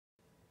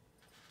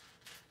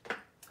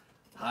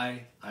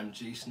Hi, I'm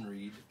Jason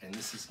Reed, and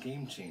this is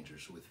Game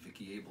Changers with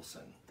Vicki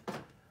Abelson.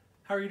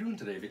 How are you doing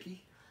today,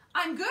 Vicki?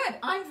 I'm good.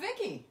 I'm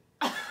Vicki.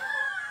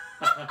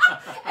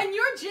 And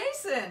you're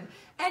Jason.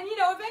 And you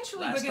know,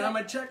 eventually Last we're gonna... time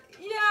I checked.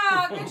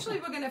 Yeah, eventually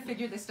we're gonna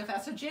figure this stuff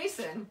out. So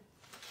Jason,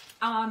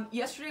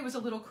 yesterday was a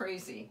little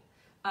crazy.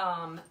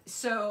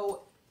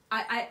 So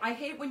I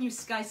hate when you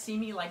guys see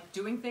me like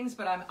doing things,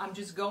 but I'm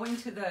just going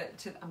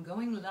I'm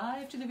going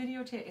live to the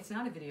videotape. It's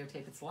not a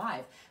videotape, it's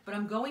live. But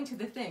I'm going to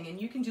the thing, and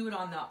you can do it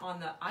on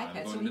the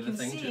iPad, so we can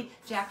see too.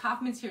 Jack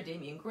Hoffman's here,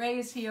 Damian Gray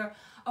is here.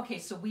 Okay,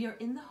 so we are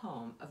in the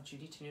home of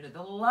Judy Tenuta,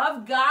 the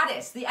love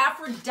goddess, the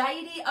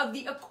Aphrodite of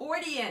the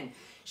accordion.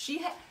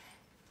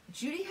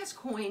 Judy has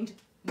coined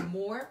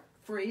more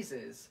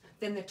phrases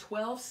than the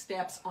 12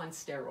 steps on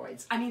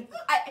steroids. I mean,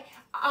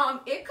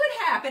 it could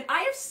happen.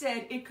 I have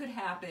said it could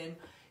happen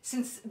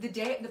since the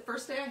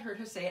first day I heard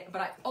her say it,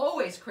 but I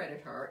always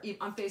credit her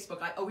on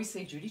Facebook. I always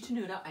say Judy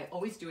Tenuta. I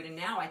always do it, and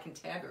now I can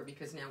tag her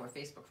because now we're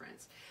Facebook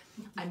friends.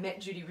 I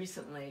met Judy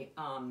recently.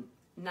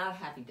 Not a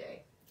happy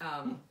day.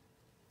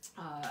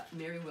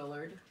 Mary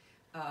Willard,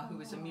 who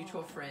was a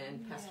mutual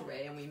friend, passed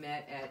away, and we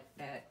met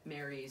at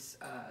Mary's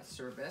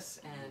service,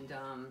 and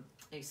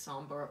a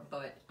somber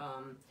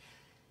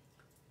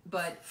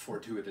but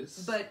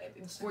fortuitous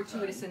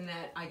in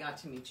that I got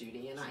to meet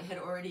Judy, and we had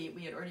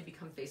already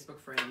become Facebook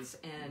friends.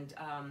 And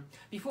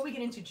before we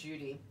get into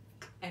Judy,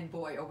 and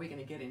boy, are we going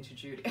to get into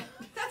Judy.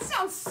 That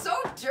sounds so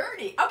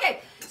dirty.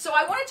 Okay, so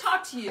I want to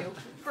talk to you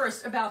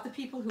first about the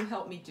people who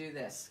helped me do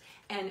this.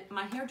 And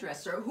my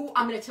hairdresser, who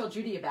I'm going to tell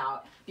Judy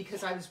about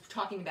because I was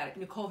talking about it,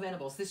 Nicole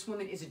Venables. This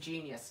woman is a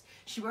genius.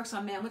 She works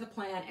on Man with a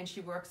Plan, and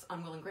she works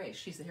on Will and Grace.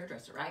 She's the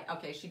hairdresser, right?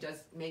 Okay, she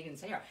does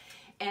Megan's hair.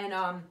 And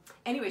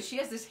anyway, she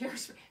has this hair,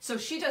 so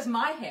she does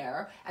my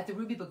hair at the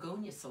Ruby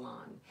Begonia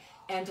salon.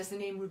 And does the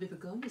name Ruby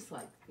Begonia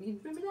like? You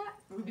remember that?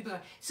 Ruby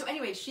Begonia. So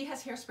anyway, she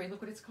has hairspray.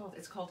 Look what it's called.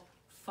 It's called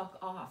Fuck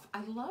Off.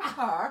 I love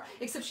her,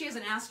 except she has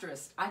an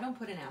asterisk. I don't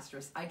put an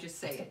asterisk, I just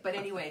say it. But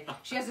anyway,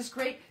 she has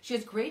great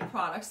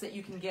products that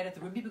you can get at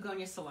the Ruby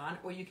Begonia salon,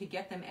 or you could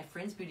get them at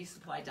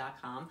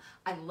friendsbeautysupply.com.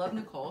 I love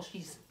Nicole.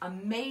 She's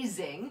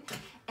amazing.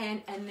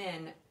 And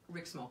then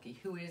Rick Smolke,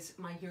 who is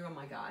my hero,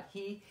 my God.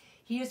 He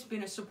has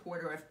been a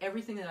supporter of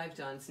everything that I've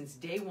done since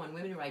day one,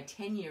 Women Who Write,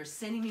 10 years,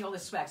 sending me all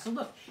this swag. So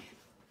look,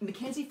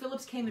 Mackenzie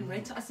Phillips came and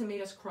read to us and made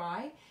us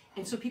cry.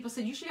 And so people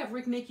said, you should have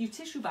Rick make you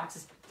tissue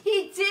boxes.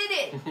 He did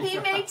it. He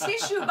made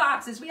tissue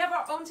boxes. We have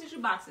our own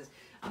tissue boxes.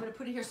 I'm going to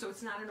put it here so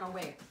it's not in our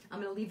way. I'm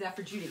going to leave that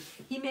for Judy.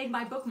 He made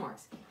my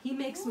bookmarks. He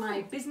makes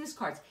my business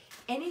cards.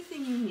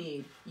 Anything you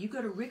need, you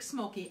go to Rick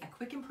Smolke at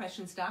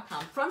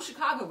quickimpressions.com from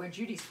Chicago, where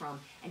Judy's from,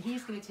 and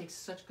he's going to take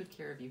such good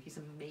care of you. He's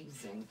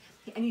amazing.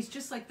 And he's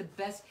just like the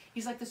best.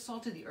 He's like the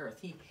salt of the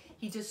earth.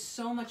 He does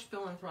so much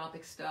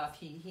philanthropic stuff.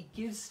 He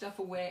gives stuff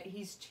away.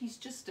 He's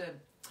just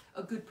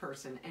a good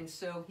person, and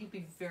so he'd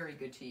be very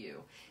good to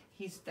you.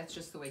 That's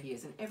just the way he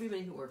is, and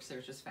everybody who works there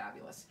is just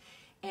fabulous.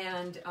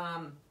 And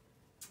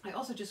I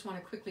also just want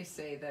to quickly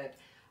say that,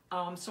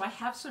 so I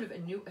have sort of a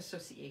new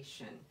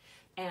association.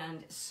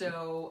 And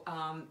so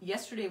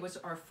yesterday was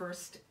our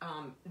first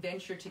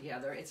venture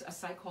together. It's a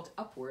site called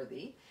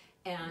Upworthy,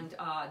 and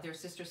their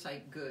sister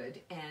site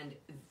Good. And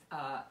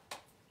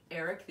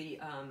Eric, the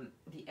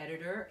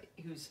editor,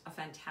 who's a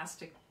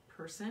fantastic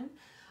person,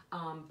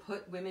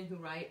 put Women Who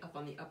Write up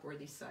on the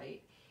Upworthy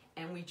site.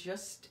 And we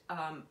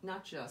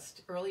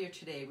earlier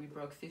today, we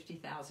broke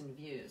 50,000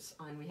 views.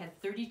 We had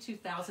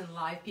 32,000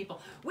 live people.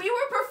 We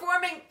were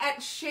performing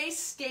at Shea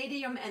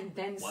Stadium and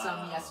then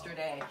some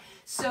yesterday.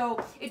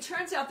 So it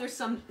turns out there's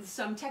some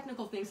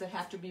technical things that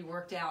have to be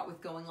worked out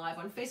with going live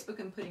on Facebook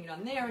and putting it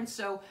on there. And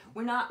so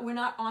we're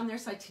not on their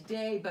site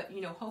today, but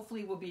you know,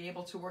 hopefully we'll be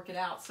able to work it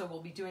out. So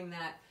we'll be doing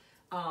that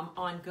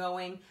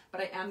ongoing,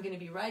 but I am going to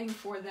be writing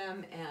for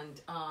them, and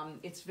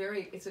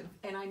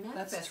and I manifested.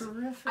 That's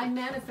terrific. I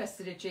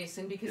manifested it,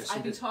 Jason, because Yes,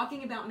 I've been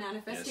talking about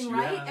manifesting, yes,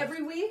 right, have.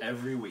 Every week.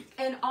 Every week.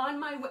 And on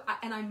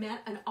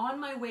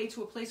my way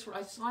to a place where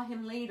I saw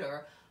him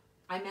later,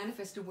 I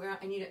manifested where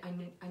I need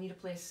a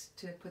place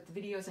to put the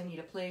videos. I need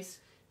a place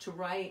to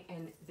write,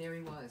 and there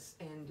he was,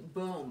 and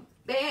boom,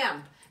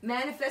 bam,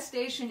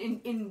 manifestation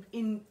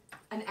in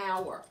an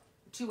hour.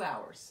 2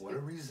 hours. What a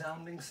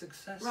resounding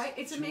success. Right?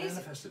 It's amazing.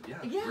 Manifested. Yeah,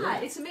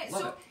 yeah, it's amazing.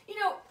 So, it. you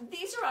know,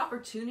 these are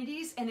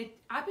opportunities, and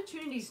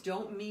opportunities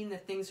don't mean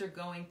that things are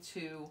going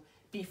to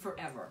be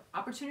forever.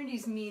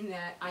 Opportunities mean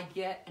that I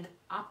get an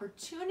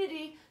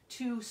opportunity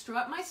to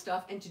strut my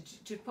stuff and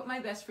to put my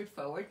best foot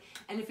forward.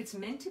 And if it's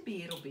meant to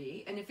be, it'll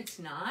be. And if it's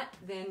not,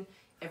 then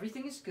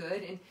everything is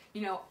good. And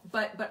you know,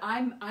 but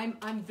I'm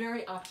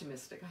very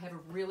optimistic. I have a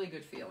really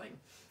good feeling.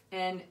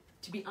 And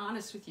to be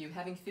honest with you,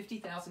 having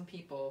 50,000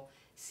 people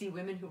see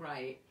Women Who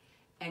Write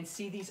and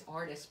see these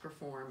artists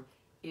perform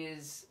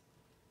is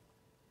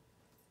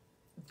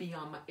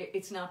beyond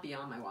it's not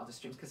beyond my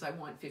wildest dreams, because I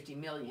want 50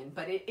 million,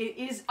 but it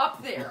is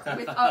up there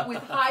with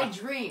high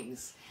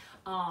dreams.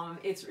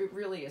 It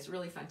really is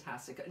really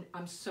fantastic. And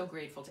I'm so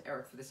grateful to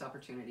Eric for this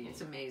opportunity.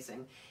 It's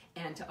amazing.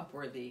 And to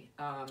Upworthy.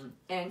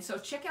 And so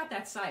check out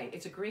that site.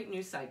 It's a great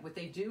news site. What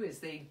they do is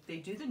they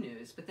do the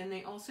news, but then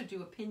they also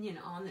do opinion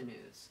on the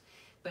news.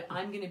 But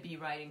I'm going to be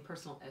writing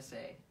personal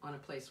essay on a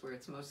place where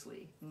it's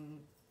mostly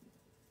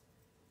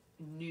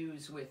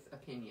news with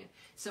opinion.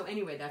 So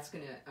anyway, that's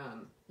going to,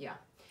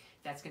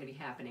 that's going to be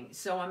happening.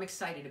 So I'm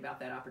excited about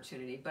that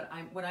opportunity. But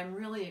what I'm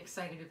really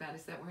excited about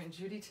is that we're in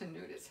Judy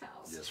Tenuta's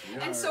house. Yes, we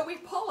are. And so we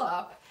pull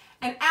up,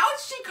 and out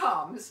she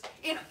comes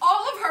in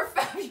all of her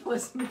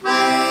fabulous moves.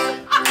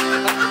 I'm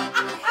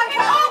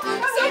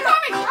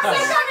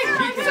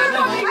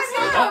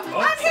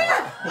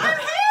here.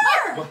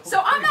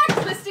 So I'm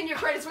not listing your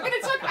credits. We're going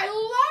to talk. I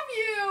love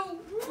you.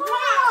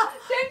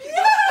 Thank you.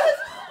 Yes.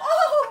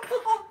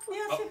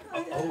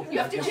 You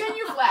have to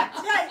genuflect.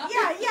 Yeah.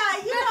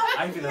 You know.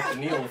 I even have to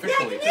kneel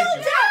officially. Yeah, kneel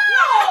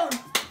down.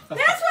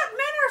 That's what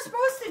men are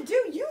supposed to do.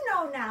 You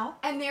know now.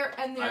 And they're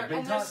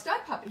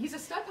stud puppet. He's a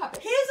stud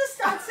puppet. He's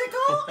a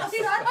studsicle. A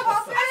stud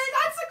puppet.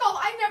 Studsicle.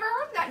 I never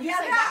heard that. You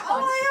said that Oh,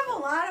 once. I have a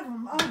lot of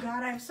them. Oh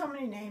God, I have so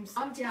many names.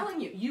 I'm telling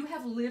you, you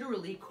have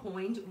literally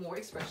coined more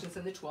expressions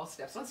than the 12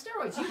 steps on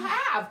steroids. You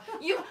have.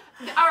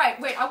 All right,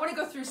 wait, I want to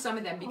go through some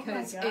of them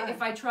because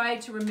if I try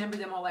to remember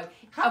them all, it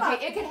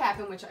could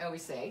happen, which I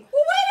always say.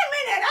 Well, wait a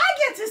minute, I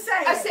get to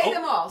say I it. say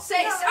them all.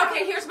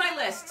 Okay, here's my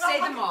list. Say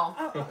them all.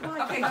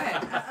 Okay, go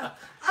ahead.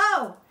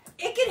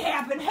 It can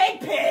happen. Hey,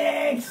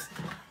 pigs.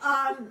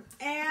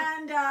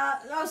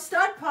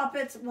 Stud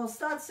puppets. Well,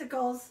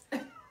 studsicles.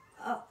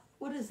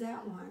 What is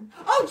that one?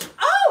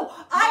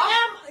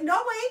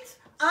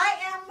 I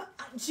am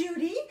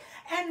Judy,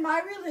 and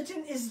my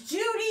religion is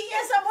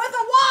Judyism with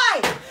a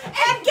Y.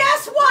 And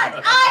guess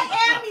what? I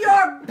am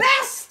your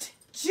best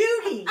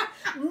Judy.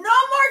 No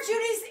more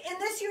Judys in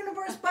this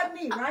universe but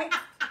me, right?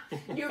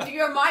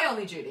 You're my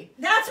only Judy.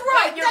 That's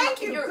right.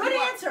 Thank you. Good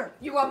answer.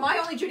 You are my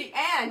only Judy.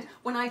 And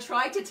when I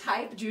tried to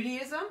type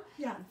Judyism,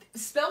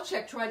 spell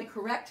check tried to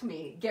correct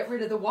me. Get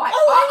rid of the Y.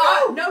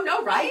 Oh, I know.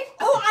 No, right?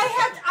 Oh,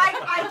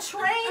 I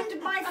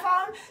trained my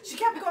phone. She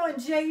kept going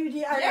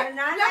J-U-D. I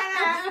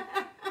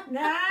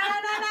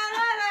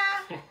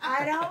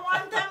don't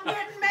want them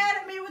getting mad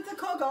at me with the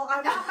kugel.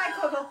 I want my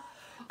kugel.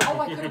 Oh,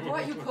 I could have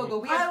brought you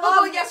kugel. We have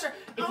love kugel, yes, sir.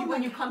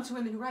 When you come to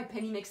women who write,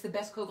 Penny makes the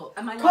best kugel.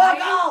 Am I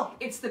lying? Kugel!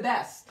 It's the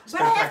best.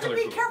 But I have to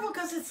be careful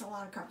because it's a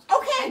lot of carbs.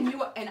 Okay.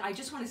 And I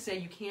just want to say,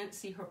 you can't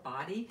see her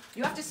body.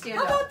 You have to stand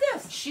up. How about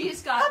this?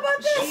 She's got. How about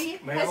this? She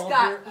has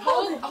got.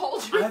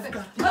 Hold your thing.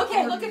 got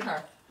Okay, look at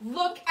her.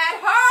 Look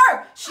at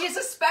her. She is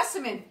a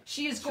specimen.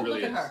 She is. She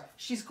really look at is. her.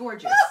 She's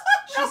gorgeous.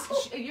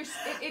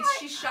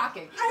 She's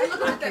shocking. And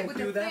look at with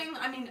the thing.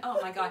 I mean, oh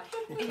my God.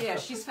 Yeah,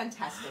 she's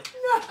fantastic.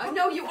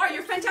 No, you are.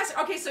 You're fantastic.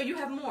 Okay, so you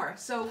have more.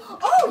 So.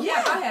 Oh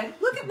yeah. Go ahead.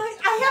 Look at my.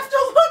 I have to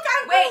look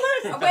at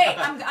the list. Wait.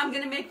 I'm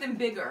gonna make them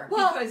bigger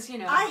because you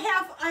know. I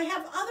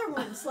have other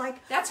ones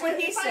like. That's what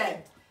he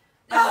said.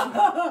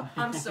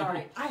 I'm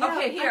sorry.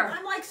 Here.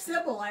 I'm like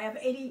Sybil. I have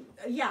 80.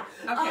 Yeah.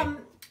 Okay.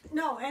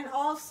 No, and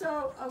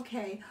also,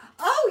 okay.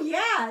 Oh,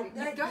 yeah.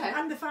 Go ahead.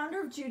 I'm the founder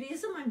of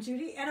Judyism. I'm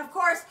Judy. And, of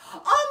course,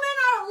 all men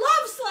are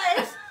love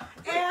slaves.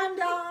 And,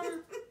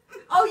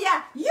 oh,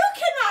 yeah, you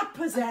cannot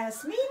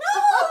possess me.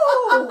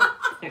 No.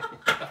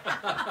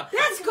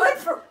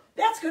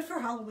 That's good for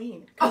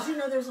Halloween. Because, you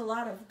know, there's a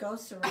lot of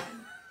ghosts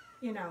around.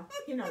 You know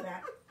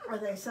that. Or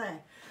they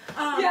say.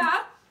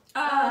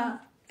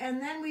 And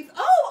then we've,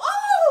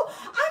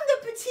 I'm the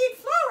petite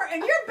flower,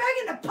 and you're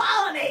begging to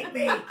pollinate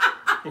me.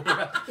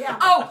 Yeah.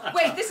 Oh,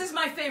 wait, this is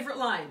my favorite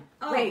line.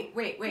 Oh. Wait.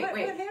 What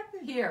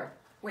happened? Here.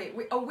 Wait.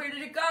 Oh, where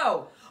did it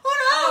go?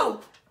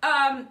 Oh,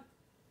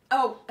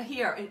 no.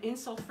 Here, an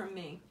insult from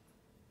me.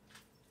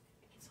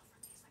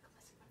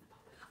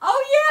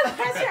 Oh, yeah,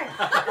 that's right.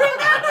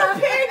 Remember,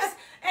 pigs,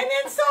 an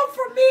insult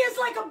from me is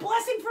like a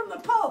blessing from the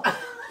Pope.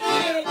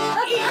 Eat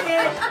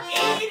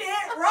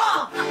it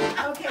raw.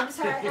 Okay, I'm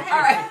sorry.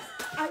 All right.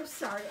 I'm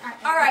sorry.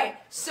 All right.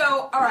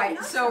 So, sorry.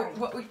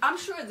 I'm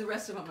sure the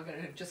rest of them are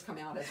going to just come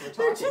out as we're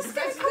talking. They're just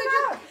going to come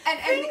out. And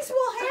things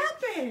will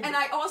happen. And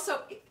I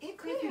also, it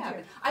could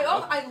happen. I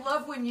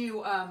love when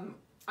you,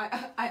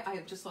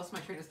 I just lost my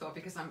train of thought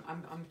because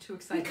I'm too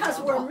excited. Because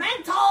we're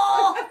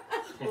mental.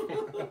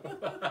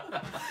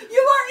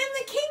 You are in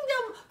the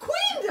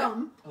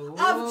queendom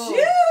of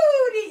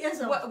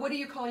Judyism. What do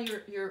you call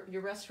your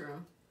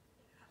restroom?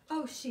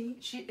 Oh, she.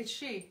 It's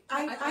she.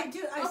 I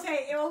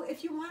say,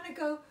 if you want to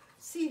go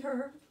see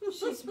her,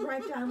 she's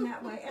right down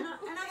that way. And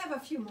I have a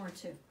few more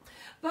too.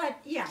 But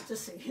yeah,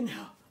 just so you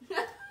know.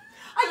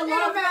 I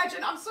can't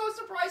imagine. I'm so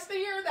surprised to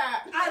hear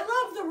that. I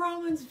love the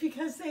Romans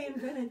because they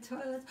invented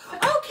toilets.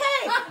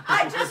 Okay,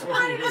 I just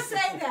wanted to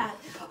say that.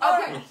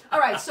 Okay, all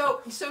right.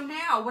 So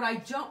now what I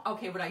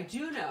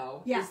do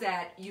know Yeah. is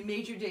that you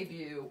made your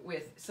debut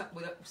with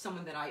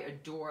someone that I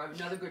adore,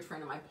 another good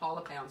friend of mine,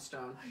 Paula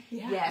Poundstone.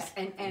 Yeah. Yes,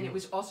 and it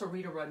was also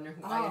Rita Rudner,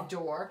 who I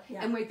adore.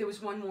 Yeah. And wait, there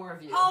was one more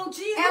of you. Oh,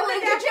 geez. Ellen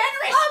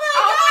DeGeneres. Oh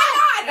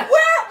my God!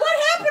 What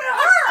happened to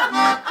her?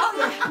 Oh,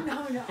 yeah. No.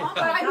 Oh,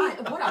 But I mean,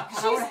 what a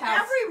powerhouse. She's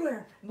everywhere.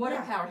 What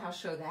a powerhouse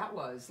show that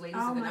was,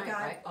 Ladies of the Night,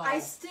 right? Oh. I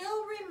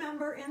still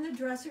remember in the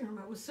dressing room,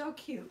 it was so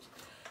cute.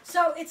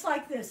 So it's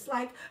like this,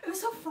 like, it was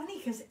so funny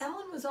because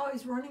Ellen was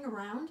always running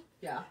around.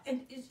 Yeah.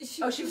 And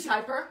she was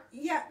hyper?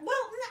 Yeah. Well,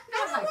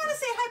 I don't want to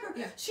say hyper.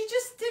 Yeah. She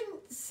just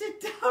didn't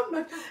sit down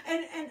much.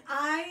 And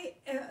I,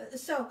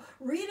 so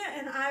Rita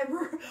and I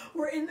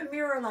were in the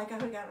mirror like, oh,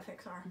 we got to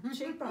fix our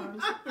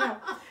cheekbones. You know.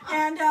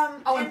 And,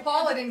 and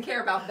Paula didn't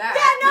care about that.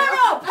 Yeah,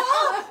 no.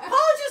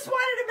 Paula just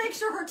wanted to make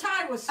sure her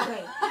tie was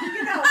straight.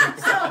 You know.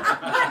 So,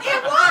 but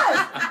it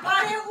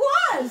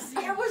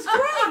was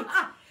great.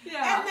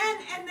 Yeah.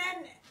 And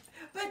then,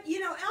 but you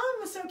know, Ellen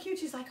was so cute.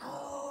 She's like,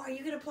 "Oh, are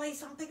you gonna play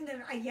something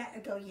that I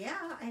go,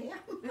 yeah, I am."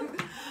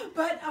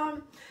 But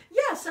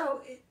yeah.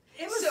 So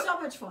it was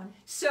so much fun.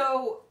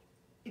 So,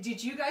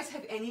 did you guys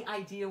have any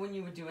idea when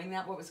you were doing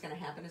that what was going to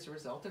happen as a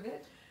result of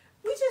it?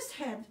 We just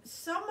had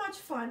so much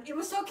fun. It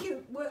was so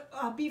cute.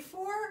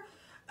 Before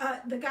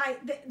the guy,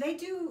 they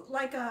do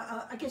like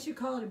I guess you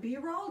call it a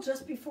B-roll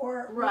just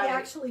before we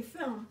actually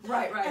film.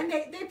 Right. And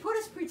they put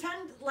us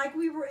pretend like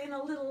we were in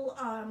a little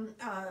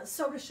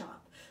soda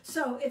shop.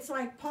 So it's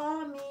like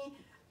Paula, me,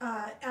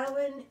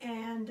 Ellen,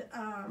 and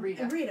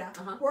Rita.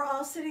 We're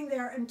all sitting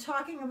there and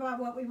talking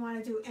about what we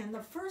want to do. And the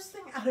first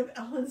thing out of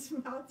Ellen's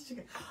mouth, she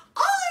goes,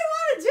 "All I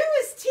want to do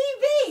is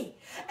TV."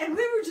 And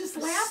we were just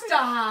laughing.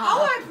 Stop.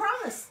 Oh, I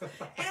promise.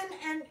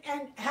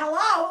 And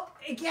hello,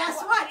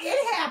 guess what?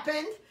 It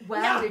happened.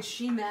 Wow, did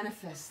she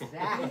manifest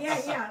that?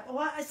 Yeah.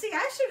 Well, see,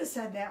 I should have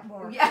said that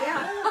more. Yeah.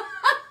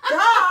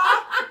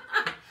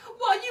 Duh.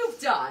 Well, you've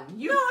done.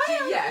 You've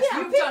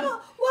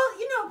done. Well,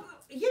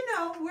 you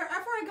know,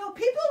 wherever I go,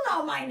 people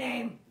know my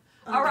name.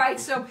 All right,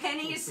 so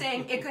Penny is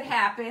saying it could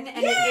happen,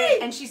 and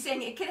and she's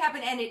saying it could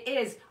happen, and it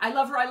is. I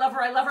love her. I love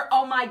her. I love her.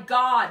 Oh my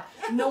God,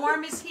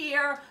 Norm is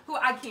here. Who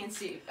I can't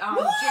see.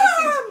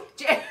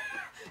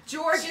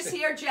 George is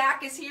here.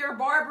 Jack is here.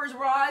 Barbara's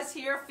Raw is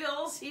here.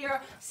 Phil's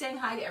here. Saying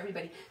hi to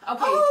everybody.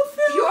 Okay. Oh,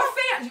 Phil. Your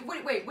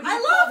fans. Wait. What do you I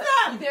call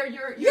love them. They're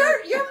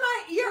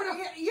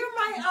You're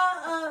my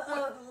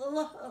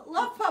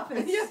love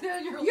puppets. Yeah,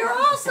 you're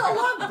also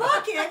love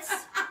buckets.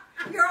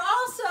 You're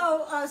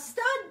also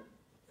stud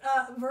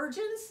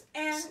virgins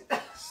and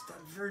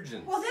stud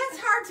virgins. Well,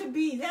 that's hard to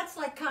be. That's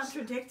like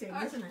contradicting,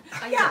 isn't it?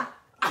 Yeah.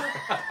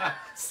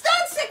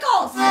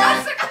 Studsicles.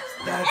 And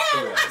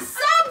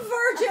sub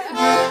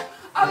virgins.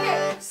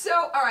 Okay, so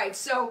all right,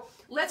 so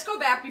let's go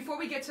back before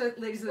we get to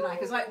Ladies of the Night,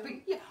 because and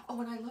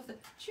I love the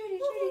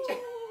Judy.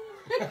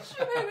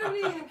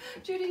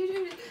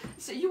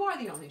 So you are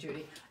the only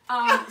Judy.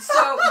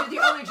 So you're the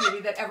only Judy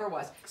that ever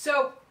was.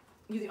 So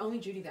you're the only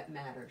Judy that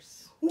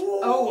matters.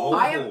 Ooh.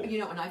 I am. You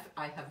know, and I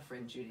have a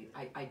friend Judy.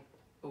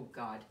 Oh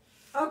God.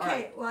 Okay.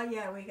 Right. Well,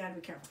 yeah, we gotta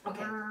be careful.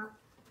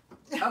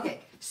 Okay.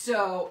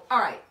 So all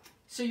right.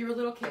 So you're a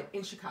little kid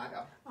in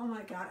Chicago. Oh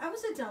my God, I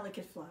was a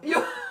delicate flower.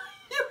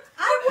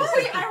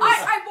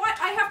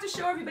 I have to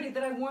show everybody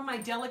that I wore my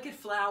delicate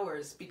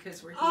flowers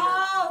because we're here.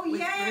 Oh, yay!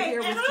 We're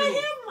here and I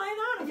have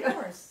mine on, of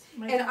course.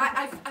 And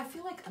I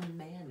feel like a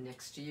man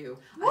next to you.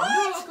 What?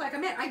 I do look like a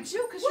man. I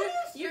do because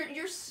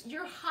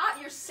you're hot,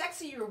 you're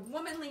sexy, you're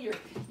womanly, you're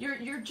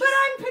just. But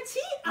I'm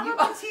petite. I'm a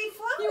petite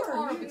flower. You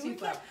are a petite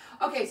flower.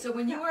 Okay, so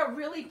when you were a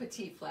really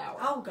petite flower.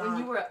 Oh God. When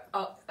you were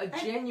a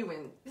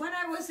genuine. When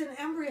I was an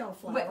embryo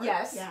flower.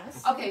 Yes.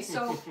 Okay,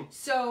 so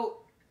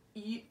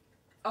you.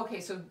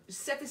 Okay, so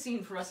set the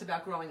scene for us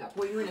about growing up.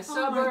 Were you in a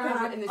suburb,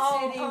 in the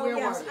city? Where were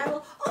you? Let's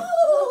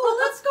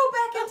go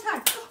back in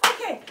time.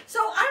 Okay, so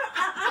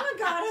I'm a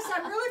goddess.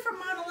 I'm really from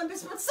Mount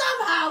Olympus, but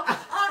somehow,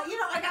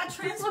 I got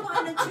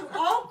transplanted to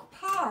Oak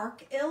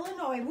Park,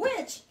 Illinois,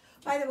 which,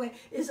 by the way,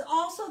 is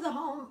also the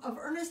home of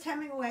Ernest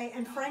Hemingway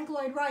and Frank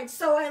Lloyd Wright.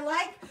 So I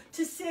like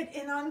to sit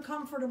in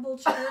uncomfortable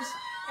chairs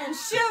and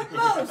shoot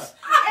moose.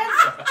 And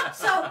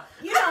so,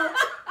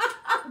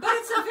 but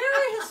it's a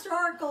very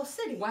historical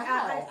city.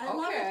 Wow. I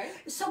love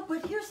it. So,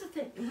 but here's the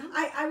thing.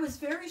 I was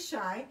very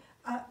shy,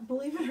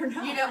 believe it or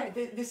not.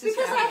 This is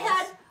because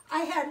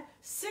I had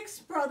 6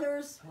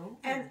 brothers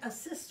and a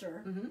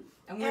sister. Mm-hmm.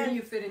 And where do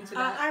you fit into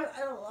that? I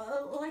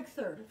like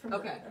third.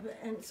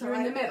 And so you're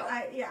in the middle.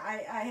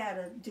 I had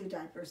to do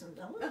diapers and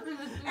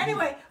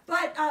anyway,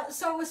 but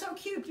so it was so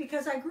cute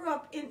because I grew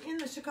up in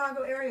the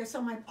Chicago area.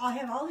 So I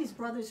have all these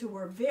brothers who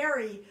were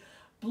very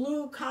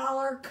blue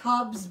collar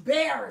Cubs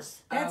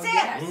Bears. That's it.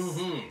 Yes.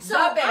 Mm-hmm.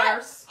 So the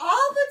Bears.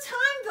 All the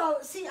time though.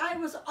 See, I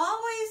was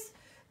always.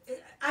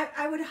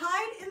 I would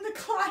hide in the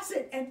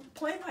closet and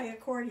play my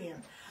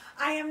accordion.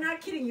 I am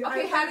not kidding you.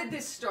 Okay, how did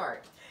this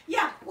start?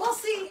 Yeah, well,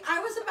 see, I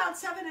was about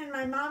 7, and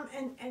my mom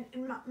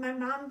my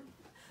mom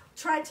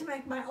tried to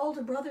make my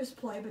older brothers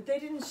play, but they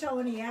didn't show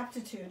any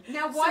aptitude.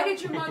 Now, why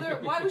was your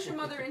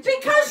mother into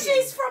Because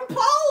she's from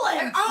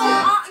Poland.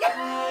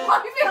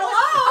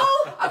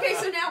 Hello. Okay,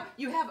 so now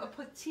you have a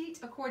petite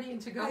accordion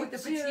to go with the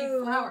do.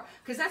 petite flower?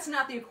 Because that's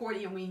not the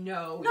accordion we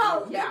know.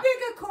 No, Yeah. the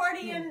big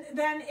accordion.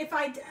 Then, if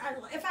I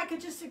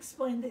could just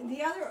explain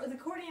the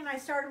accordion I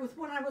started with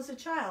when I was a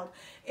child,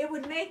 it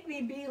would make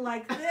me be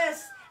like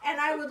this, and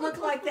I would look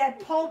like that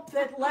Pope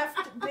that left,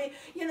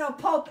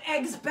 Pope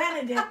Eggs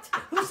Benedict,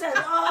 who said,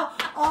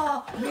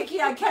 "Oh,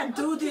 Vicki, I can't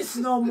do this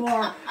no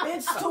more.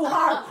 It's too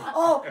hard.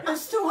 Oh,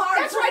 it's too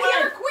hard." That's right. He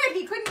had to quit.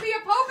 He couldn't be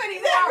a pope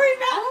anymore.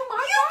 Oh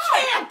my You God!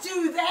 can't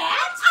do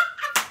that.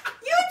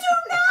 You do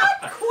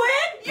not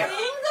quit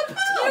being the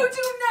Pope. You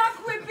do not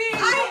quit being the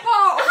How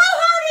pope.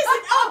 hard is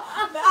it?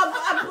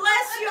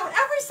 Bless you.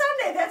 Every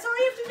Sunday, that's all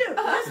you have to do.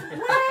 Just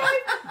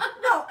wave.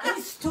 No,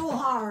 it's too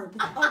hard.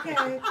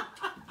 Okay.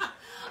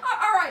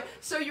 All right.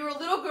 So you're a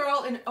little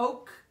girl in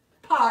Oak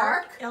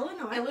Park,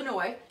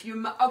 Illinois.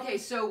 Okay.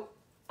 So,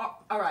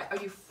 all right. Are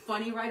you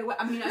funny right away?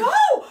 I mean, No.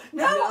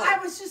 I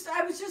was just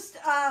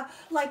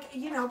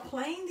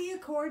playing the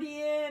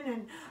accordion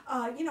and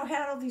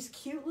had all these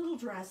cute little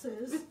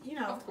dresses.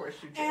 Of course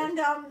you did. And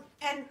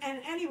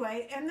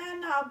anyway, and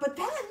then but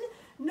then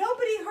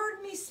nobody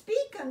heard me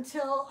speak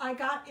until I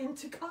got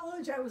into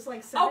college. I was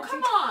like 17. Oh,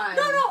 come on.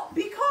 No,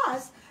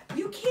 because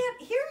you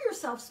can't hear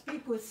yourself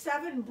speak with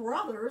 7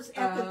 brothers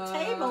at the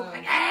table.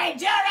 Like, hey,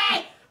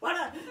 Judy!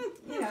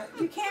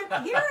 You can't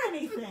hear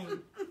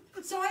anything.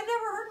 So I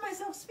never heard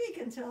myself speak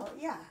until,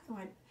 I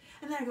went.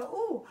 And then I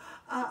go,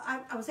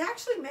 I was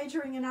actually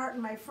majoring in art,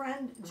 and my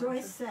friend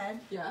Joyce said,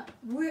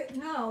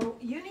 no,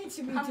 you need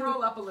to be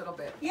roll up a little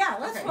bit. Yeah,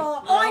 let's roll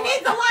up. Oh, I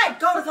need the light.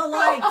 Go to the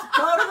light.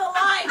 Go to the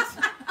light.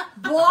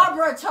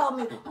 Barbara told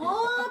me,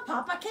 oh,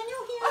 Papa, can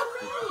you hear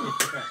me?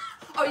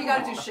 Oh, you got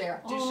to do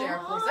Cher. Do Cher,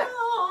 please. Wait,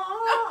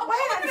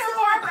 Look at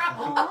Barbara.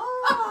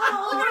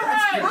 Look at her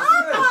eyes.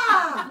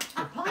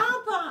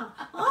 Papa.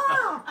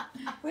 Oh,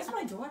 where's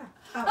my daughter?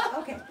 Oh,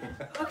 okay.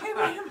 Okay,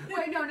 wait a minute.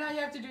 Wait, no, now you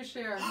have to do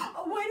Cher.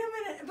 Oh, wait a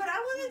minute. But I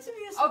want it to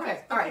be a surprise. Okay,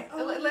 all right.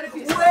 Let it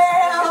be a surprise.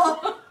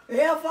 Well,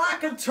 if I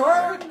could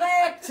turn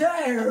back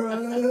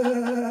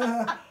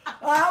time,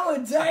 I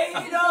would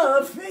date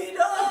a fetus.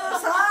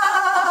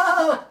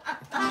 Oh,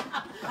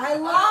 I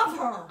love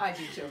her. I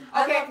do too.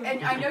 Okay,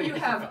 and I know you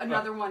have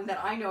another one that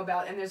I know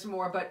about, and there's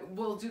more, but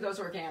we'll do those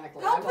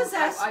organically. They'll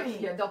possess me.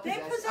 Yeah, they'll possess.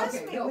 They possess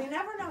me. We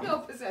never know. They'll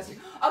possess you.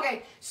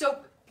 Okay,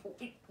 so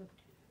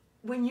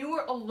when you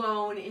were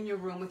alone in your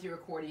room with your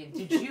accordion,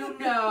 did you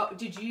know?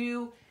 Did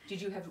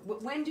you have?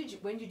 When did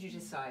you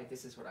decide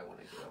this is what I want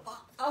to do?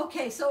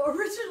 Okay, so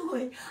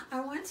originally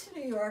I went to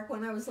New York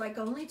when I was like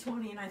only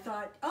 20, and I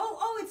thought,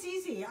 oh, it's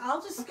easy.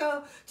 I'll just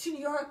go to New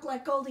York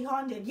like Goldie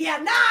Hawn did. Yeah,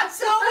 not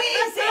so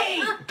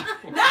easy.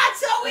 Not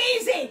so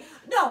easy.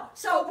 No.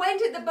 So when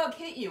did the bug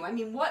hit you? I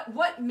mean,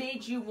 what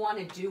made you want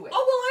to do it?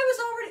 Oh, well, I was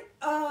already.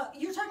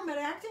 You're talking about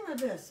acting or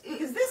this?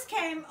 Because this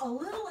came a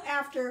little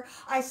after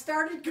I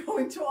started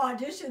going to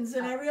auditions,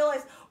 and I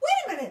realized,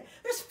 wait a minute,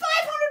 there's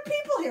 500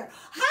 people here.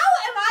 How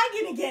am I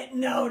going to get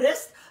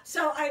noticed?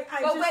 So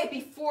But wait,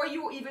 before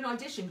you even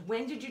auditioned,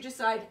 when did you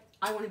decide,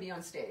 I want to be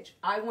on stage?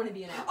 I want to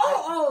be an actor.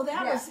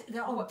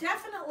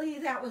 Definitely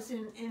that was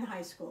in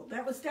high school.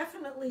 That was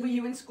definitely. Were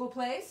you in school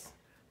plays?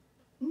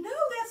 No,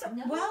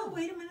 well,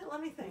 wait a minute, let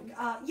me think.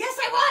 Yes,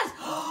 I was.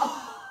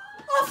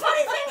 A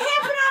funny thing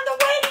happened on the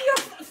way to your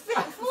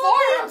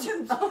fallopian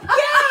tubes.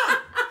 Yeah.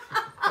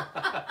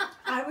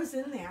 I was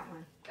in that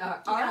one.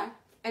 All right.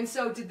 And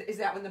so is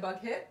that when the bug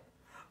hit?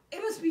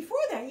 It was before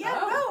that. Yeah,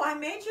 no, I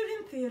majored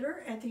in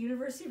theater at the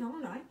University of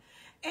Illinois.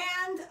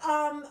 And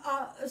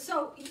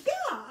so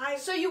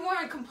you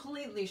weren't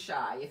completely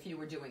shy if you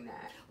were doing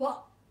that.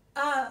 Well,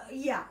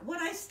 when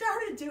I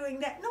started doing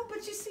that, no,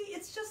 but you see,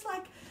 it's just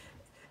like,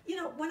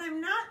 when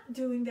I'm not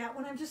doing that,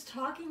 when I'm just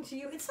talking to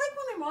you, it's like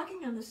when I'm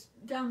walking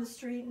down the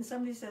street and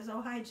somebody says,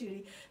 oh, hi,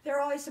 Judy. They're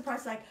always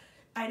surprised, like,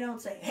 I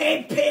don't say,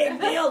 hey, pig,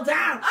 kneel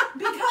down,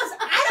 because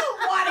I don't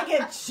want to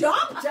get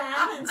jumped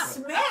on and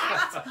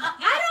smacked.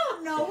 I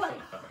don't know what.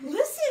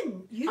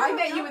 Listen, I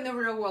met you in the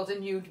real world,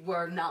 and you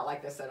were not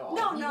like this at all.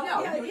 No, I'm a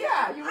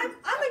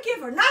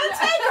giver, not a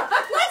taker.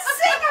 Let's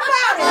sing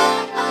about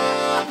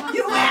it.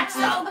 You act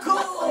so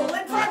cool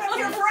in front of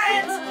your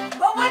friends,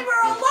 but when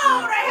we're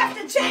alone, I have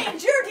to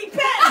change your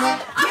depends.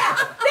 Yeah,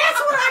 that's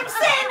what I'm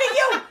saying to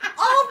you.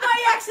 All of my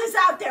exes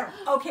out there.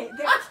 Okay,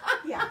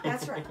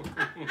 that's right.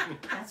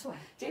 That's why.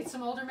 Date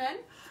some older men?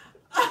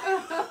 Well,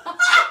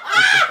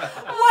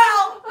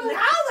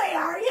 now they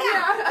are,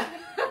 yeah.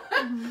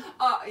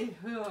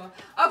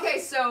 Okay,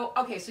 so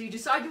you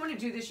decide you want to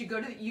do this. You go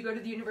to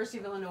the University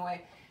of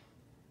Illinois.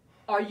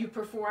 Are you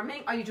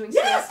performing? Are you doing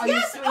stand-up? Are you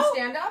doing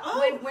stand-up?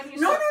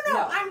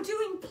 No. I'm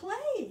doing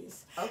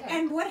plays. Okay.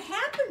 And what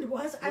happened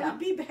was I would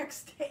be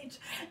backstage,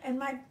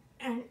 and I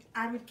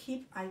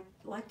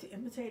like to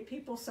imitate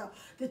people, so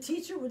the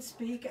teacher would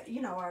speak,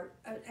 and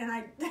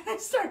I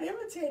started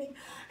imitating,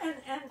 and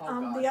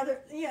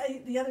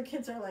the other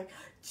kids are like,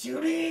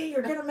 Judy,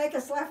 you're gonna make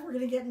us laugh. We're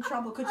gonna get in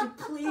trouble. Could you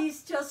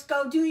please just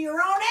go do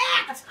your own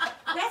act?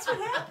 That's what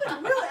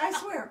happened. Really, I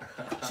swear.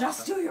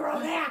 Just do your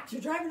own act.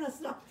 You're driving us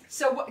nuts.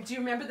 So, do you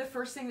remember the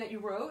first thing that you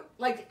wrote?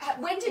 Like,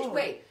 when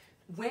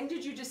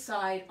did you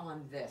decide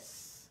on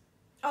this?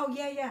 Oh,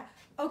 yeah.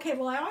 Okay,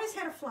 well, I always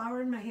had a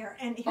flower in my hair.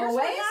 And here's Always?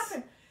 what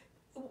happened.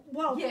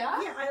 Well, Yeah?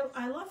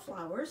 I love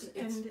flowers.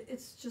 And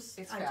it's just,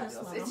 I fabulous.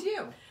 just love It's them.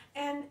 you.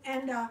 And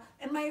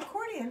my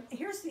accordion,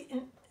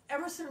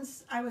 ever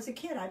since I was a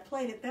kid, I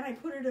played it. Then I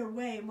put it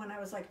away when I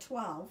was like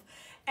 12.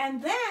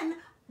 And then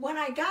when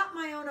I got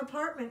my own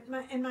apartment,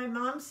 my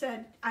mom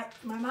said,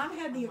 mom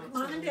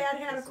and dad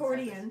had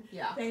accordion.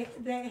 Yeah.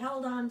 They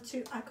held on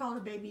to, I call her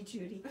Baby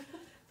Judy.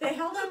 They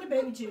held on to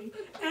Baby Judy.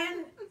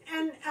 And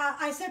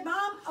I said,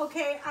 Mom,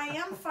 okay, I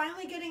am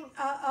finally getting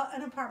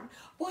an apartment.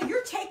 Well,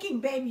 you're taking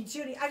Baby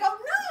Judy. I go,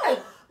 no, Mom,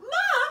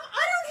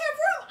 I don't have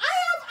room.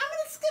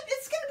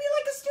 It's going to be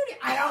like a studio.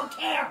 I don't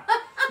care.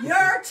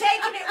 You're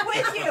taking it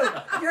with you.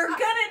 You're going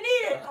to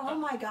need it. Oh,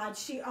 my God.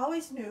 She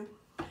always knew.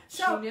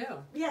 So, she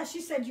knew. Yeah,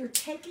 she said, you're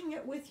taking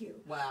it with you.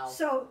 Wow.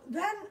 So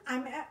then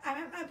I'm at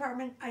my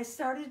apartment. I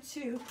started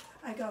to,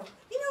 I go,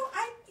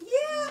 I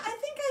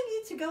think I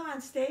need to go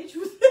on stage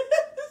with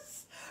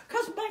this.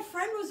 Because my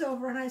friend was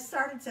over and I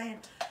started saying,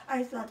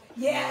 I thought,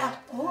 yeah.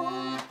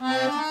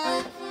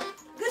 Oh.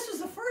 This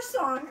was the first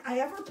song I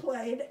ever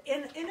played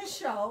in a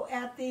show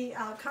at the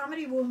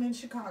Comedy Room in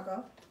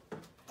Chicago.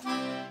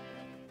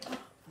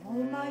 Oh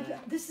my God!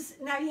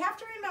 Now you have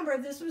to remember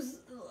this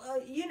was,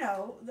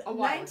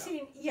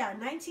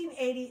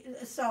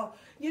 1980. So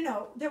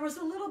there was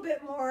a little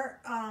bit more.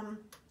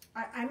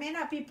 I may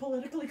not be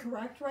politically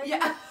correct right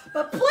now,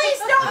 but please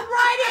don't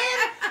write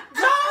in.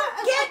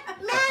 Don't get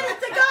mad at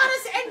the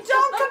goddess and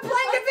don't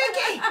complain to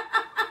Vicki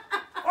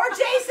or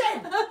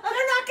Jason.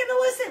 They're not going to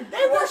listen.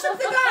 They worship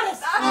the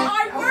goddess.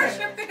 I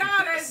worship the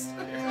goddess.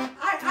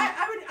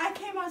 I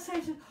came on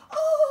stage and,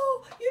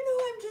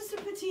 I'm just a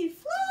petite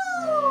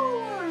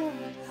flower.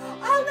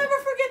 I'll never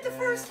forget the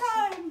first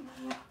time.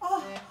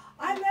 Oh,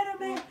 I met a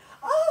man.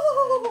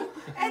 Oh,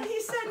 and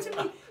he said to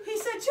me,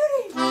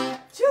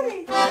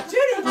 Judy,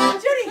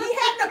 he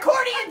had an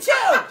accordion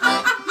too.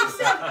 He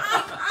said,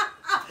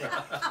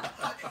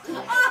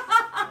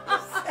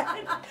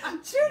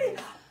 Judy,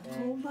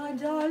 oh my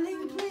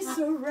darling, please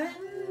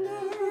surrender.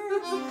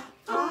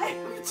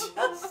 I'm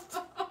just...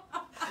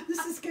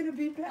 This is going to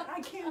be bad.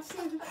 I can't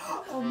say it.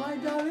 Oh, my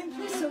darling,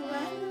 please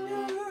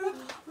surrender.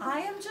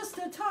 I am just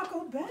a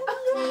taco bender.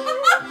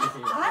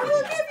 I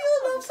will give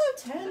you love so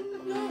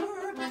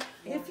tender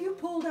if you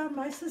pull down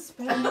my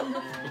suspender.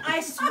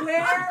 I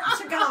swear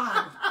to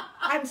God.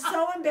 I'm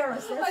so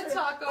embarrassed. But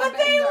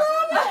they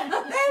love it.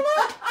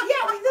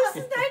 This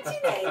is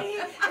 1980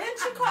 in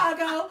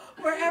Chicago,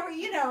 wherever,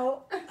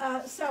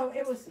 so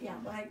it was,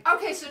 like.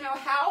 Okay, so now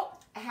how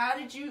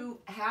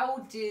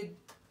did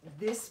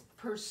this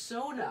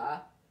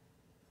persona,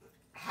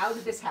 how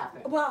did this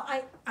happen? Well,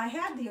 I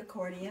had the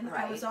accordion.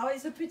 Right. I was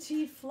always a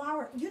petite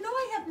flower.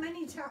 I have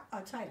many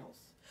titles.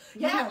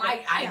 Yeah,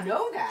 I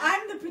know that.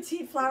 I'm the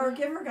petite flower,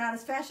 giver,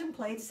 goddess, fashion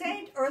plate,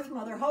 saint, earth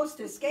mother,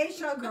 hostess,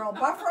 geisha girl,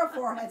 buffer of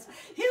foreheads,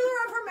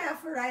 healer of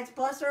hermaphrodites,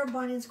 blesser of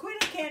bunions, queen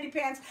of candy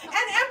pants, and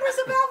empress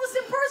of Elvis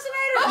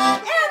impersonators,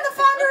 and the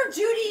founder of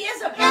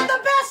Judyism, and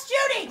the best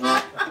Judy.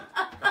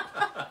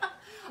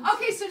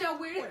 Okay, so now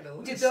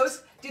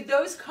did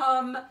those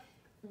come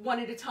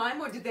one at a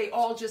time, or did they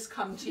all just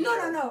come to you?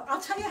 No.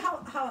 I'll tell you how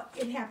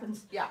it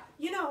happens. Yeah.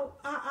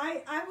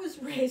 I was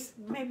raised,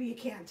 maybe you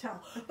can't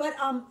tell, but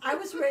I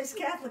was raised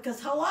Catholic because,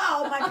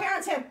 hello, my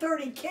parents had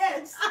 30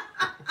 kids.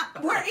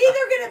 We're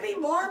either going to be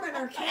Mormon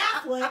or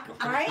Catholic,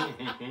 right?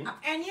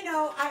 And,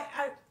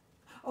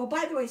 oh,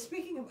 by the way,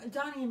 speaking of,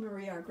 Donnie and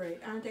Marie are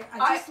great, aren't they?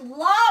 I just love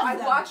them. I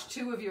watched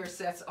 2 of your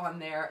sets on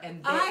there,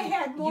 and I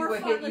had more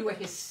fun. You were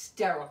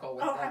hysterical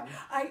with them.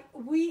 I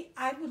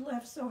would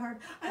laugh so hard.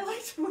 I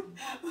liked when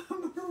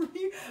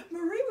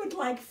Marie would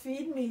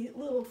feed me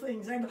little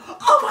things. I'd go,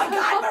 oh my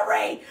God,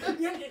 Marie!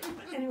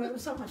 Anyway, it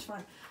was so much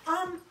fun.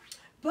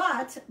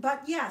 But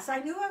yes, I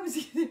knew I was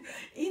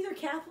either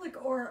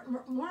Catholic or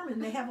Mormon.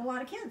 They have a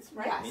lot of kids,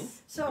 right?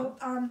 Yes. So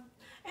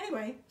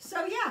anyway,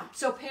 so yeah.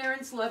 So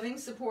parents loving,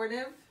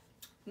 supportive,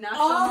 not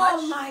so much?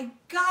 Oh my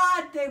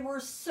God, they were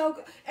so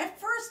good. At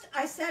first,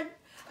 I said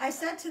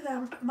to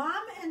them,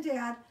 Mom and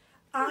Dad,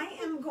 I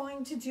am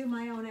going to do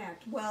my own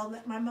act. Well,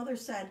 my mother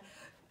said,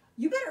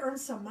 you better earn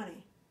some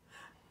money.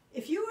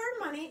 If you earn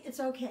money,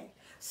 it's okay.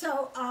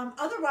 So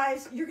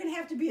otherwise, you're going to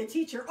have to be a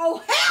teacher.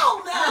 Oh,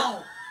 hell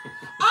no!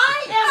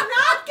 I am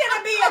not going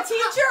to be a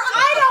teacher.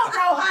 I don't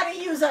know how to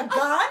use a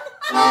gun.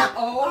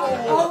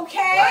 Oh.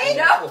 Okay.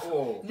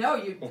 No,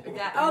 you.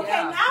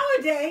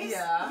 Nowadays,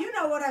 you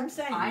know what I'm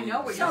saying. I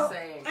know what you're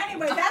saying.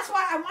 Anyway, that's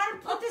why I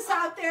want to put this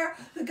out there.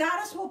 The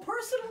goddess will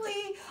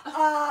personally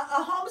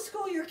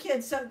homeschool your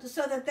kids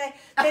so that they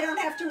don't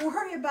have to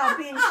worry about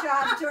being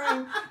shot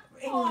during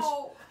English.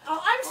 Oh,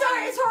 I'm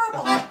sorry. It's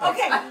horrible.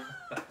 Okay.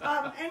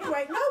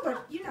 Anyway, no,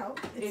 but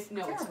it's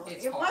terrible.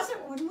 It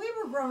wasn't when we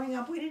were growing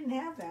up. We didn't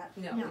have that.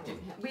 No. We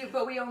didn't.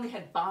 But we only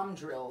had bomb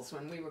drills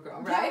when we were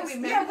growing up, right? Yes,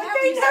 Remember yeah, but that?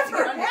 they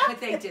never happened. But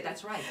they did.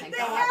 That's right. Thank they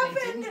God happened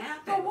they didn't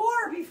happen. The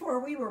war before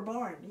we were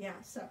born. Yeah.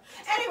 So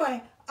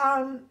anyway,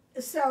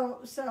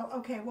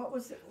 Okay, what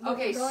was it?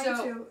 Okay,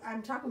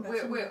 I'm talking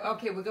about.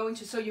 We're going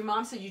to. So your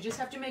mom said you just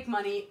have to make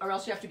money, or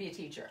else you have to be a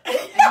teacher. And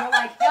you're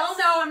like, hell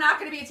no, I'm not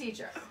going to be a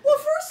teacher. Well,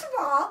 first of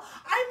all,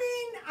 I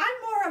mean,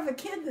 I'm more of a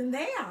kid than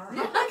they are. I'm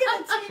not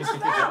going to teach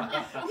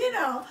them, you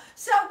know.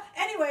 So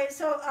anyway,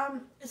 so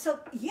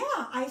yeah,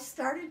 I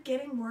started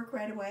getting work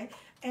right away,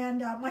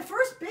 and my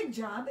first big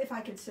job, if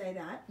I could say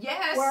that,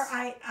 yes, where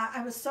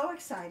I was so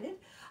excited,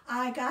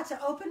 I got to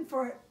open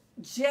for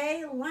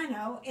Jay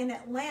Leno in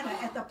Atlanta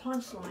at the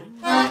Punchline.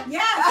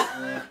 Yes,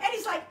 and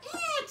he's like,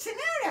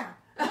 Tenuta,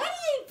 how do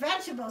you eat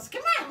vegetables?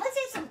 Come on, let's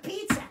eat some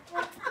pizza.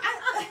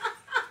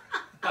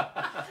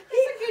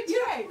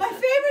 My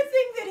favorite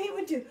thing that he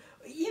would do,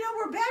 you know,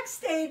 we're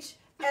backstage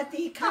at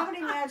the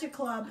Comedy Magic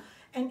Club,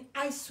 and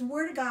I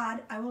swear to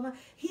God, I will not.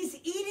 He's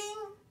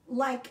eating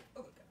like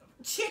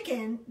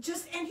chicken,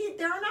 and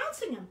they're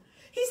announcing him.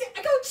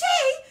 I go,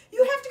 Jay,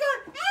 you have to go.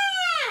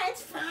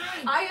 It's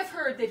fine. I have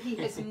heard that he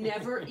has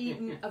never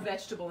eaten a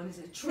vegetable, and is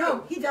it true?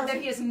 No, he doesn't.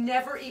 That he has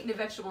never eaten a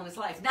vegetable in his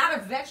life. Not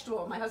a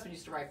vegetable. My husband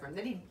used to write for him.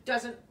 That he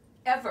doesn't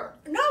ever.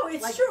 No,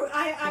 it's true.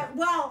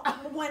 Well,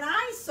 when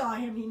I saw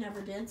him, he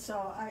never did.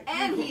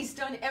 And he's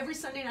done every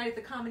Sunday night at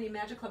the Comedy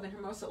Magic Club in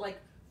Hermosa,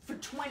 like for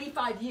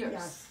 25 years.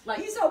 Yes. Like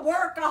he's a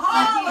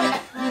workaholic.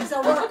 He's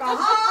a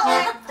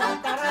workaholic.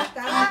 Da, da, da,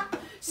 da.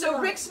 So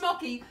Rick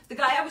Smokey, the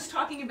guy I was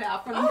talking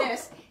about from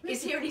this,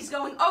 is here and he's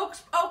going, Oak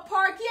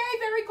Park, yay,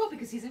 very cool,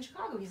 because he's in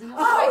Chicago. He's in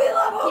Illinois. Oh, we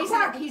love Oak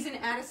Park. He's in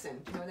Addison.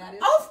 Do you know where that is?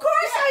 Of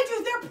course I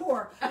do. They're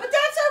poor. But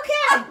that's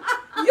okay.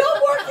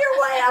 You'll work your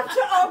way up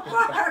to Oak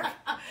Park.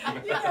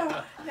 You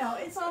know, no,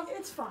 it's fun.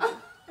 It's fun,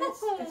 but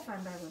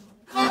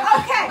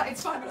okay.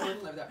 It's fun, but I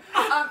wouldn't live there.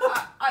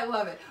 I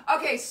love it.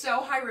 Okay,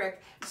 so hi,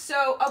 Rick.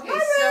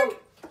 Hi, Rick.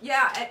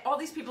 Yeah, and all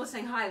these people are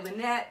saying hi.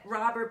 Lynette,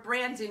 Robert,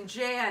 Brandon,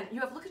 Jan.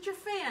 Look at your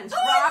fans.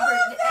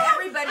 Robert,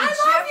 everybody.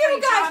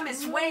 Jeffrey,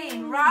 Thomas,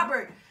 Wayne,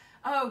 Robert.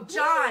 Oh,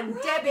 John,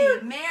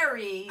 Debbie,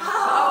 Mary.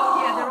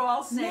 Oh, yeah, they're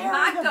all saying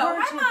Marco.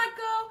 Hi,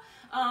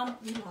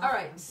 Marco. All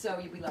right, so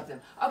we love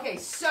them. Okay,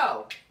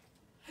 so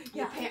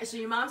so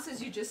your mom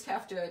says you just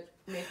have to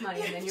make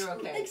money and then you're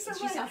okay.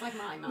 She sounds like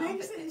my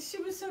mom.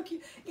 She was so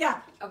cute.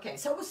 Yeah. Okay.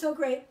 So it was so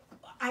great.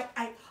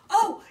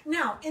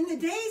 Now, in the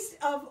days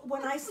of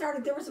when I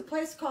started, there was a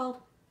place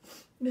called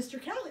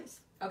Mr.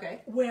 Kelly's.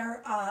 Okay.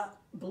 Where,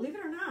 believe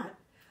it or not,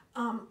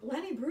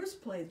 Lenny Bruce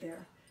played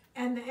there.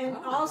 And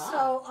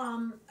also,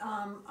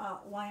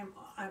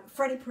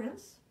 Freddie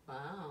Prinze.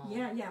 Wow.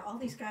 Yeah, all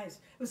these guys.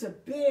 It was a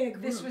big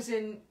room. This was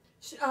in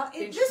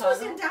this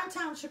was in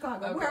downtown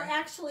Chicago, okay. where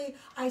actually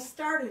I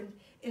started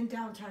in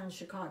downtown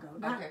Chicago,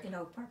 not in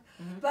Oak Park,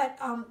 but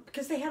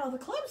because they had all the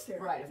clubs there,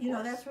 right? Of you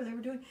course. know, that's where they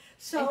were doing.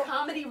 So and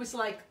comedy was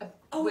like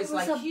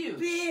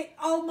huge.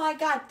 Oh my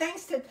God!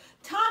 Thanks to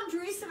Tom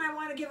Dreesen, I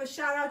want to give a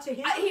shout out to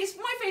him. He's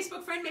my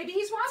Facebook friend. Maybe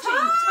he's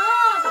watching.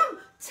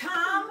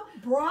 Tom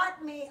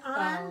brought me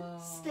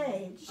on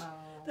stage.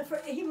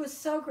 He was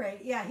so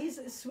great. Yeah, he's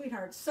a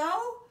sweetheart. So.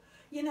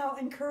 You know,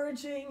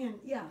 encouraging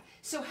and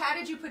So how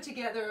did you put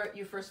together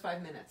your first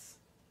 5 minutes?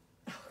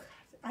 Oh,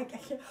 God, I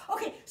can't.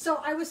 Okay, so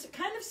I was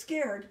kind of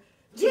scared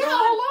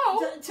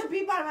to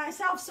be by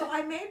myself, so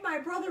I made my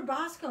brother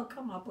Bosco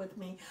come up with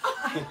me.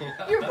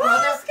 Your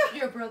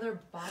brother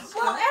Bosco?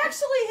 Well,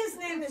 actually his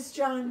name is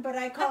John, but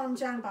I call him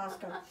John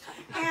Bosco.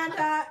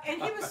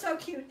 And he was so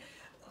cute.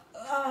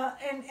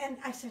 And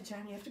I said,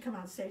 John, you have to come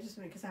on stage with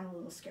me because I'm a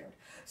little scared.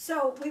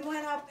 So we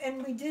went up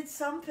and we did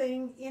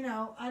something, you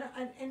know,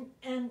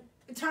 and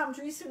Tom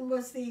Dreesen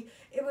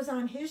it was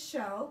on his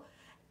show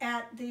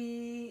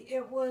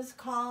it was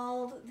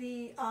called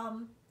the,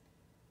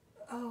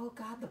 oh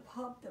God, the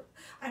pub,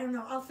 I don't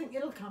know,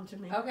 it'll come to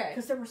me. Okay.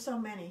 Because there were so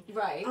many.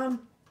 Right.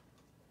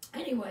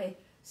 Anyway,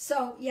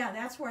 so yeah,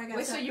 that's where I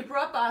got so you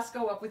brought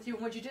Bosco up with you,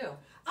 and what'd you do?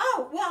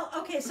 Oh, well,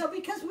 okay, so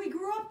because we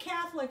grew up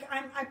Catholic,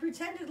 I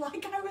pretended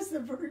like I was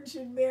the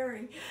Virgin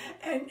Mary,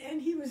 and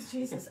he was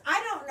Jesus.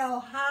 I don't know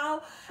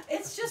how.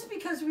 It's just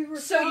because we were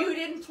So you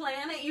didn't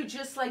plan it, you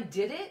just like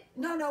did it?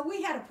 No,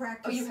 we had a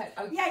practice. Oh, you had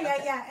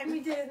Yeah, and we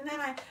did it,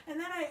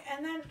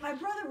 and then my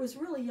brother was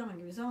really young.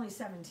 He was only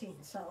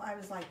 17, so I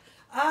was like,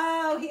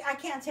 I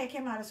can't take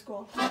him out of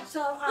school.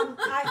 So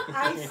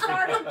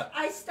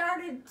I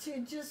started to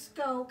just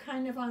go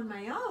kind of on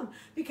my own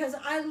because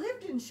I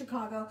lived in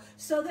Chicago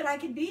so that I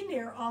could be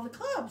near all the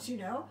clubs, you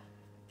know.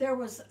 There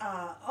was,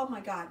 oh my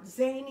God,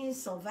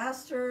 Zany's,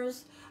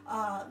 Sylvester's,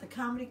 the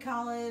Comedy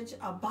College,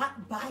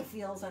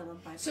 Byfield's. I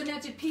love Byfield. So now,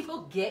 did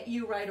people get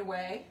you right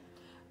away?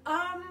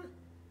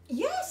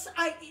 Yes,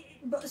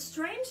 but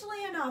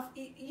strangely enough,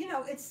 you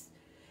know,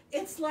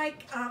 it's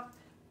like,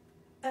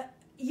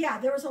 yeah,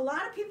 there was a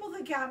lot of people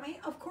that got me.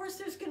 Of course,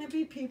 there's going to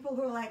be people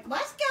who are like,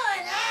 what's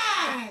going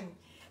on?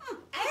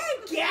 I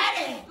don't get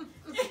it.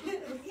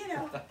 You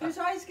know, there's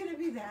always going to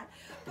be that.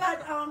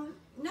 But,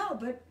 no,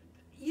 but,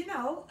 you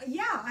know,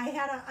 yeah, I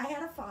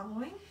had a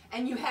following.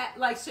 And you had,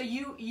 like, so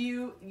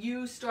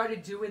you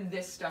started doing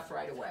this stuff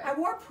right away. I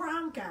wore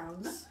prom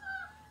gowns.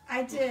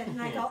 I did,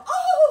 and I go,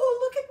 oh,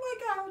 look at my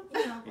gown.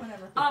 You know,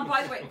 whatever.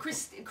 By the way,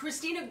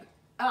 Christina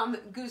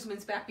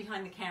Guzman's back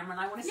behind the camera, and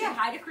I want to say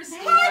hi to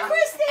Christina. Hi,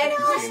 Christina. And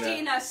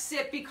Christina,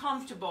 sit, be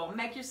comfortable,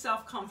 make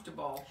yourself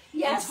comfortable.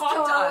 Yes, and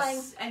talk darling. to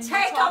us. And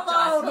Take talk a to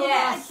us. load.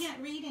 Yes. I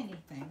can't read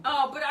anything.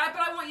 Oh, but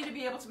I want you to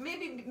be able to.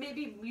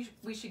 Maybe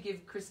we should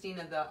give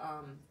Christina the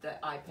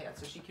iPad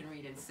so she can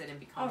read and sit and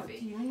be comfy,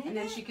 do you need and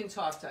then it? she can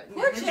talk to.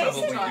 We're and then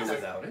she Jason. can Probably talk do to-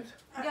 without it.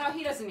 No,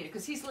 he doesn't need it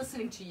because he's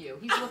listening to you.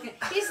 He's looking.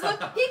 How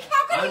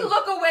can he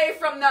look away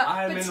from the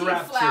I'm petite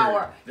enraptured.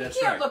 flower? That's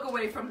He can't right. look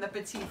away from the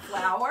petite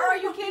flower. Are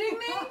you kidding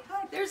me?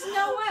 There's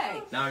no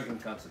way. Now I can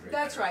concentrate.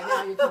 That's right.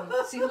 Now you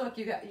can see. Look,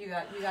 you got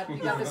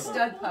the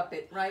stud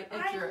puppet right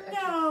at your.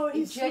 know,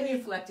 he's he's sweet.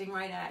 genuflecting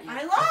right at you. I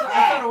I love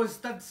thought it. it was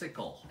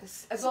studsicle.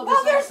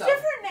 Well, there's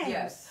different names.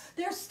 Yes.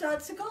 There's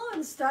Studsicle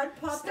and Stud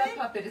Puppet. Stud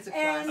puppet is a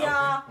And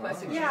classic. Okay.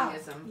 Classic yeah,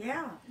 Judyism.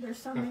 yeah. There's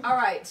some. All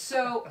right,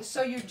 so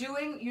you're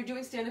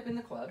doing stand up in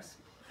the clubs,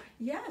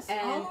 Yes, and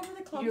all over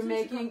the clubs. you're in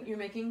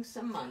making Chicago.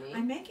 some money.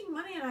 I'm making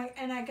money,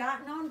 and I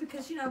got known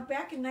because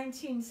back in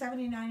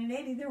 1979 and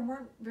 80 there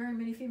weren't very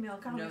many female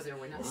comics. No, there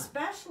were not.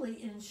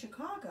 Especially in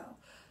Chicago.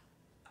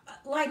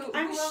 Who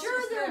I'm else sure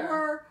was there there?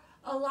 were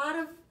a lot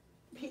of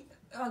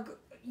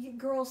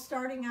girls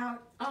starting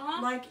out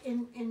like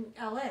in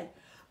LA.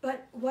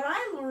 But what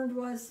I learned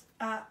was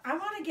I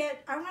want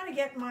to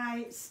get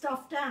my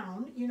stuff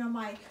down,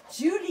 my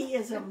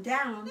Judyism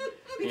down,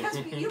 because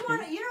you don't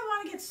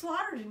want to get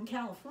slaughtered in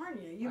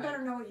California. You Right.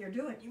 better know what you're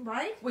doing,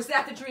 right? Was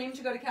that the dream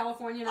to go to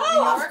California, not Oh,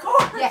 New of York?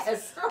 course.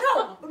 Yes.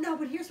 No,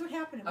 but here's what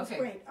happened. It was Okay.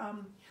 great.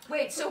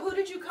 Wait, so who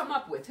did you come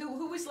up with?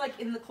 Who was like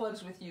in the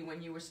clubs with you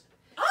when you were?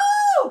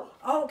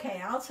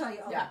 Okay, I'll tell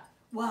you. Yeah.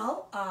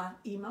 Well,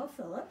 Emo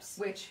Philips.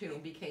 Who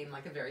became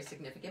like a very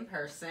significant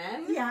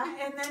person. Yeah,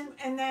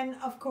 and then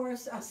of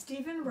course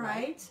Stephen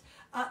Wright.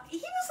 He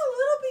was a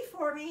little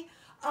before me.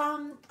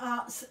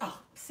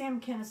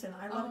 Sam Kinison,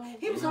 I love.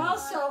 He was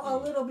also a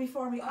little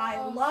before me.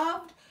 I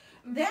loved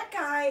that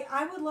guy.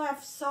 I would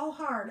laugh so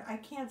hard. I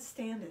can't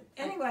stand it.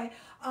 Anyway,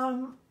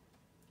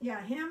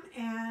 yeah, him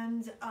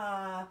and.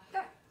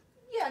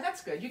 Yeah,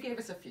 that's good. You gave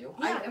us a few.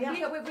 Yeah,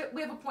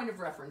 We have a point of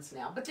reference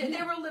now, but they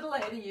were a little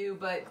ahead of you,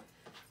 but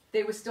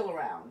they were still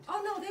around.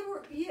 Oh no, they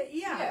were. Yeah.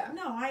 Yeah.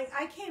 No,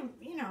 I came.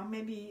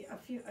 Maybe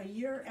a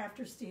year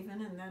after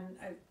Stephen, and then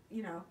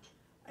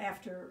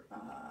after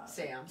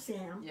Sam.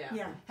 Sam. Yeah.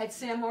 Yeah. Had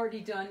Sam already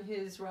done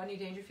his Rodney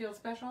Dangerfield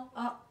special?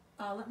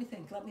 Let me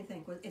think.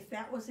 If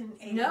that was in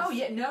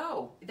 80s.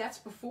 No, that's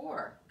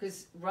before.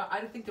 Because I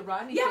don't think the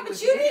Rodney Yeah, thing but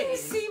was you in didn't 80s.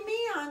 see me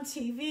on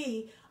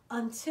TV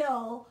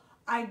until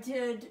I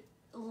did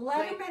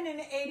Letterman in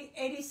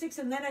 86,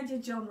 and then I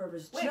did Joan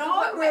Rivers.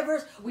 Joan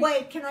Rivers.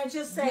 Wait, can I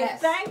just say, Yes.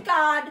 thank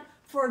God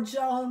for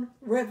Joan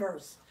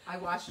Rivers. I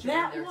watched you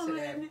That in there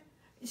today. woman,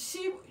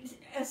 she,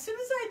 as soon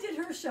as I did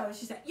her show,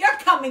 she said, "You're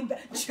coming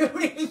back,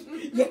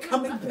 Judy. You're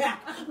coming back.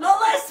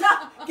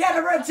 Melissa, get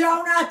her a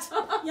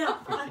donut."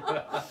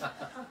 Yeah.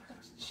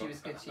 She was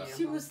good to you.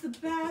 She was the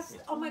best.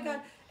 Oh my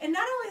God! And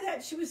not only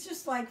that, she was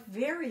just like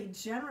very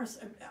generous.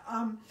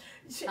 How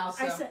so?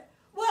 I said,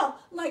 well,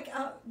 like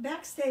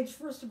backstage.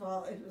 First of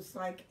all, it was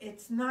like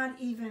it's not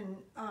even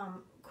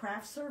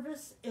craft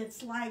service.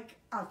 It's like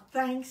a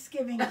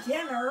Thanksgiving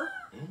dinner.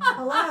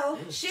 Hello.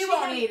 She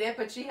won't eat it,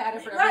 but she had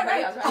it for Right,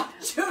 everybody right.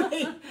 else, right? Oh,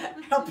 Judy,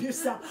 help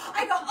yourself.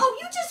 I go, oh,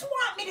 you just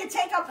want me to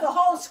take up the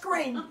whole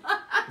screen so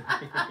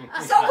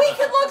we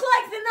can look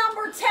like the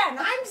number 10.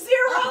 I'm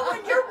 0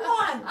 and you're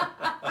 1.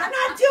 I'm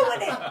not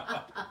doing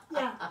it.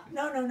 Yeah,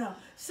 no.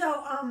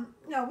 So,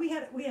 no, we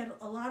had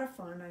a lot of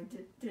fun. I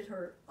did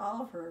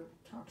all of her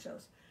talk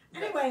shows.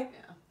 Anyway,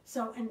 Yeah.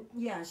 so, and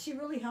yeah, she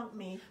really helped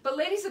me. But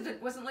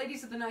wasn't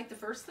Ladies of the Night the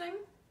first thing?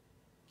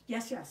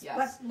 Yes. Yes.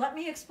 But let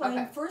me explain.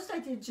 Okay. First, I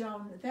did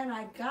Joan. Then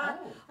I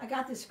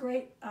got this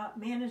great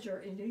manager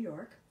in New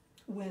York,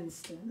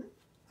 Winston.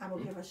 I will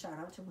give a shout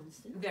out to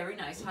Winston. Very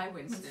nice. Hi,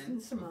 Winston.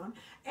 Simone.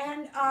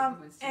 And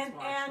Winston's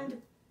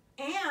watching.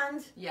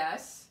 and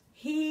Yes.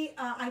 he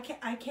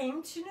I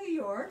came to New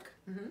York,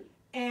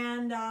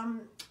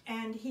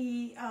 and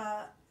he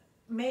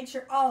made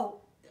sure.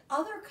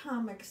 Other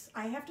comics,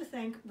 I have to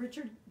thank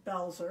Richard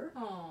Belzer.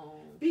 Oh.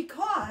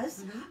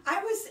 Because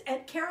I was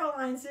at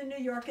Caroline's in New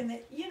York, and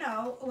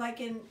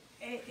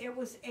it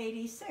was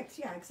 86.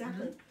 Yeah,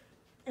 exactly.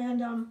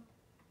 And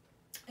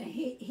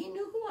he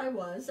knew who I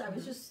was. I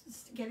was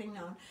just getting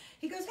known.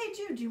 He goes, "Hey,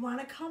 Jude, do you want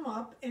to come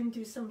up and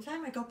do some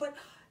time?" I go, "But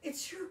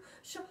it's your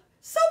show."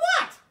 So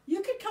what?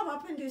 You could come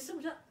up and do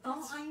some time.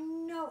 Oh, I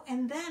know.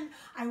 And then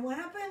I went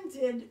up and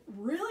did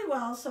really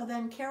well. So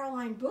then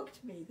Caroline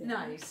booked me there.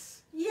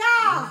 Nice.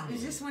 Yeah.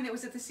 Is this when it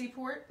was at the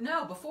Seaport?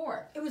 No,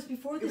 before. It was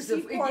before the It was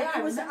Seaport. yeah, I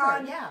It was remember,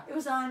 on. yeah. It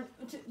was on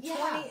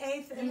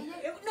 28th, and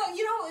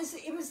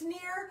it was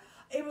near.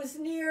 It was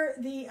near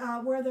the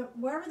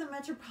wherever the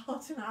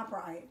Metropolitan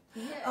Opera.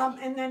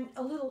 And then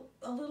a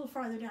little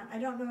farther down. I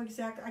don't know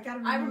exactly. I got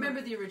to. I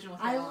remember the original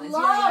I Caroline's.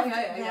 loved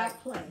yeah.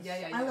 that place.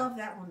 Yeah. I love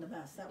that one the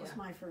best. That was Yeah.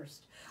 my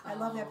first. I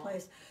love that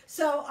place.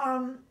 So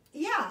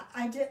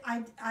I did.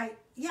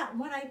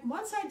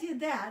 Once I did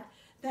that,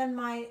 then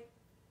my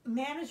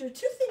manager.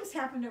 Two things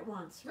happened at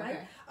once, right?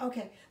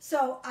 Okay.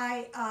 So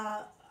I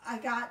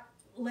got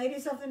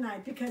ladies of the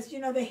night because, you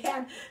know, they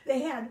had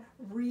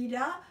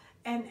Rita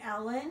and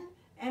Ellen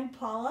and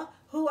Paula,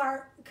 who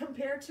are,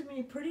 compared to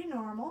me, pretty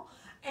normal.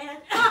 And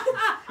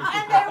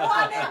and they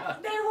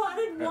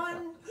wanted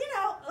one, you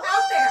know,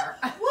 out there.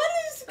 What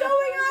is going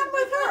on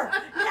with her?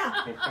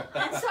 Yeah.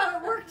 And so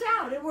it worked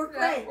out. It worked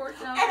great.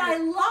 And I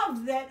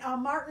loved that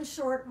Martin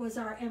Short was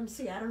our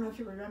MC. I don't know if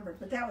you remember,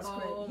 but that was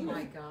great. Oh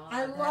my God.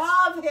 I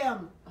love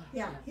him.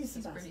 Yeah, he's the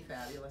best. He's pretty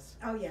fabulous.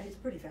 Oh yeah, he's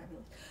pretty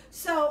fabulous.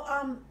 So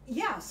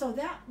yeah, so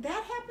that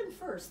happened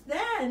first.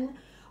 Then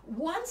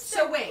once.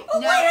 So wait. Oh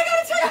wait, I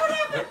gotta tell you what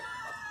happened.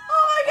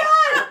 Oh my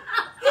God!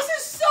 This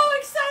is so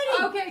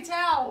exciting. Okay,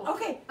 tell.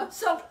 Okay,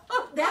 so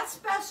that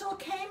special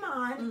came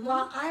on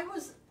while I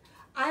was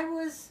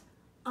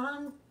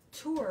on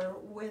tour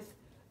with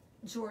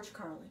George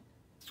Carlin.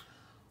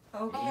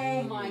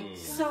 Okay. Oh my God.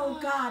 So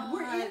God,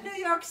 we're in New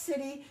York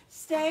City,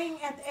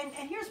 staying at, and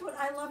here's what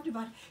I loved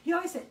about it. He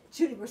always said,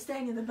 Judy, we're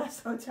staying in the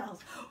best hotels.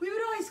 We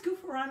would always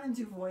goof around and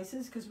do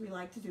voices because we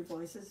like to do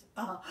voices.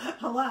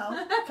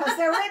 Hello, because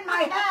they're in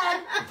my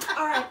head.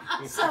 All right.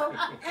 So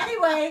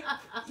anyway,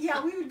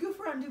 yeah, we would goof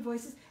around and do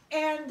voices,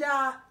 and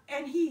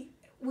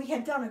we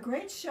had done a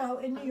great show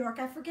in New York.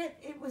 I forget,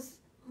 it was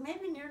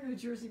maybe near New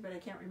Jersey, but I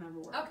can't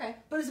remember where. Okay.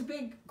 But it was a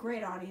big,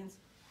 great audience,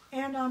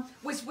 and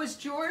was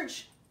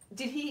George?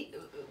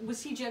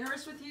 Was he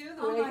generous with you?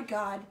 Oh my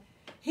God,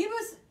 he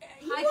was.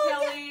 Hi,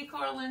 Kelly,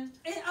 Carlin.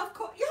 Of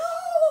course, yo,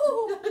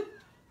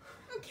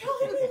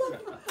 Kelly, we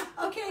love you.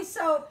 Okay,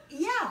 so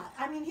yeah,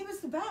 I mean, he was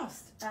the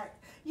best.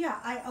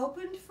 Yeah, I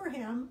opened for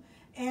him,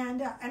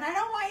 and I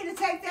don't want you to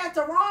take that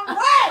the wrong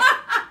way.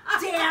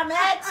 Damn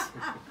it!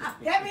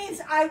 That means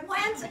I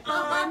went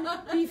on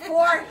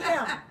before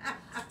him.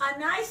 A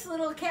nice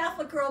little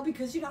Catholic girl,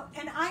 because, you know,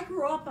 and I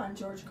grew up on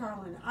George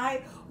Carlin.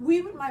 My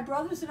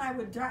brothers and I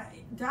would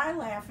die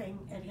laughing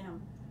at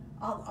him,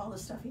 all the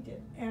stuff he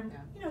did. And,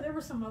 you know, there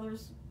were some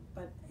others,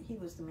 but he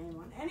was the main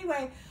one.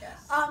 Anyway,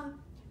 yes,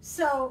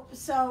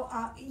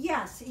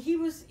 he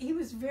was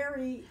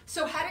very...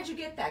 So how did you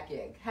get that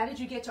gig? How did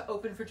you get to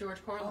open for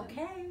George Carlin?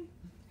 Okay.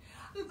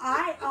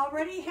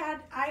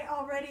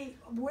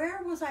 Where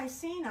was I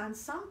seen on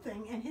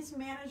something, and his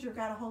manager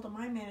got a hold of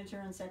my manager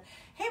and said,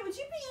 hey, would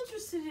you be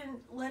interested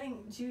in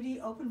letting Judy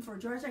open for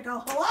George? I go,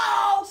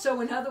 hello? So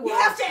in other words... You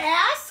have to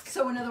ask?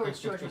 So in other words,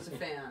 George was a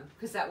fan,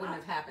 because that wouldn't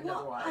have happened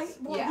otherwise.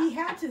 He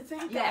had to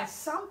think of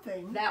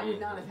something. That would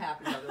not have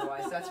happened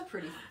otherwise. That's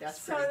pretty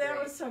So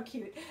that was so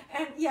cute.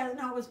 And yeah,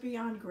 no, it was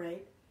beyond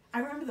great. I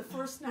remember the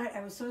first night,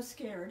 I was so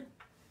scared,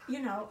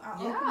 you know,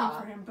 opening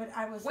for him, but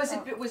I was... Was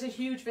it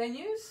huge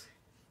venues?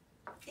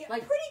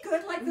 Like pretty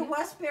good, like the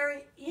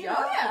Westbury. You know,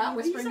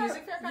 Westbury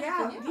Music Fair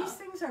kind of thing. These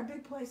things are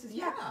big places.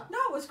 Yeah, no,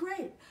 it was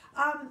great.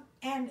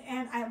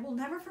 And I will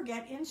never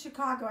forget in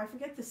Chicago. I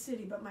forget the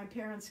city, but my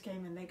parents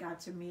came and they got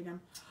to meet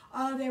him.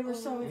 Oh, they were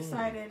so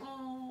excited.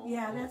 Oh.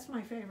 Yeah, that's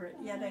my favorite.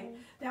 Yeah,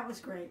 that was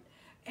great.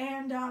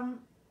 And then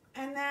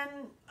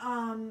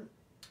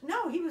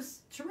no, he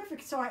was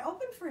terrific. So I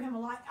opened for him a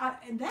lot,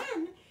 and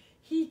then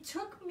he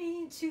took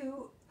me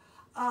to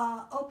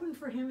open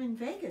for him in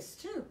Vegas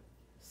too.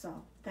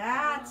 So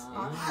that's and I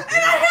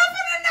have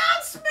an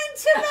announcement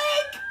to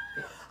make.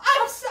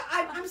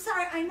 I'm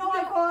sorry. I know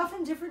I go off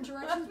in different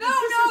directions.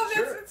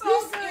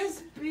 This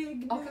is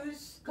big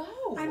news. Go.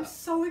 I'm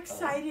so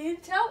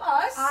excited. Tell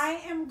us.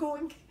 I am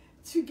going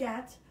to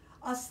get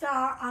a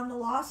star on the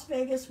Las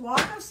Vegas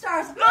Walk of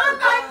Stars on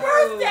my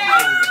birthday.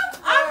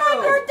 On my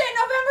birthday,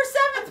 November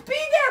 7th. Be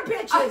there,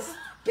 bitches.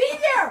 Be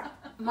there.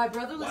 My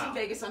brother lives in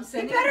Vegas. I'm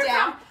sending him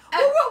down.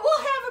 We'll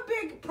have a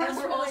big press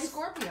release. And we're all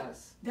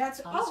Scorpios. That's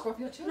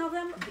Scorpio too.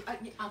 November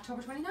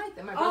October 29th,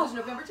 and my brother's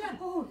November 10th.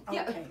 Oh,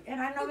 okay.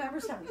 And I'm November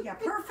 7th. Yeah,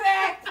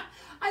 perfect.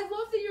 I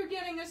love that you're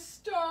getting a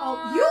star.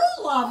 Oh, you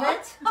love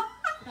it.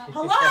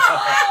 Hello.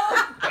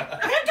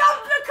 Pick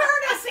up the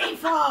courtesy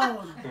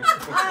phone.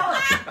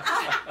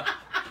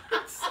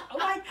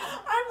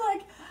 I'm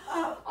like,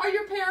 are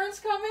your parents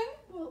coming?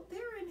 Well,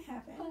 they're in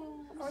heaven.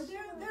 Or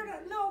they're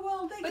not. No,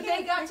 well, they. But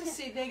can't, they got to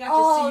see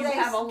you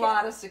have a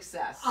lot of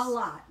success. A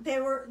lot. They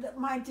were.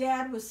 My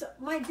dad was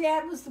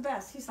the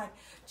best. He's like,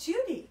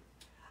 Judy,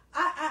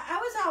 I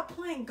was out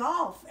playing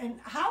golf, and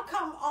how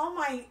come all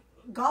my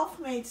golf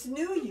mates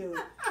knew you?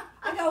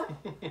 I go,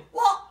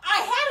 well,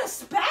 I had a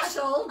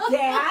special,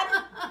 Dad.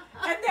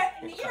 And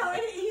then, you know,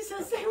 he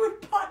says they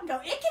would putt and go,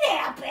 it can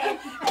happen.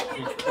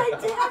 And my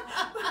dad.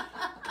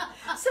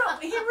 So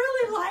he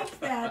really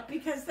liked that,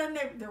 because then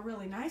they're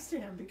really nice to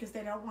him, because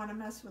they don't want to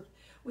mess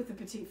with the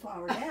petite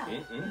flower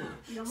dad.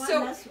 You don't want to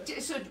mess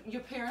with. So your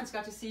parents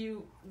got to see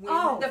you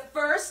win the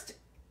first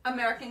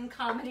American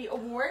Comedy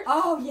Award?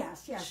 Oh,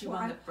 yes. She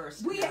won the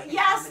first American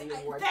Comedy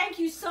Award. Thank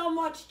you so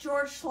much,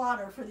 George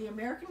Schlatter, for the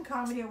American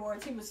Comedy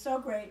Awards. He was so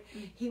great.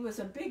 He was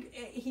a big,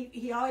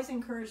 he always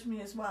encouraged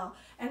me as well.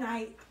 And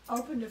I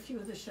opened a few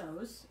of the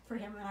shows for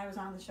him, and I was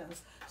on the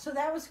shows. So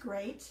that was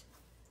great.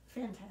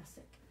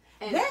 Fantastic.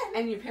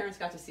 And your parents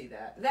got to see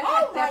that. That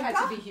had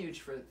to be huge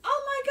for...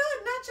 Oh, my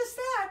God. Not just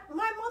that.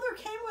 My mother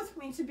came with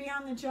me to be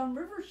on the Joan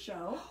Rivers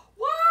show.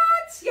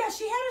 What? Yeah,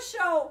 she had a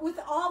show with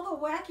all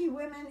the wacky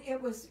women.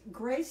 It was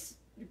Grace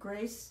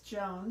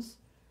Jones.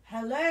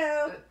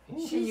 Hello.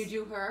 Can you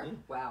do her?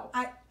 Wow.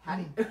 How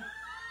do you...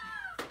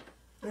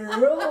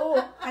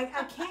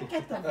 I can't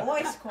get the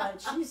voice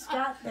quite. She's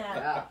got that.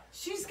 Yeah.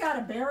 She's got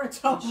a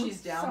baritone.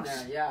 She's down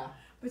there, yeah.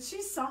 But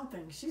she's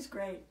something. She's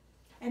great.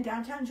 And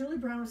downtown Julie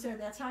Brown was there.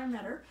 That's how I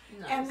met her.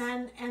 Nice.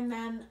 And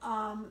then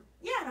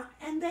yeah,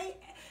 and they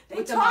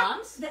with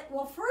talked. The moms?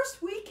 Well,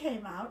 first we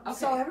came out, okay,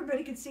 so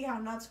everybody could see how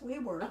nuts we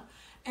were,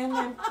 and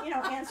then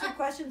answer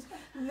questions.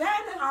 Then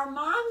our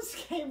moms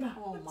came out.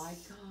 Oh my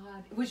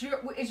God! Was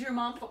your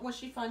mom? Was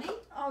she funny?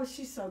 Oh,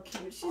 she's so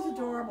cute. She's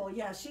adorable.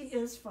 Yeah, she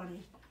is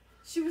funny.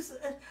 She was,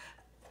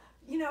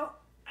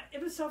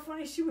 it was so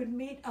funny. She would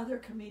meet other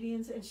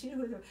comedians, and she knew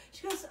who they were.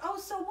 She goes, "Oh,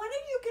 so when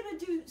are you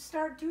gonna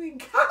start doing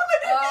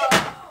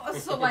comedy?"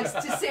 So like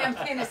to Sam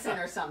Kinison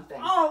or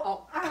something.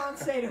 Oh, I won't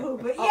say to who,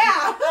 but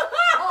yeah.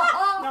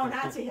 No,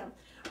 not to him.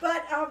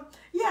 But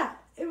yeah,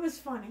 it was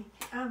funny.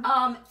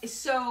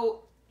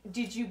 So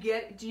do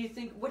you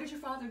think? What did your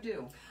father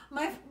do?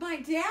 My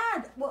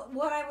dad.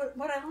 What I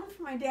learned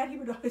from my dad, he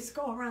would always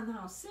go around the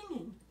house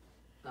singing.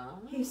 Oh.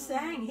 He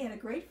sang. He had a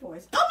great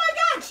voice. Oh my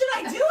God! Should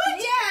I do it?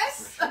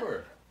 Yes. For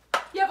sure.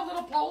 You have a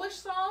little Polish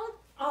song?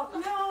 Oh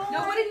no.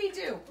 No. What did he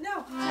do?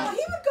 No. He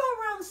would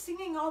go around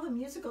singing all the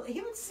musical.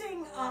 He would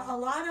sing a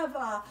lot of.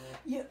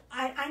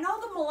 I know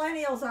the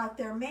millennials out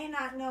there may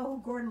not know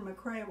who Gordon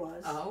McRae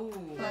was. Oh.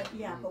 But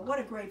yeah, but what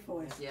a great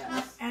voice.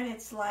 Yes. And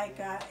it's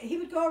like he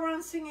would go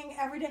around singing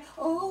every day.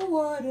 Oh,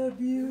 what a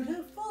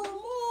beautiful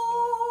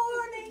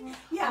morning.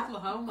 Yeah.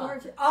 Oklahoma.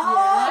 Gorgeous. Oh,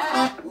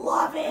 yeah.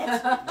 Love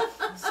it.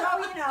 So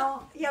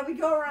yeah, we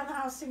go around the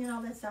house singing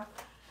all that stuff,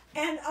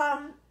 and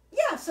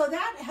yeah, so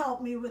that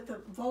helped me with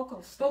the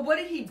vocal stuff. But what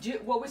did he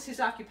do? What was his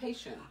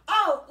occupation?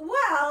 Oh,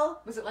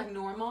 well. Was it like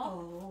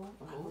normal?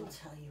 Oh, I will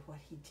tell you what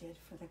he did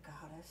for the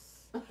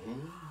goddess.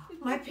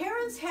 My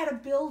parents had a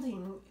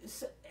building.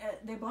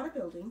 They bought a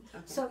building,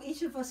 so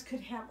each of us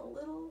could have a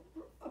little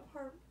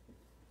apartment.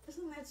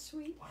 Isn't that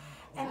sweet? Wow.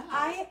 And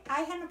I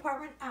had an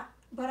apartment,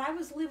 but I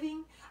was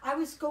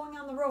going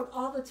on the road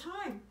all the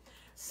time.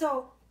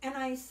 So, and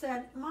I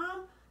said,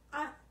 Mom,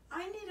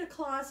 I need a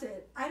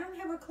closet. I don't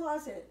have a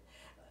closet.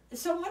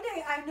 So one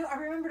day I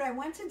remembered I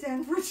went to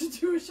Denver to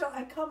do a show.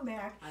 I come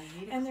back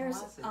and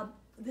there's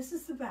this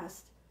is the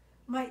best.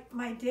 My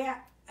dad,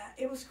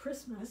 it was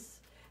Christmas,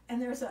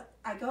 and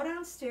I go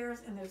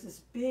downstairs and there's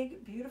this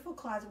big beautiful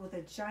closet with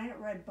a giant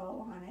red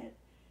bow on it,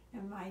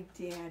 and my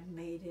dad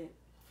made it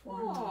for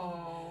me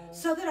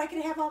so that I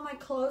could have all my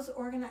clothes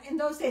organized. In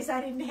those days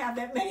I didn't have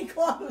that many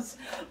clothes,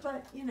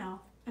 but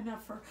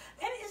enough for.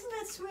 And isn't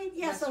that sweet?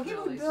 Yeah. That's so he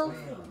would build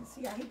things.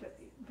 Yeah, he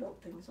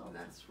built things all.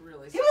 That's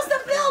really. He was the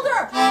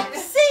builder.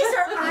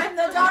 Caesar. I'm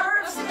the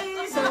daughter of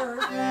Caesar.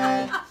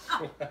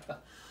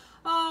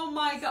 Oh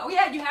my God!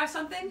 Yeah, you have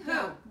something?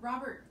 Who?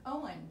 Robert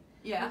Owen.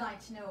 Yeah. Would like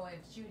to know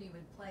if Judy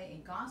would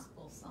play a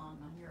gospel song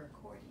on your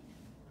accordion.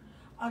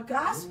 A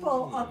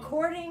gospel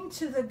according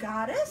to the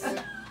goddess?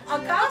 A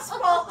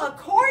gospel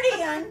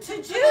accordion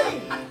to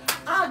Judy?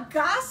 A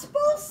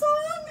gospel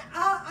song?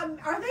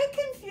 Are they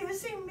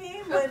confusing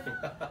me with,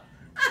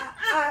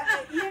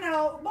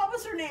 what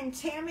was her name?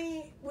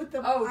 Tammy with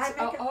the...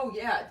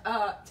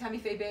 yeah. Tammy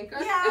Faye Baker?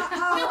 Yeah,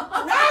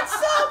 not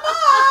so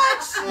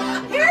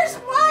much! Here's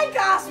my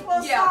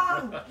gospel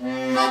song.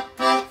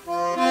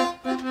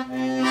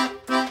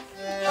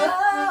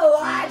 Oh,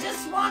 I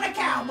just want a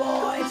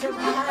cowboy to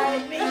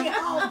ride me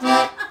home.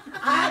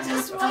 I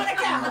just want a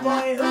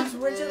cowboy whose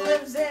rich and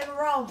lives in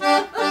Rome.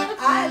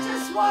 I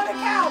just want a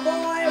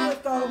cowboy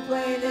with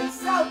gold-plated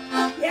soap.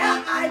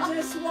 Yeah, I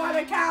just want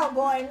a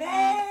cowboy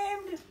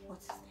named...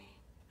 What's his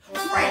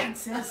name?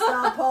 Francis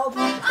the Pope.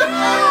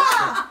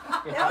 Yeah!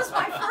 That was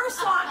my first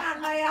song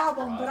on my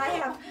album, but I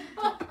have...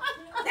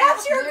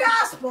 That's your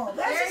gospel.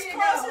 That's as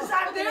close as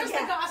I'm going to get. There's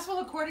the gospel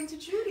according to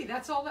Judy.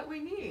 That's all that we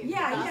need. Yeah.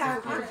 I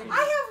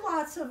have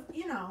lots of,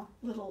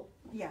 little,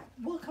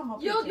 we'll come up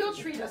with You'll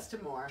treat us to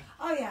more.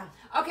 Oh, yeah.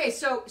 Okay,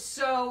 so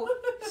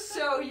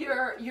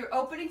you're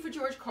opening for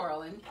George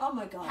Carlin. Oh,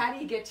 my God. How do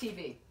you get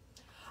TV?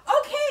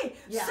 Okay.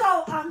 Yeah.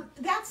 So,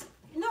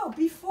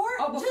 before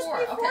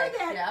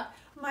that, yeah.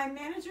 My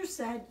manager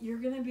said, you're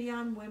going to be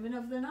on Women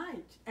of the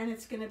Night, and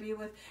it's going to be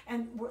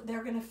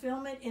they're going to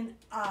film it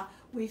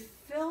we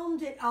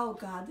filmed it, oh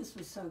God, this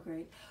was so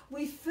great.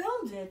 We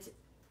filmed it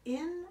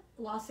in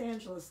Los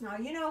Angeles. Now,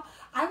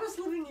 I was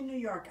living in New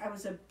York. I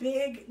was a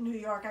big New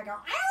York. I go, I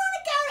want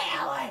to go to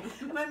LA.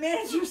 And my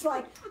manager's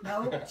like,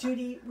 no,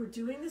 Judy, we're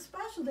doing the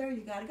special there.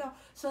 You got to go.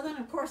 So then,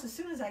 of course, as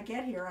soon as I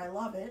get here, I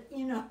love it,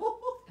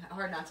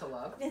 Hard not to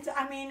love.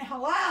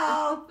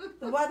 Hello.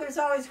 The weather's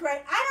always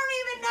great. I don't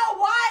even know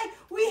why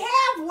we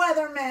have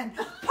weathermen.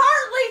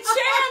 Partly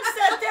chance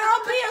that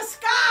there'll be a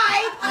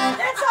sky.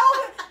 That's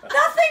all.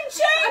 Nothing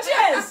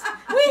changes.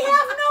 We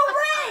have no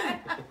rain.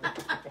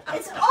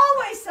 It's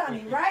always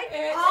sunny, right?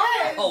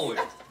 Always.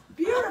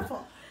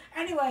 Beautiful.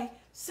 Anyway,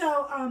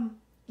 so,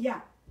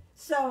 yeah.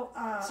 So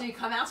you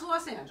come out to Los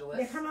Los Angeles.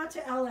 They come out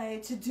to LA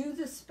to do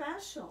the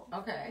special.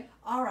 Okay.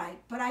 All right,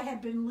 but I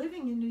had been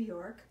living in New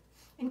York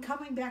and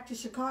coming back to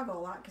Chicago a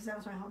lot because that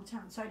was my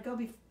hometown. So I'd go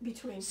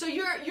between. So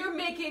you're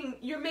making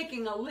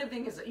a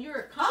living you're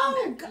a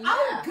comic.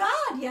 Oh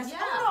God, yes.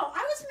 Yeah. Oh no,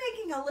 I was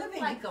making a living.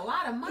 Like a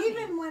lot of money.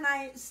 Even when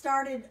I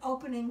started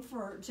opening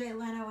for Jay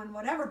Leno and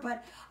whatever,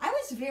 but I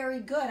was very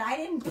good. I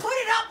didn't put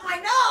it up my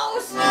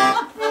nose.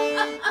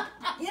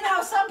 You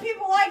know, some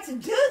people like to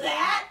do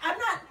that.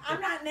 I'm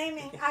not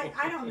naming.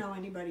 I don't know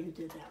anybody who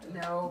did that.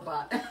 No,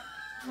 but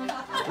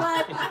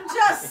I'm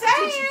just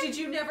saying. Did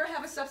you never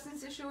have a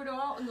substance issue at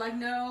all? Like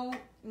no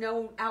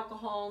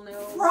alcohol, no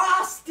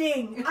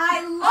frosting.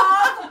 I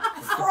love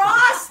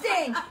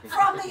frosting.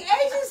 From the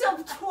ages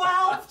of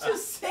 12 to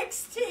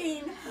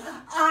 16,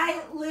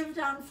 I lived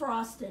on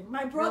frosting.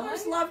 My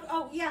brothers loved.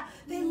 Oh yeah,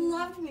 they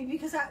loved me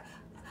because I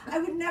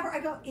would never.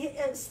 I go,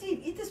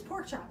 Steve, eat this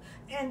pork chop,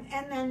 and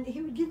then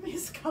he would give me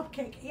his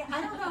cupcake. Yeah,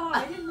 I don't know.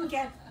 I didn't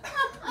get.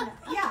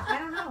 Yeah, I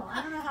don't know.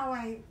 I don't know how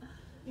I.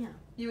 Yeah.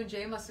 You and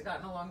Jay must have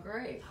gotten along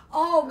great.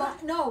 Oh,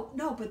 but no,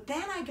 but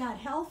then I got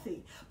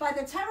healthy. By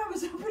the time I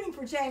was opening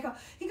for Jay,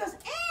 he goes,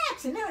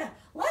 Tenuta,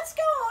 let's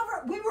go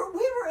over. We were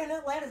in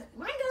Atlanta.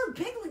 Want to go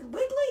to Piggly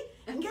Wiggly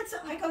and get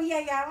some? I go,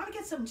 yeah, I want to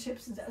get some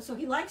chips. So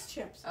he likes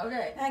chips.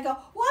 Okay. And I go,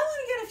 well, I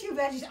want to get a few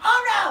veggies.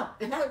 Oh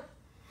no, no,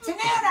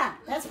 Tenuta,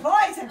 that's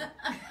poison.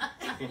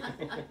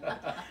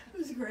 It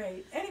was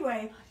great.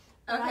 Anyway.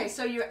 Okay,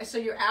 so you're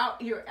out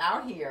here.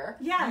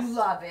 Yes. You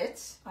love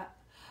it.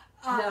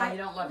 No, you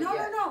don't love it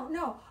yet.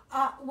 No.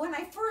 When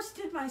I first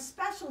did my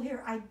special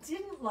here, I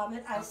didn't love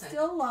it. I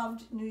still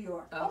loved New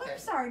York. Okay. Oh, I'm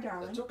sorry,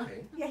 darling. That's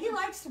okay. Yeah, he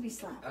likes to be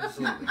slapped.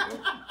 Absolutely.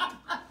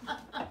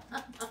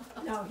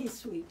 No, he's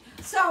sweet.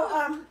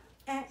 So,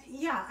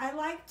 yeah, I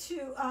like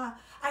to.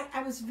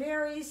 I was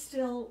very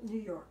still New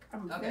York. I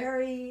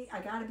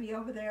got to be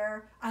over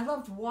there. I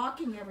loved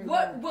walking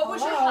everywhere. What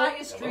was your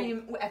highest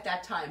dream at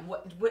that time?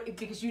 What?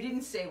 Because you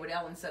didn't say what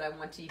Ellen said. I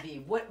want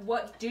TV.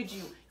 What did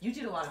you? You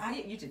did a lot of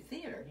you did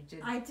theater. You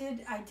did. I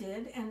did,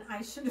 and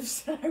I should have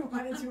said I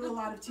wanted to do a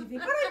lot of TV,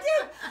 but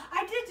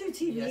I did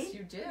do TV. Yes,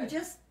 you did.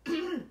 Just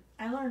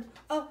I learned.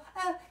 Oh,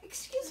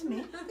 excuse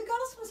me. The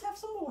goddess must have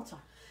some water.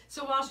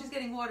 So while she's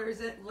getting water,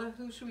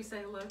 who should we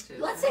say hello to?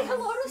 Let's say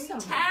hello to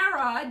someone.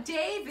 Tara,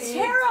 David,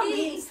 Tara Pete.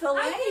 means the Hi,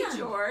 land. Pete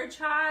George.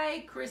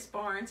 Hi, Chris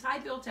Barnes. Hi,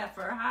 Bill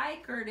Teffer. Hi,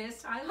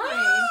 Curtis. Hi, Lane.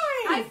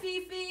 Hi. Hi,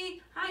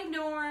 Fifi. Hi,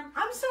 Norm.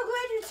 I'm so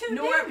glad you tuned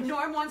in.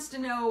 Norm wants to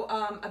know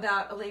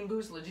about Elaine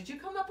Boozler. Did you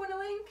come up when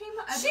Elaine came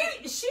up? She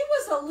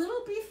was a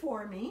little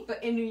before me.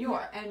 But in New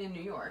York, and in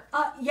New York.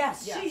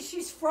 Yes, Yeah.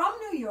 she's from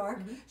New York.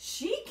 Mm-hmm.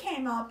 She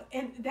came up,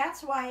 and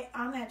that's why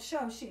on that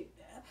show she,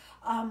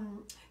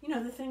 you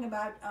know, the thing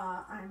about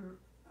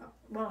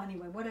well,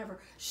 anyway, whatever.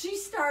 She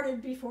started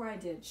before I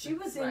did. She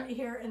was in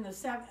here in the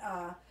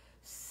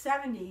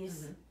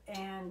 70s,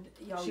 and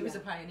she was a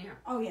pioneer.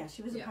 Oh yeah,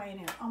 she was a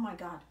pioneer. Oh my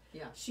God.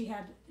 Yeah. She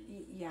had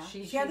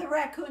she had the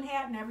raccoon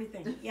hat and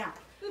everything. Yeah.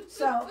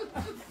 So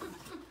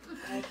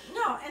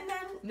no, and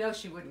then no,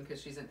 she wouldn't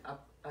because she's an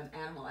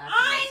animal activist.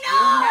 I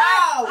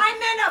know. I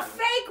meant a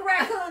fake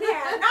raccoon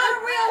hat, not a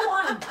real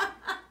one.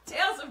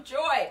 Tales of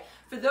Joy.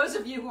 For those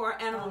of you who are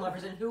animal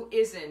lovers and who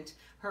isn't,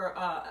 her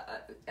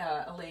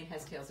Elaine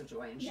has Tales of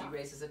Joy, and she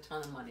raises a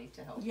ton of money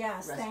to help.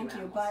 Yes, rescue thank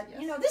you. animals. But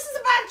you know, this is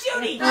about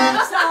Judy.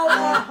 So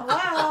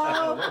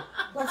hello,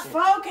 let's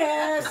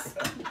focus.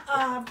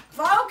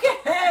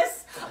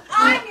 Focus.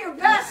 I'm your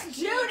best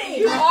Judy.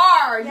 You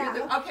are.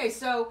 Yeah. Okay,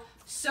 so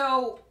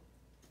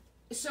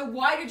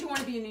why did you want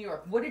to be in New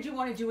York? What did you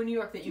want to do in New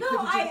York that you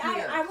couldn't do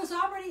here? I was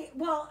already,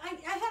 I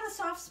had a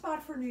soft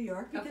spot for New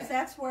York because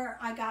that's where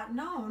I got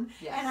known.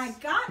 Yes. And I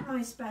got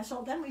my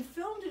special. Then we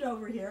filmed it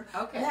over here.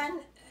 Okay.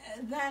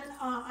 Then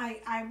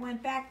I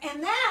went back.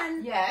 And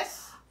then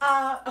yes,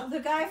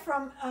 the guy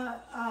from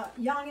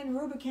Young and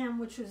Rubicam,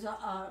 which was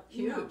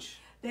huge. You know,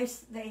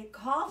 they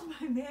called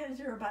my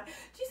manager about, do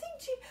you think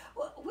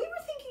we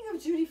were thinking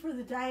of Judy for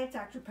the Diet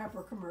Dr.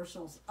 Pepper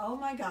commercials. Oh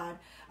my God.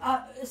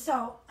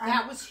 So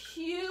that was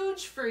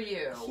huge for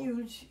you.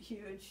 Huge. You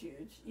made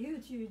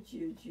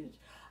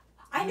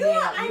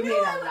a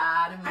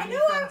lot of money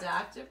from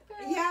Dr.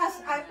 Pepper.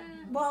 Yes,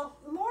 well,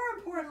 more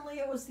importantly,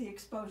 it was the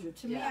exposure.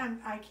 To me,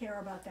 I care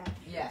about that.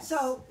 Yes.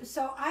 So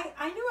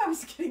I knew I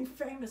was getting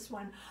famous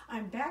when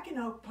I'm back in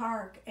Oak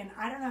Park, and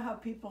I don't know how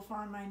people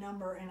found my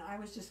number, and I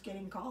was just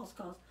getting calls.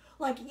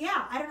 Like,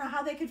 I don't know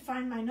how they could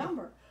find my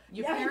number.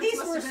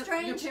 These were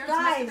strange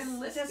guys.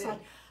 Just like,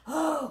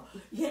 oh,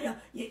 you know,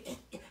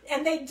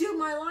 and they do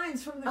my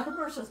lines from the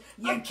commercials.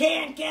 You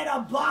can't get a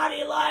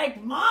body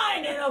like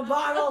mine in a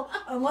bottle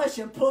unless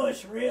you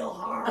push real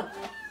hard.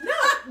 No,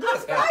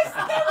 these guys,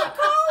 they would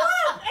call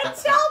up and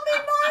tell me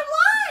my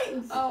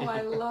lines. Oh,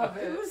 I love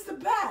it. It was the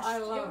best. I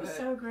love it. It was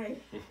so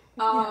great.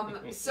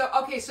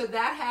 So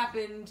that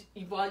happened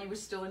while you were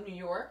still in New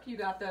York. You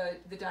got the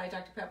Diet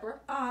Dr.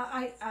 Pepper.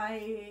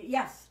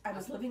 Yes, I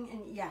was living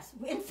in. Yes,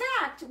 in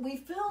fact, we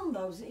filmed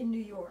those in New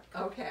York.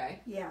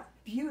 Okay. Yeah,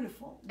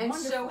 beautiful. And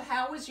wonderful. so,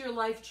 how was your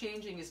life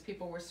changing as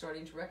people were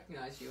starting to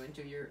recognize you and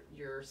do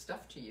your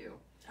stuff to you?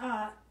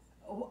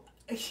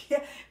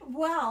 Yeah,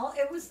 well,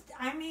 it was,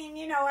 I mean,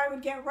 you know, I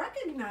would get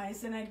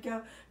recognized and I'd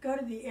go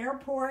to the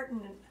airport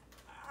and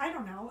I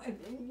don't know,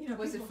 you know.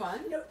 Was it fun?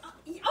 You know, oh,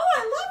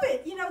 I love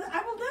it. You know,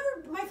 I will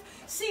never,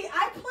 see,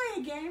 I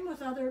play a game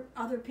with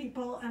other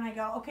people and I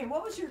go, okay,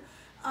 what was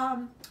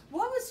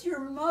your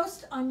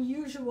most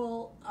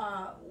unusual,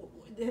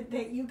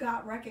 that you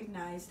got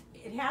recognized?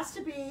 It has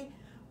to be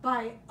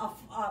by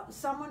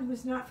someone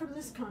who's not from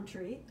this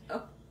country.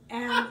 Oh.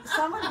 And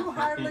someone who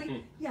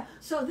hardly, yeah.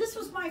 So this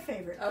was my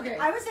favorite. Okay.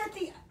 I was at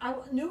the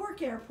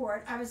Newark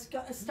airport. I was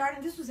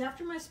starting. This was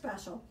after my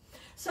special,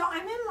 so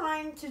I'm in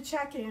line to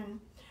check in,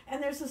 and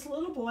there's this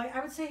little boy. I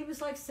would say he was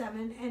like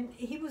 7, and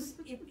he was.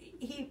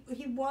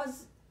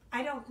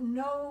 I don't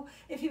know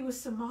if he was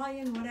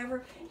Somalian,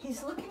 whatever.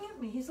 He's looking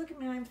at me.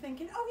 And I'm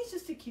thinking, oh, he's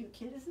just a cute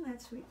kid. Isn't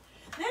that sweet?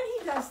 Then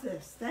he does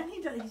this.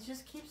 He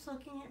just keeps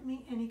looking at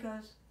me, and he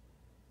goes.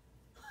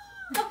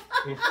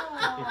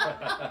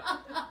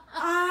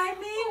 I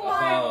mean,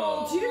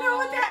 do you know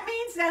what that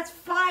means? That's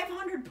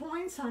 500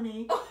 points,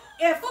 honey.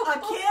 If a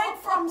kid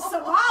from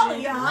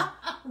Somalia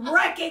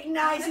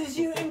recognizes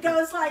you and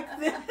goes like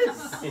this.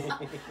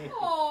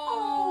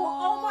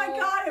 Oh my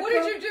God. What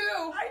did you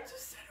do? I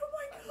just said, oh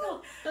my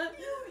God,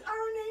 you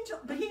are an angel.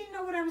 But he didn't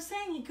know what I was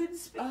saying. He couldn't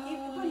speak,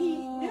 but he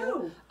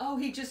knew. Oh,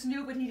 he just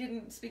knew, but he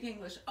didn't speak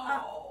English.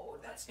 Oh,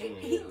 that's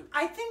cute.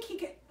 I think he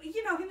could,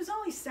 you know, he was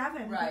only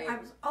 7. Right. I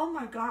was, oh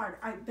my God,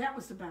 that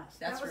was the best.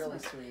 That's really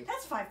sweet.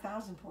 That's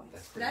 5,000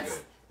 points.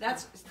 That's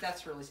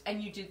really.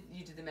 And you did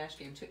the match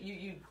game too.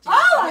 You did,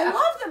 I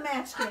love the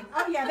match game.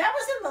 Oh yeah, that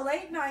was in the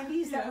late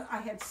 90s. Yeah. I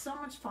had so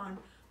much fun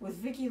with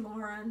Vicki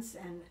Lawrence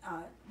and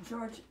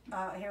George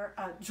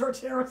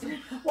Harrison.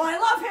 Well, I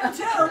love him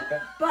too,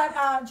 but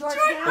George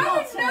Hamilton.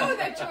 I didn't know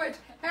that George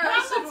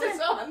Harrison was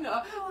on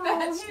the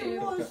match game. He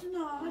was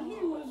not. He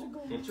was a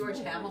good George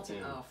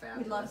Hamilton. Oh,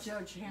 fabulous. We love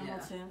George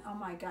Hamilton. Yeah. Oh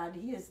my God,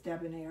 he is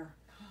debonair.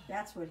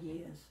 That's what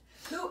he is.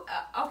 Who?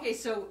 Okay,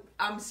 so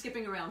I'm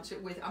skipping around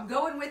I'm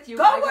going with you.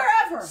 Go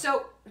wherever.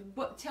 So,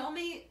 tell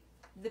me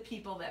the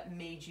people that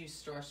made you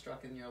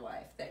starstruck in your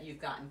life that you've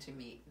gotten to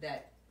meet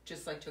that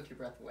just like took your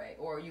breath away,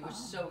 or you were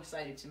so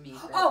excited to meet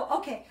them. Oh,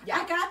 okay. Yeah.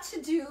 I got to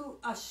do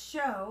a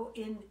show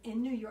in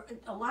New York.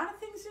 A lot of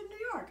things in New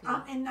York.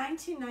 Yeah. In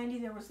 1990,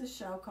 there was this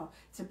show called.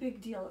 It's a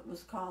big deal. It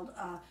was called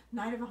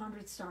Night of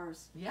 100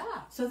 Stars. Yeah.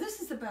 So this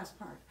is the best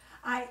part.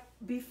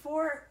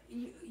 Before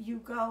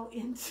you go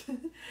into,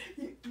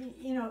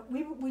 you know,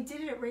 we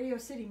did it at Radio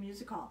City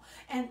Music Hall,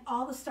 and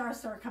all the stars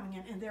started coming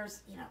in, and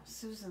there's, you know,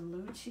 Susan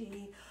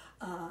Lucci,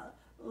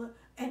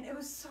 and it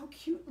was so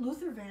cute.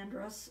 Luther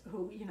Vandross,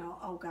 who, you know,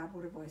 oh God,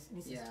 what a voice.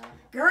 And he says,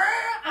 girl,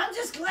 I'm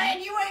just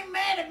glad you ain't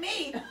mad at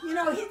me. You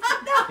know, he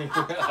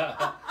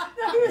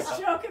was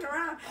joking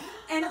around.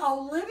 And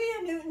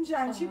Olivia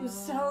Newton-John, she was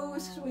so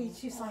sweet.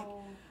 She's like,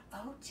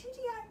 oh,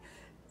 Judy,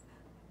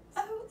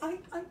 I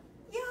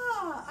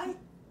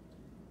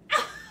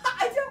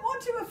don't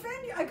want to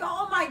offend you. I go,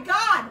 oh my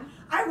God,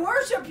 I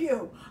worship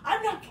you.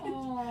 I'm not kidding.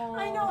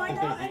 I know.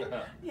 And,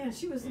 yeah,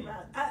 she was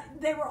about.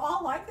 They were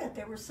all like that.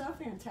 They were so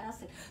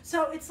fantastic.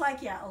 So it's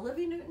like, yeah,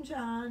 Olivia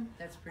Newton-John.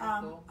 That's pretty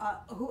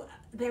cool.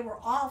 They were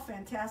all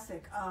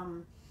fantastic.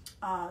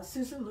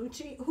 Susan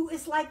Lucci, who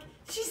is like,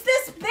 she's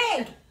this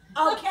big.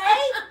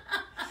 Okay,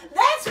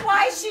 that's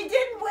why she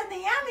didn't win the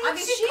Emmy. I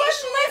mean, she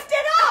couldn't lift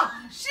it up.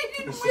 She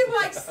didn't win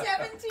like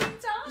 17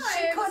 times.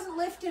 She couldn't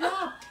lift it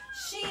up.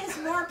 She is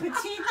more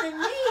petite than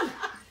me.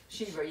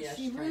 She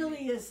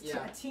really is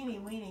a teeny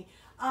weeny.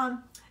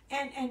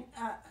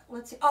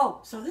 Let's see.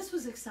 Oh, so this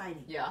was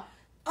exciting. Yeah.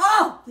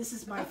 Oh, this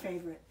is my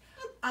favorite.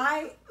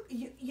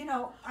 You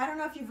know, I don't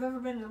know if you've ever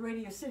been to the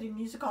Radio City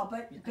Music Hall,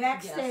 but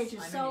backstage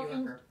is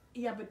so.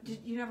 Yeah, but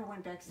you never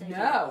went backstage.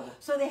 No.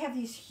 So they have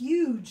these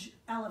huge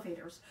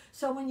elevators.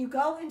 So when you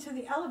go into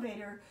the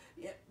elevator,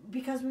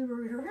 because we were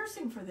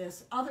rehearsing for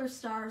this, other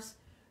stars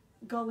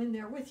go in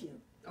there with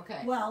you.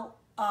 Okay. Well,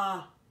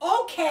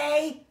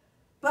 okay,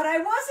 but I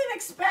wasn't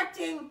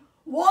expecting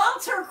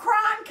Walter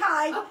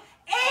Cronkite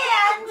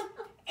and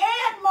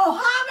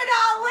Muhammad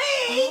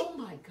Ali. Oh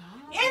my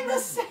God. In the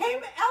same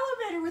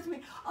elevator with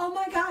me. Oh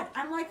my God,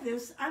 I'm like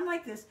this.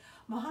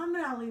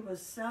 Muhammad Ali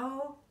was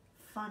so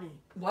funny.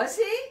 Was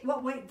he?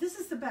 Well, wait, this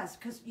is the best,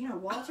 because, you know,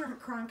 Walter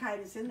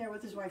Cronkite is in there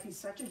with his wife. He's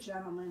such a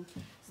gentleman.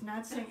 He's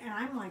not saying, and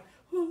I'm like,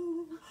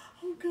 oh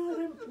God,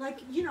 I'm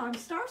like, you know, I'm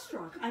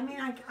starstruck. I mean,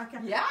 I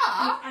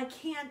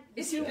can't.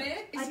 Is he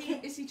big?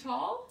 Is he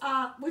tall?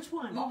 Which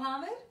one?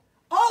 Mohammed?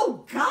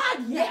 Oh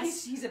God,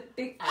 yes. He's a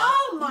big.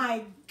 Oh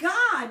my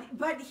God!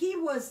 But he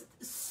was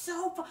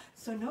so fun.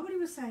 So nobody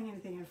was saying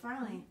anything, and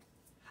finally,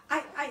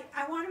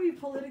 I want to be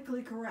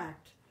politically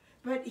correct.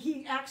 But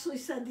he actually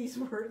said these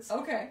words.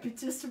 Okay.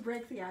 Just to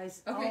break the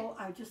ice. Okay. Oh,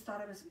 I just thought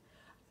I was.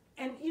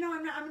 And, you know,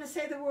 I'm going to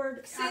say the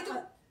word. I'm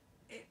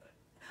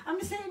going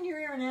to say it in your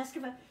ear and ask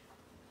about.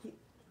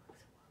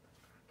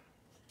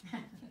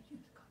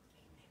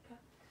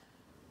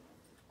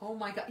 Oh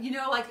my God. You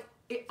know, like,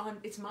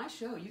 It's my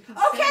show. You can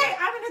Okay, say it.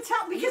 I'm going to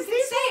tell because You can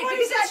these say are it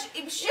words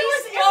because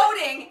she's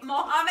quoting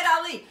Muhammad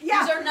Ali.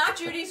 Yeah. These are not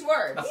Judy's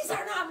words. These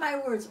are not my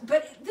words,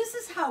 but this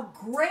is how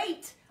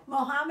great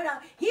Muhammad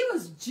Ali. He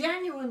was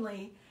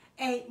genuinely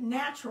a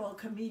natural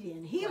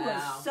comedian. He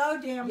was so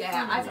damn funny.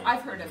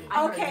 I've heard him.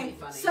 I've heard him Okay, be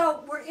funny.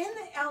 so we're in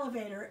the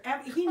elevator.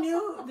 He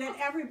knew that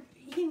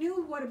he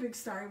knew what a big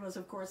star he was,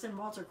 of course, and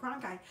Walter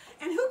Cronkite.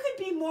 And who could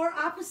be more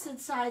opposite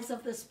sides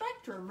of the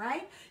spectrum,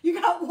 right?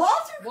 You got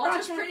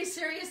Walter's a pretty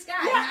serious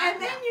guy. Yeah,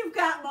 and then you've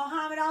got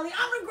Muhammad Ali.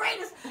 I'm the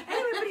greatest. And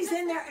everybody's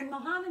in there, and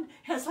Muhammad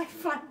has like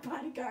 5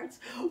 bodyguards.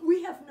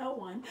 We have no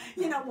one.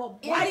 You know, well,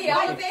 in the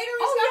elevator?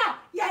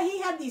 Yeah,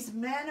 he had these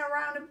men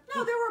around him.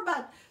 No, there were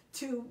about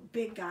 2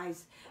 big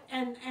guys,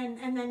 and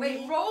then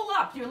wait, roll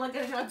up. You're like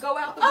gonna go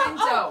out the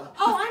window.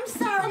 Oh, I'm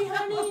sorry,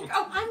 honey.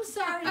 I'm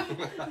sorry.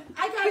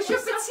 I got. Because you're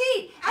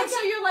petite, and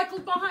so you're like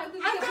behind.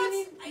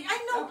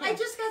 I know. Okay. I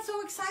just got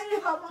so excited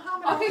about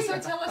Muhammad Ali. Okay, so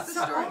tell us the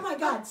story. Oh my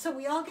God! So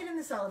we all get in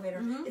this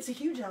elevator. It's a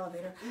huge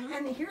elevator,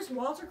 and here's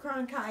Walter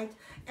Cronkite,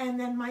 and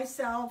then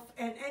myself,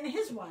 and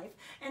his wife,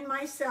 and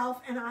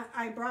myself, and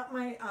I brought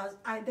my.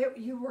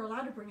 You were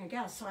allowed to bring a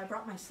guest, so I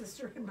brought my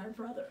sister and my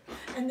brother,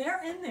 and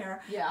they're in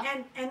there. Yeah.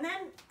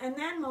 And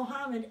then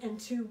Muhammad and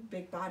 2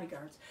 big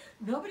bodyguards.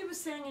 Nobody was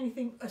saying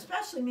anything,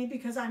 especially me,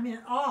 because I'm in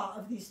awe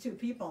of these 2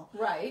 people.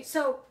 Right.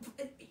 So,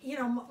 you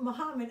know,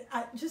 Muhammad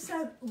just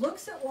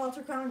looks at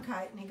Walter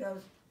Cronkite and he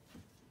goes,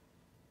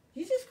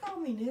 "You just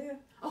called me nigger."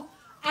 Oh.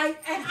 I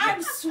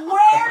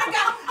swear to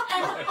God.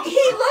 And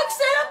he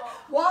looks at him.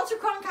 Walter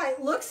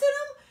Cronkite looks at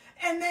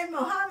him. And then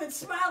Muhammad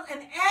smiled,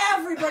 and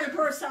everybody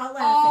burst out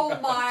laughing. Oh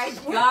my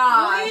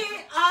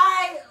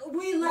God!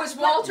 We was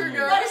Walter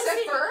nervous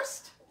at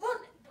first? Well,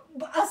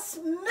 a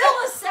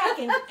millisecond,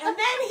 and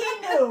then he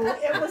knew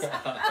it was.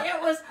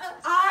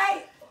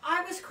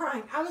 I was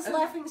crying. I was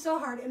laughing so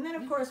hard, and then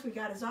of course we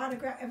got his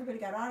autograph. Everybody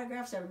got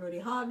autographs. Everybody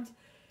hugged.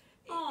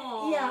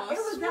 Oh, yeah, it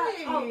was sweet.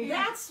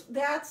 that. Oh,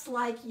 that's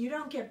like you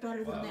don't get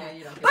better than that. Yeah,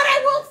 you don't get but better.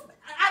 I will.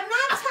 I'm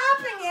not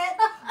topping it,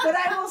 but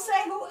I will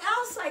say who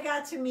else I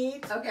got to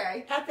meet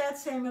at that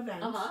same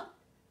event.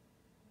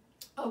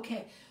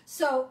 Okay,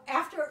 so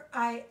after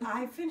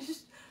I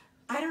finished,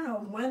 I don't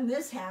know when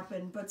this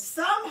happened, but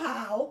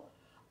somehow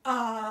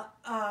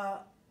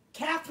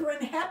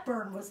Katherine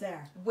Hepburn was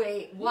there.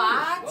 Wait,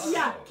 what? Wow.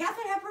 Yeah,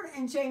 Katherine Hepburn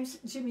and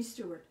Jimmy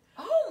Stewart.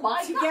 Oh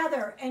my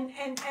together, God.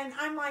 and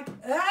I'm like,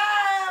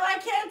 I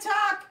can't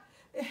talk.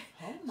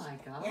 Oh my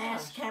God.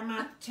 Yes, come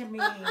up to me.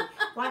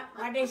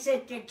 What is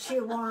it that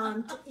you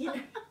want? You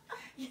know,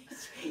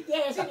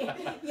 yes,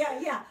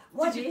 yeah.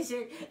 What is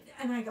it?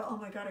 And I go, oh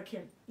my God, I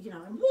can't, you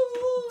know.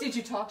 Did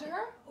you talk to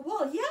her?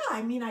 Well, yeah.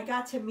 I mean, I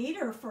got to meet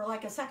her for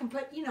like a second,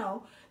 but you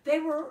know, they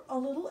were a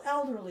little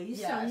elderly,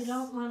 so you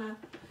don't want to.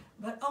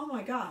 But oh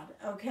my God,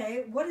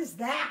 okay, what is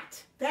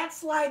that?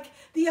 That's like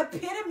the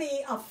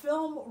epitome of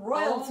film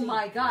royalty. Oh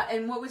my God!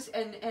 And what was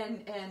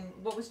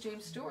what was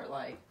James Stewart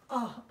like?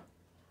 Oh.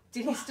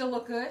 Did he still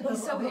look good?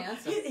 He's so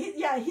handsome.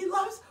 He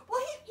loves,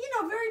 well, he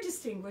very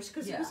distinguished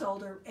because he was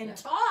older and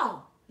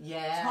tall.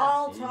 Yeah.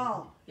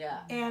 Tall. Yeah.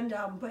 And,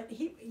 but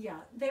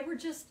they were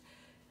just,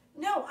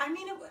 no, I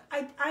mean,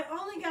 I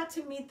only got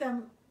to meet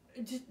them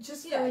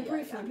just very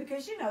briefly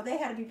because, you know, they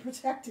had to be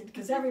protected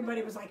because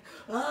everybody was like,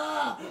 you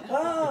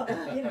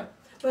know.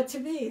 But to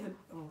me,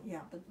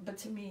 but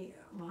to me,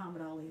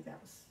 Muhammad Ali, that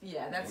was.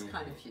 Yeah, that's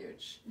kind of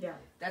huge. Yeah.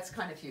 That's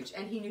kind of huge.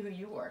 And he knew who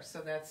you were,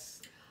 so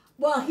that's.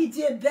 Well, he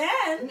did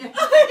then. He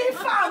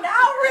found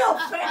out real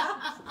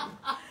fast.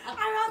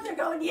 I'm out there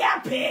going, yeah,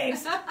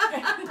 pigs.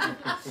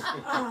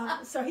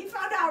 So he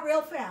found out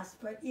real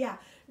fast. But yeah,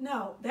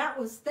 no,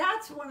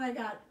 that's when I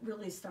got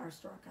really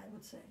starstruck, I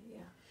would say, yeah.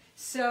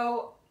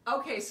 So,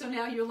 okay, so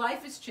now your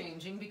life is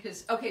changing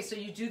because, okay, so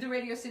you do the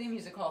Radio City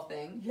Music Hall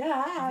thing.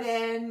 Yeah.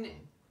 Then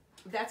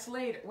that's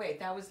later. Wait,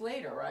 that was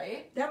later,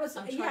 right? That was,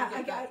 Oh yeah,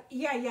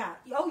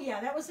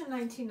 that was in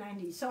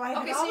 1990. So I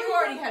so you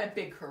already had a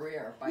big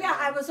career by then.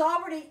 I was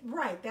already,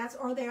 right, that's,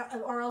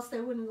 or else they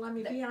wouldn't let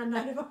me be on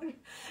Night of Honor.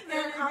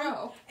 There you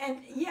go.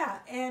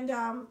 And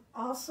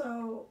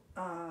also...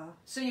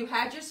 so you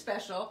had your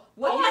special.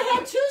 I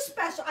had 2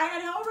 specials. I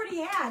had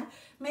already had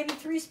maybe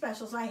 3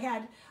 specials. I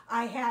had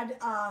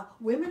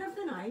Women of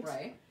the Night.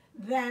 Right.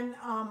 Then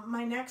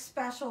my next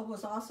special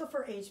was also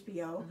for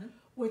HBO,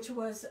 which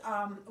was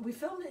we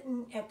filmed it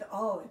at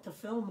the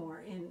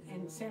Fillmore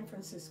in San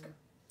Francisco,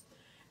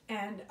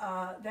 and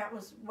that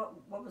was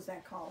what was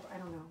that called? I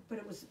don't know, but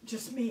it was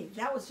just me.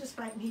 That was just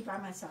me by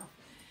myself.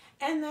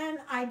 And then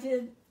I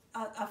did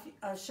a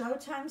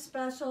Showtime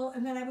special,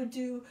 and then I would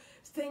do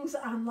things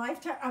on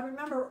Lifetime. I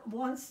remember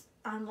once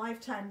on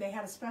Lifetime they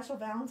had a special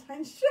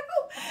Valentine's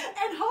show,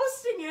 and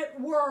hosting it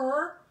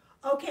were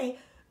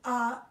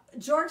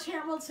George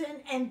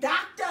Hamilton and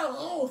Dr.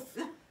 Ruth.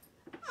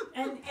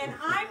 And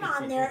I'm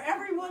on there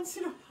every once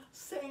in a while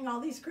saying all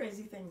these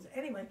crazy things.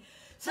 Anyway,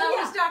 so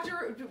was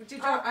Dr.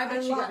 I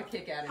bet she got a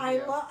kick out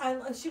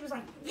of you. She was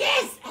like,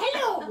 yes,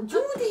 hello,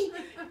 Judy.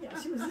 Yeah,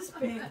 she was this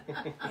big.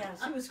 Yeah,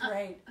 she was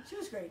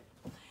great.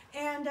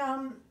 And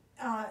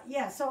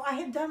so I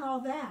had done all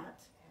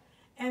that,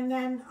 And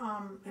then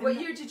what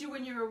year did you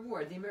win your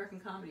award, the American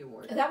Comedy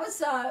Award? That was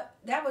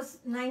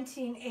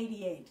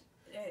 1988.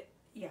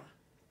 Yeah.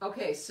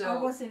 Okay, so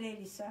or was it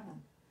 87?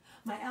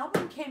 My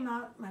album came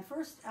out. My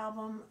first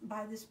album,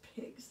 By This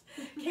Pigs,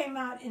 came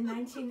out in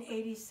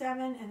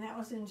 1987, and that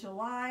was in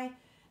July.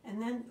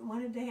 And then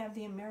when did they have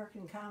the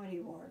American Comedy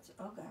Awards?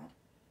 Oh God.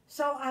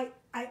 So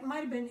it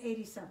might have been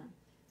 87.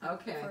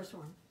 Okay. The first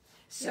one.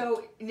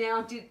 So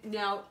now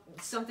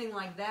something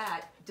like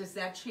that, does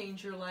that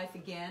change your life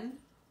again?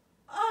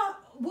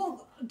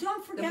 Well,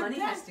 don't forget the money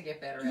that, has to get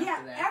better after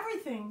that. Yeah,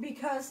 everything,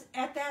 because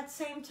at that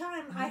same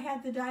time I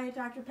had the Diet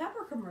Dr.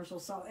 Pepper commercial,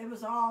 so it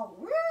was all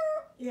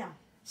yeah.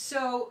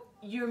 So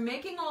you're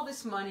making all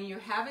this money, you're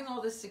having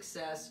all this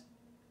success.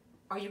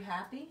 Are you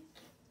happy?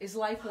 Is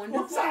life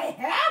wonderful? Was I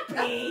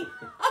happy?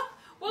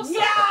 Well,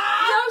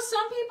 yeah.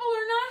 Some people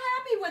are not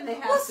happy when they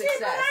have success. See,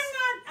 but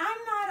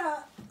I'm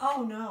not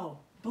oh no.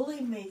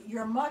 Believe me,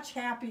 you're much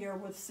happier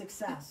with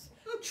success.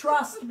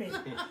 Trust me.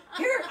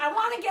 Here, I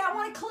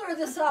want to clear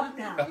this up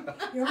now.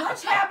 You're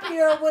much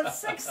happier with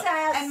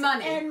success and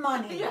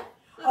money. Yeah.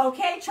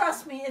 Okay,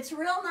 trust me. It's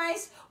real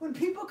nice when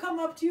people come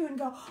up to you and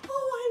go,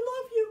 "Oh, I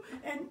love you,"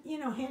 and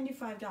hand you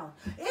 $5.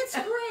 It's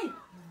great.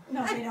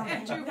 No, they don't.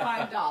 Hand you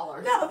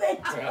 $5. No, they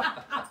don't.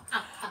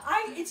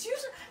 It's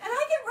usually, and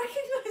I get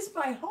recognized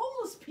by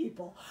homeless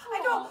people.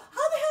 I go,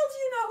 "How the hell do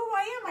you know who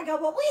I am?" I go,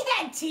 "Well, we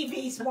had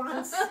TVs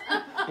once."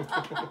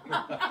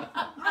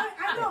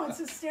 I know, it's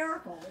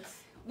hysterical.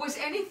 Was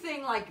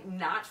anything like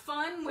not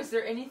fun? Was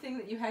there anything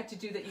that you had to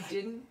do that you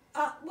didn't?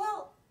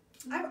 Well,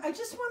 I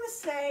just want to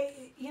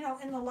say,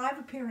 in the live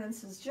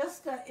appearances,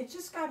 it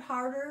just got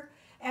harder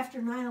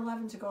after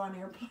 9/11 to go on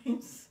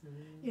airplanes.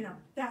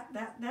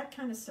 That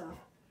kind of stuff.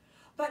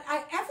 But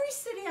every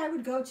city I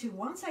would go to,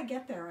 once I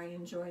get there, I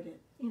enjoyed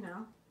it.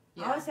 Yeah.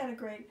 I always had a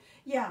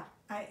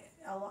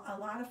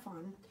lot of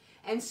fun.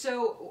 And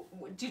so,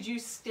 did you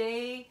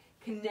stay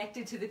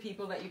connected to the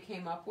people that you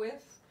came up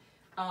with?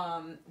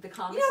 The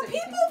comics.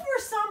 People for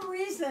some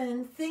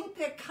reason think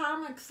that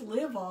comics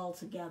live all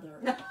together.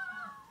 In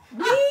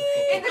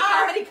the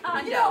comedy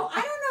condo.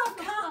 I don't know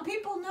if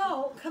people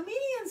know,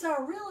 comedians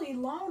are really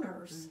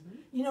loners.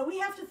 Mm-hmm. We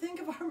have to think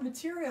of our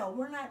material.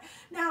 We're not.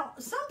 Now,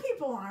 some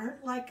people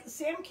aren't. Like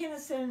Sam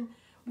Kinison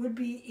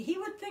he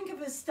would think of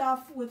his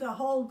stuff with a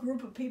whole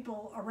group of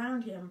people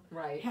around him.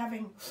 Right.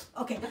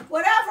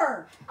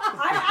 Whatever.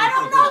 I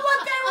don't know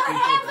what they were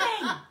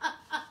having.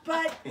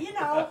 But,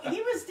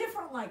 he was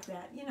different like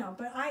that,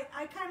 But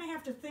I kind of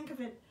have to think of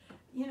it,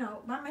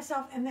 by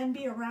myself and then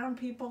be around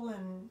people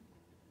and,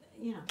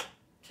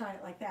 try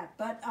it like that.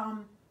 But,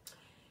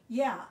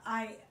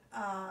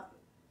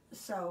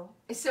 so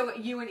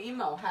you and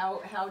Emo,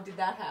 how did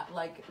that happen?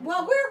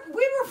 Well,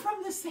 we were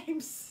from the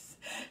same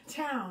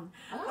town,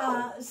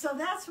 so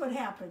that's what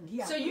happened.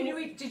 Yeah. So did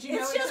you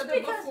know each other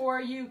before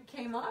you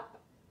came up?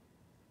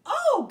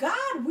 Oh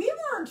God, we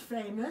weren't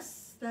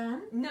famous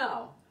then.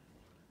 No.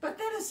 But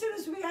then, as soon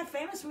as we got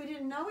famous, we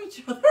didn't know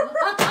each other.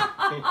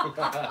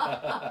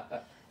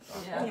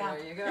 Yeah, there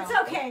you go. It's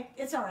okay.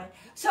 It's all right.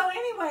 So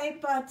anyway,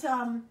 but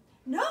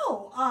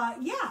no, I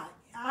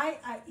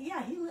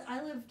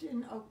lived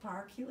in Oak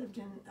Park. He lived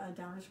in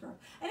Downers Grove.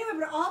 Anyway,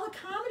 but all the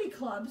comedy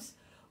clubs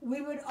we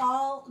would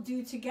all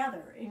do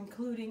together,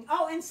 including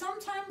and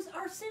sometimes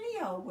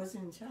Arsenio was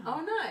in town.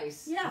 Oh,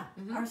 nice. Yeah,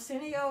 mm-hmm.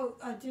 Arsenio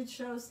did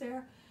shows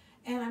there,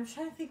 and I'm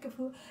trying to think of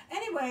who.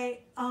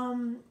 Anyway,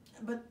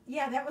 but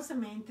yeah, that was the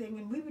main thing,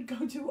 and we would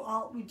go do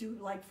we do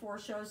like 4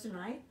 shows a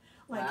night.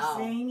 Like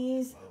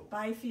Zanies,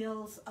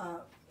 Byfield's,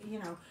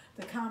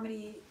 the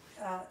comedy,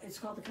 it's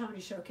called the Comedy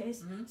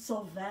Showcase, mm-hmm.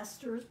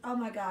 Sylvester's, oh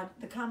my God,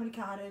 the Comedy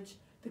Cottage,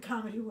 the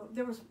Comedy Room,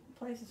 there was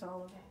places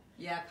all over.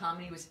 Yeah,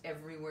 comedy was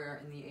everywhere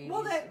in the 80s.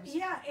 Well,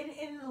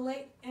 in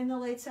the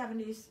late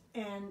 70s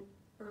and,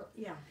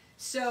 yeah.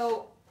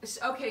 So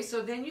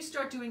then you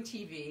start doing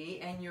TV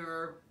and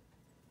you're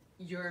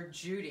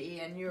Judy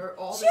and you're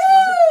all this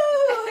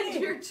and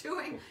you're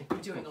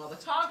doing all the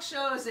talk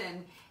shows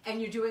and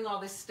you're doing all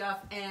this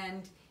stuff,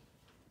 and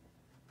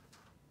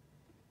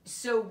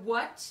so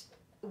what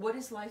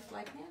is life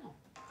like now?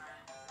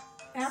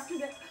 After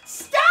that,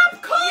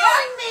 stop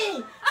calling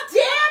me!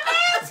 Damn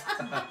it!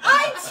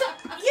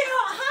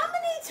 How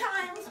many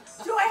times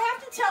do I have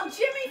to tell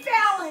Jimmy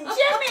Fallon,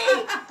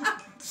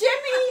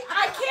 Jimmy,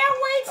 I can't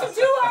wait to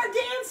do our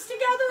dance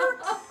together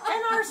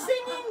and our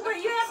singing, but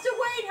you have to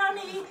wait,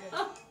 honey.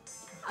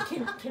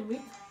 Can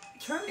we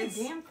turn the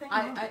damn thing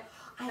off?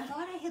 I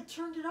thought I had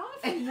turned it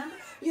off. Remember?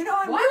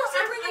 Why was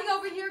it ringing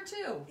over here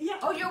too? Yeah.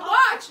 Oh, your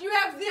watch. You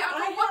have the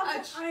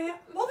watch.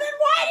 Well, then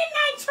why didn't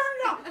I turn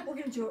it off? We're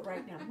gonna do it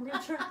right now. We're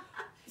gonna turn.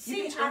 You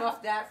can turn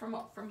off that from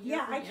here.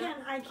 Yeah, I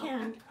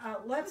can.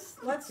 Let's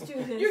do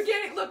this. You're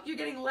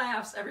getting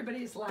laughs.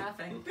 Everybody's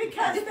laughing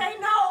because they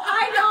know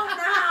I don't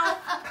know.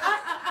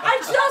 I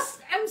just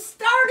am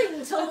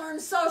starting to learn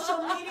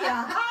social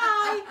media.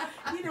 Hi.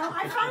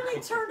 I finally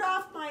turned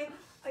off my.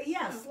 I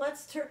yes,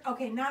 let's turn.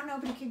 Okay, now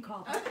nobody can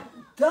call.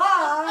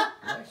 Duh.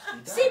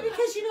 See,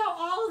 because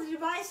all of the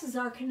devices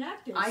are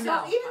connected. I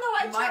know. So even though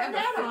I Mine turned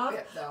that off,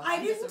 though.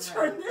 I didn't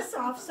turn this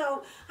off.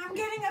 So I'm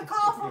getting a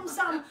call from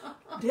some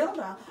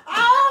dildo.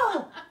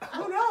 Oh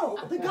no,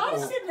 the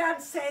goddess did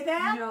not say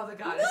that. No, the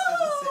goddess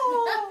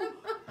No.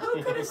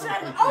 Who could have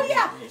said it? Oh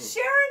yeah,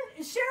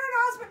 Sharon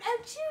Osbourne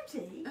and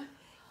Judy.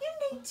 You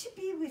need to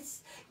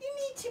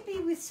be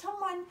with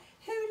someone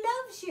who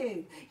loves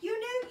you. You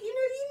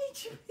need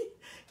to be.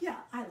 Yeah,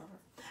 I love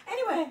her.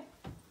 Anyway,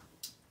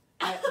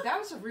 that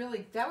was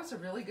a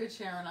really good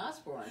Sharon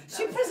Osbourne.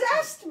 she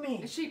possessed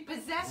me. She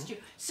possessed you.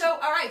 So,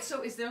 all right.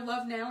 So, is there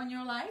love now in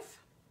your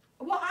life?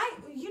 Well,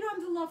 I'm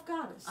the love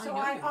goddess. So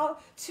I know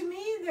to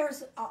me,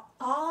 there's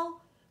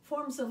all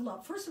forms of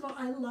love. First of all,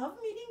 I love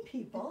meeting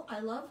people.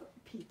 I love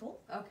people.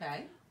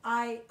 Okay.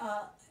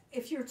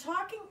 If you're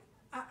talking.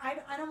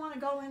 I don't want to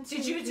go into.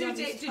 Did you do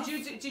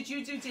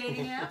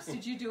dating apps?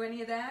 Did you do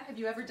any of that? Have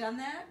you ever done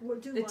that?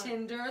 The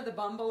Tinder, the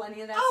Bumble,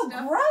 any of that stuff?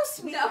 Oh,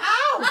 gross me out!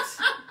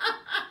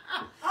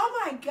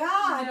 Oh my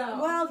God!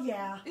 No. Well,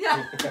 yeah.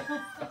 Yeah.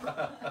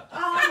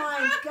 Oh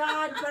my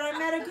God! But I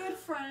met a good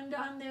friend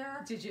on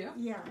there. Did you?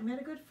 Yeah, I met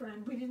a good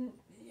friend. We didn't.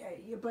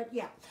 But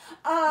yeah.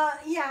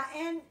 Yeah,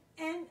 and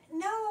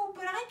no,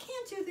 but I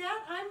can't do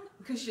that.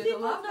 Because you're the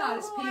love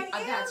goddess.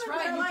 That's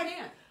right. You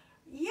can't.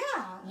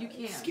 Yeah. You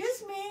can't.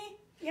 Excuse me.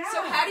 Yeah.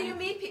 So how do you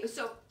meet people?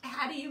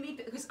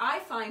 Because I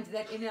find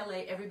that in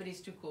LA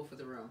everybody's too cool for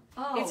the room.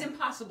 Oh. It's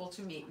impossible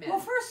to meet men. Well,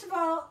 first of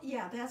all,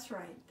 yeah, that's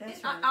right.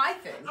 That's right. I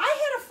think. I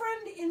had a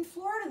friend in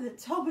Florida that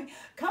told me,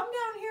 "Come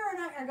down here,"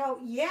 and I go,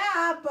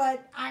 "Yeah,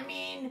 but I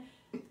mean,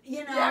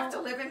 you have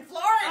to live in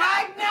Florida.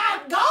 I'm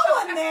not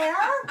going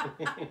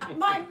there."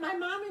 My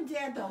mom and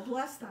dad, though,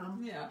 bless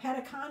them, had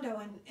a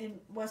condo in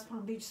West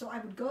Palm Beach, so I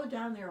would go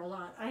down there a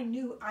lot. I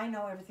know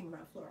everything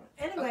about Florida.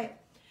 Anyway. Okay.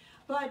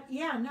 But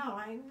yeah, no,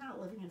 I'm not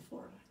living in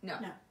Florida. No,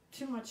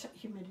 too much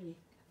humidity.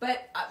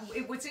 But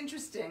what's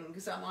interesting,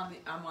 because I'm on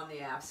the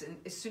apps, and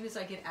as soon as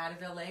I get out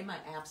of LA, my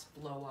apps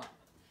blow up.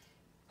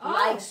 Oh.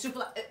 Like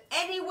super.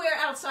 Anywhere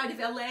outside of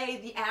LA,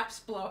 the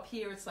apps blow up.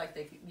 Here, it's like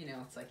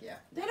it's like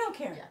They don't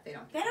care. Yeah, they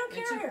don't. They don't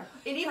care here.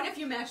 And even if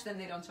you match them,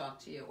 they don't talk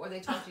to you, or they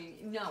talk to you.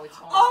 No, it's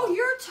horrible. Oh,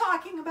 you're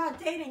talking about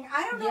dating.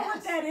 I don't know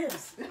what that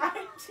is.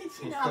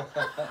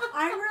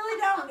 I really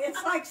don't.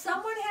 It's like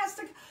someone has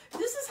to.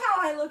 This is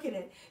how I look at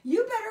it.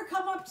 You better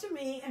come up to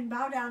me and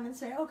bow down and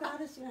say, "Oh,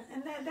 goddess,"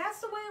 and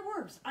that's the way it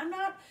works. I'm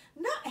not.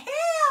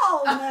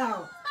 Hell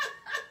no.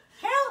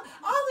 Hell,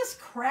 all this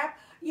crap.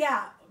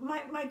 Yeah,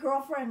 my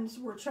girlfriends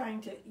were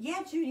trying to.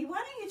 Yeah, Judy, why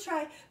don't you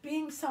try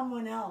being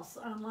someone else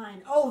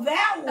online? Oh,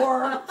 that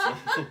worked.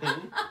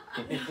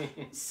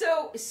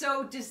 So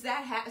does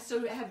that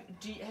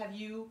have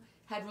you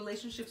had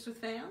relationships with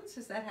fans?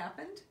 Has that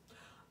happened?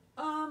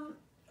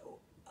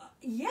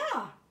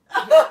 Yeah.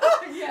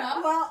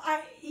 Yeah. Well,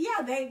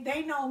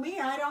 they know me.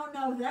 I don't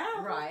know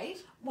them. Right.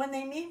 When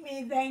they meet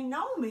me, they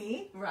know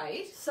me.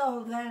 Right.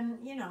 So then,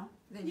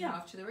 Then you're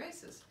off to the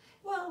races.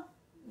 Well,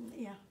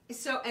 yeah.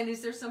 So, and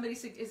is there somebody?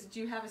 Do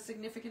you have a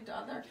significant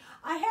other?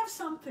 I have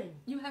something.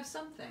 You have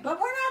something. But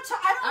we're not.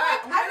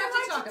 I don't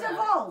like to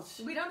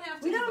divulge. We don't have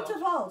to. We don't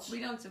divulge. We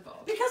don't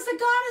divulge. Because the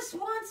goddess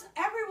wants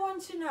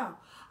everyone to know.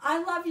 I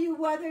love you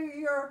whether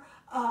you're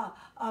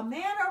a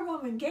man or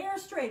woman, gay or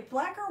straight,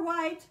 black or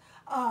white.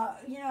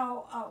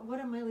 What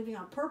am I leaving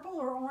out? Purple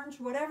or orange,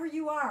 whatever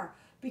you are.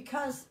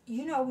 Because,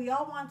 we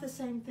all want the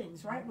same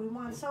things, right? We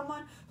want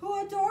someone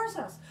who adores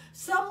us,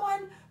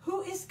 someone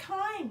who is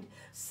kind,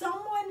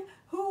 someone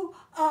who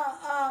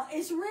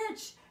is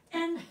rich,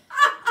 and none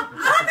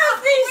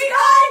of these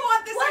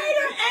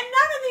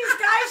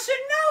guys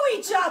should know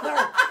each other.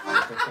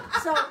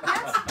 So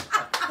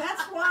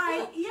that's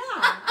why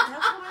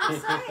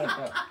I'm saying.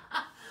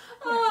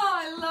 Oh,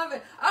 I love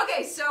it.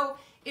 Okay, so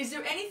is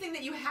there anything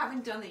that you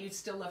haven't done that you'd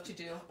still love to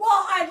do?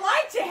 Well, I'd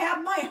like to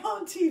have my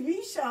own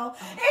TV show.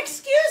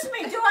 Excuse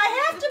me, do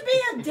I have to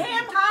be a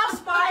damn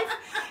housewife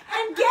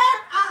and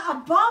get a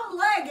bum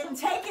leg and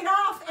take it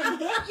off and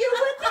hit you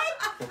with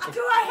it?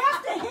 Do I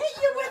have to hit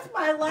you with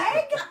my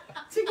leg?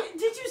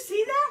 Did you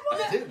see that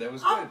one? I did. That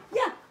was good.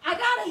 Yeah, I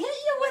gotta hit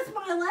you with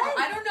my leg.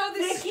 I don't know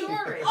this Vicki.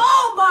 story.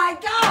 Oh my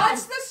God!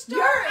 What's the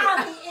story? You're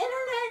on the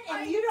internet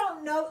and you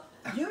don't know.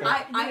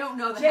 I don't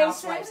know the Jason?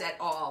 Housewives at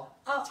all.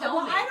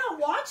 Tell me. I don't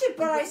watch it,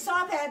 but I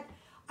saw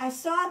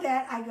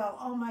that. I go,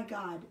 oh my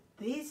God,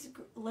 these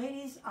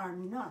ladies are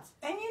nuts.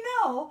 And you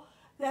know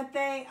that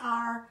they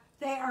are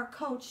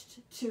coached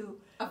to.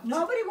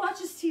 Nobody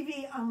watches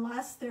TV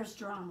unless there's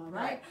drama,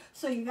 right?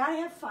 So you gotta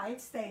have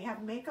fights. They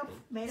have makeup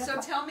made up. So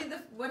tell me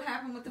what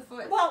happened with the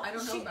foot. Well, I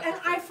don't know about and the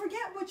foot. I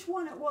forget which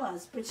one it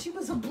was, but she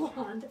was a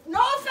blonde.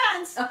 No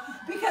offense,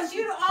 because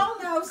you all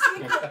know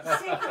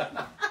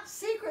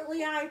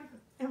secretly I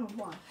am a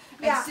blonde.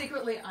 Yeah. And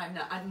secretly I'm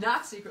not. I'm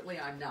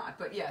not.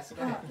 But yes,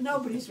 go ahead.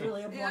 Nobody's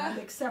really a blonde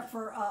except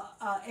for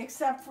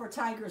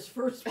Tiger's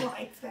first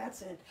wife.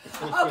 That's it.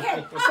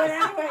 Okay, but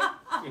anyway,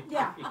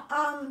 yeah.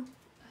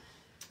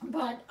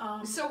 But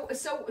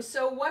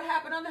So what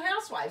happened on the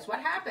Housewives? What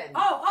happened?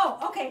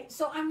 Okay.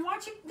 So I'm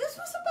watching. This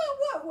was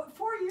about what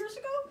 4 years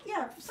ago?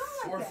 Yeah,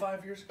 something like that. 4 or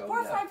 5 years ago. 4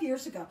 or 5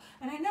 years ago,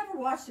 and I never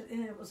watched it,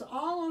 and it was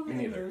all over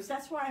the news.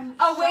 That's why I'm.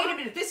 Oh, wait a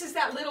minute! This is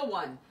that little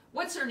one.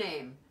 What's her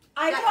name?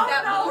 I don't know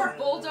that her. little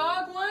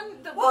bulldog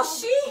one. Well,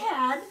 she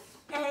had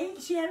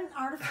an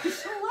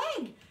artificial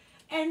leg,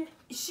 and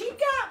she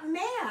got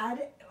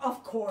mad,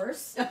 of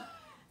course.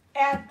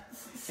 At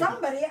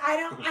somebody,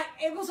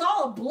 it was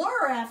all a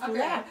blur after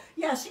that.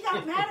 Yeah, she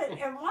got mad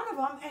at one of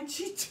them, and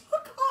she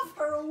took off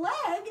her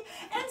leg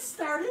and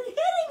started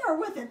hitting her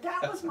with it.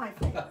 That was my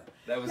favorite.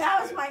 that was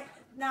my.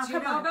 Now, do you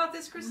know about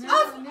this, Christina?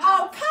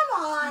 Oh, come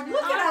on,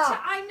 look it up.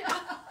 I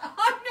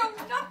know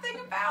nothing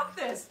about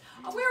this.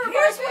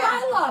 Here's what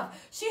I love.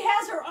 She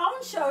has her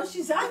own show.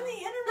 She's on the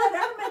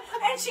internet,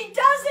 and she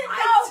doesn't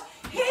know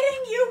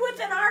hitting you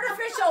with an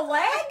artificial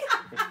leg.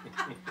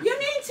 You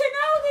need to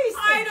know these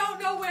things. I don't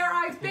know where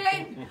I've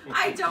been.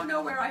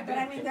 But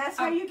I mean, that's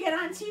how you get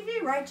on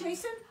TV, right,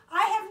 Jason?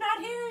 I have not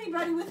hit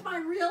anybody with my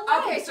real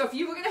leg. Okay, so if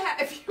you were gonna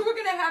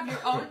have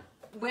your own.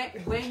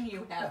 When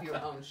you have your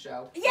own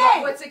show,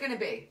 what's it going to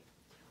be?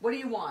 What do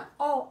you want?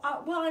 Oh,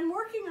 well, I'm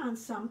working on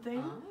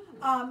something.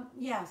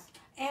 Yes,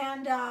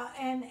 and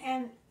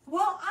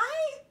well,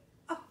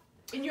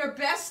 in your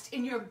best.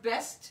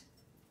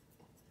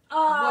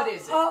 What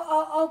is it?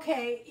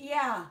 Okay,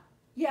 yeah,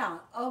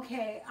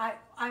 okay.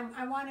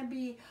 I want to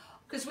be.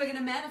 Because we're going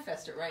to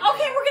manifest it right now.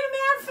 Okay, we're going to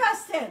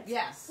manifest it.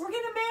 Yes, we're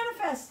going to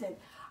manifest it.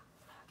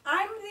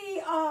 I'm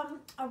the,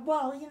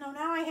 well,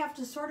 now I have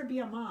to sort of be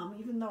a mom,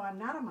 even though I'm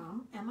not a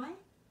mom. Am I?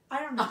 I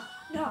don't know.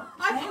 No.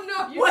 I don't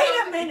know.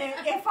 Wait a minute.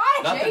 If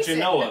I... Not that you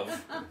know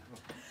of.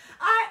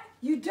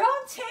 You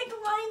don't take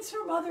lines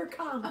from other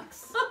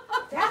comics.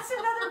 That's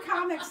another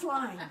comics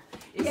line.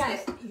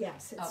 Yes,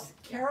 it's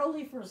Carol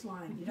Leifer's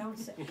line. You don't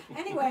say.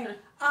 Anyway,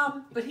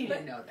 but he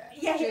didn't know that.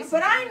 Yeah, Jason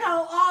but I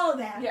know all of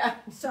that. Yeah.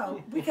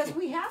 So because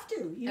we have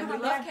to, and we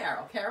love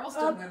Carol. Carol's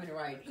done Women Who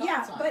Write.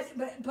 Yeah,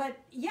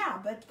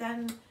 but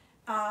then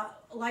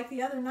like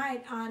the other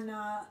night on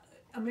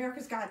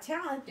America's Got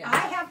Talent, I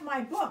have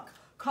my book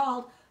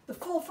called The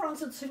Full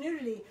Frontal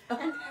Nudity.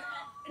 And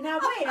now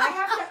wait,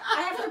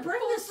 I have to bring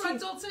this to you.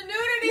 Frontal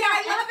nudity,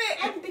 I love it.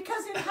 And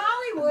because in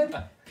Hollywood,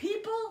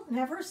 people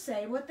never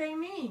say what they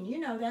mean. You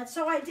know that.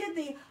 So I did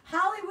the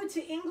Hollywood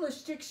to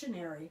English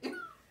dictionary.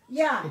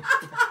 Yeah.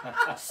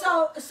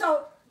 So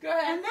go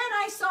ahead. And then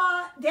I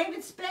saw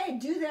David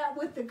Spade do that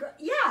with the girl.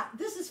 Yeah,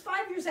 this is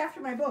 5 years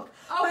after my book.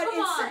 Oh, but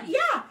come on.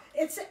 Yeah,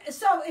 it's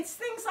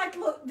things like,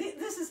 look,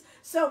 this is,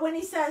 so when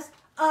he says,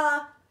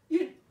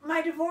 my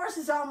divorce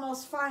is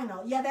almost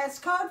final. Yeah, that's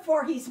code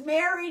for he's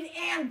married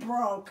and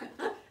broke.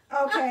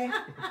 Okay.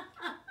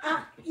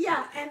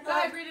 Yeah, and go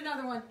ahead, read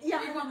another one.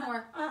 Yeah, read one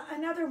more.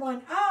 Another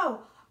one.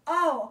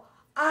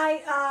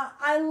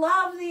 I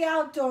love the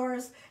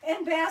outdoors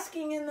and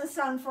basking in the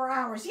sun for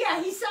hours.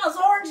 Yeah, he sells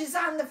oranges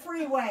on the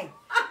freeway.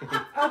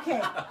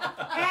 Okay.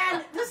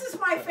 And this is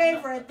my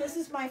favorite.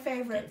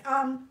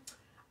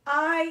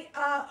 I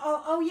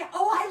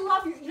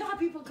love you. You know how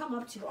people come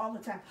up to you all the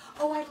time.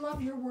 Oh, I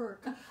love your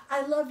work.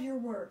 I love your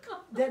work.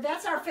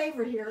 That's our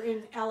favorite here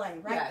in LA,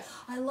 right? Yes.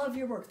 I love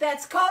your work.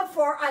 That's code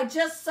for I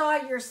just saw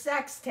your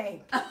sex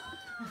tape.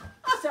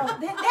 So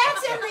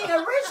that's in the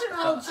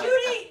original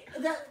Judy.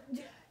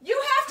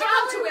 You have to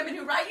come to Women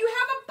Who Write. You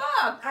have a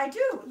book. I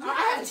do. Yes.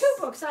 I have 2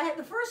 books.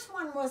 The first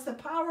one was The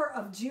Power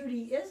of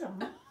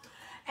Judyism.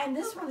 And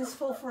this one is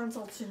Full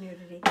Frontal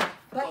Nudity.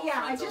 But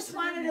yeah, I just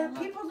wanted to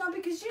people know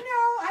because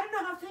I don't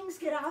know how things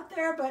get out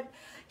there, but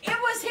it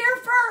was here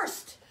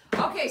first.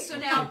 Okay, so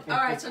now, all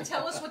right, so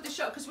tell us what the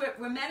show, because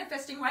we're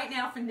manifesting right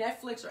now for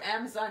Netflix or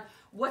Amazon.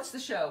 What's the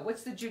show?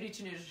 What's the Judy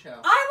Tenuta show?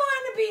 I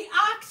want to be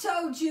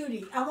Octo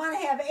Judy. I want to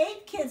have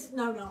 8 kids.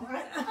 No. Do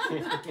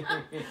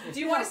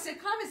you want a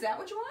sitcom? Is that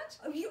what you want?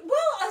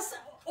 Well,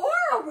 or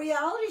a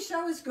reality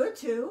show is good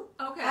too.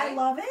 Okay. I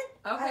love it.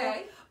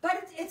 Okay.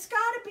 But it's got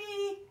to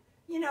be,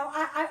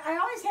 I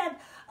always had,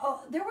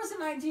 there was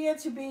an idea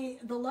to be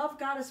the Love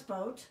Goddess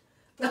Boat.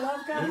 The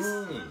Love Goddess.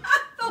 The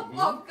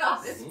Love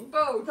Goddess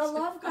Boat. The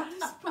Love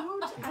Goddess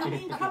Boat. I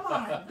mean, come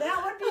on,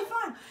 that would be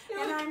fun.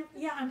 And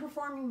I'm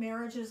performing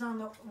marriages on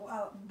the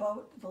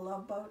boat, the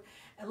Love Boat,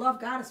 Love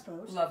Goddess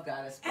Boat. Love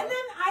Goddess Boat. And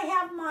then I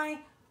have my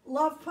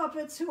love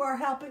puppets who are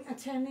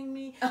attending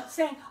me,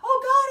 saying,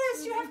 "Oh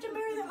Goddess, you have to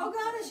marry them. Oh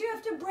Goddess, you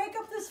have to break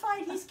up this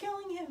fight. He's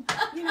killing him."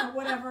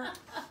 Whatever.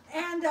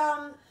 And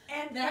that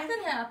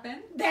could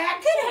happen.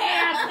 That could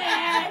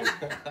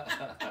happen.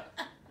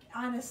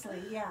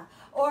 Honestly, yeah.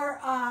 Or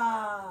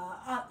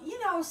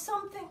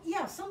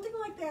something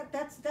like that.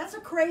 That's a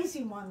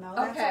crazy one though.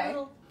 That's okay. A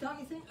little, don't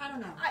you think? I don't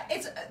know.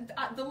 It's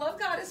the Love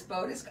Goddess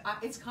Boat is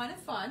it's kind of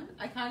fun.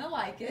 I kind of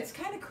like it. It's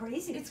kind of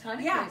crazy. It's kind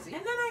of crazy.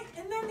 And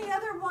then the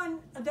other one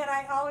that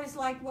I always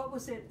liked. What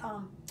was it?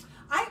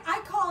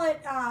 I call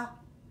it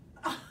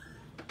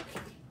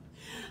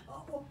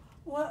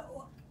what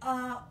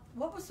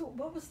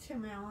was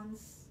Tim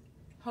Allen's?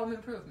 Home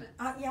Improvement.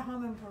 Yeah,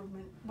 Home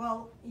Improvement.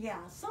 Well,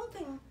 yeah,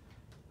 something.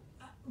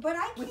 but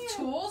I can't. With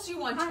tools? You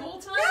want tool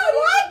time? No,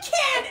 I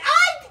can't.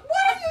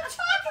 What are you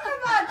talking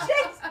about,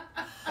 Jason?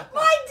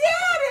 My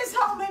dad is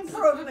Home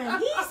Improvement.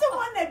 He's the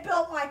one that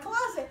built my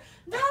closet.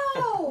 No.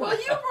 Well,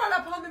 you brought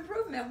up Home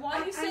Improvement. Why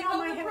do you say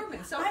Home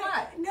Improvement? So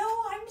what? No,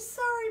 I'm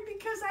sorry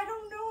because I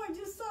don't know. I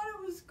just thought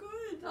it was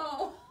good.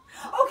 Oh.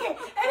 Okay,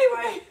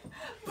 anyway.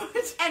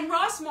 And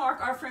Ross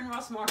Mark, our friend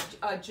Ross Mark,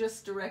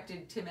 just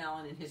directed Tim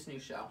Allen in his new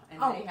show. And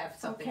they have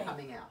something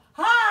coming out.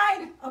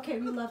 Hi! Okay,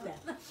 we love that.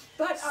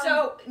 But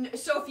so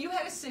if you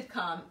had a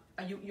sitcom,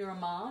 you're a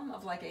mom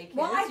of like 8 kids?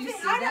 Well, I you think,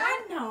 see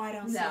that? No, I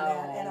don't see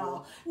that at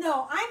all.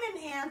 No, I'm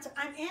an aunt.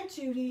 I'm Aunt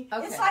Judy.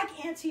 Okay. It's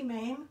like Auntie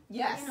Mame.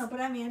 Yes. You know,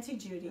 but I'm Auntie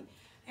Judy.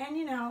 And,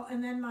 you know,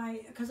 and then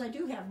because I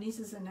do have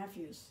nieces and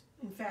nephews.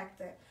 In fact,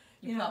 that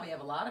you probably have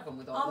a lot of them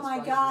with all oh my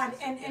God.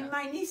 And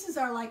my nieces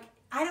are like,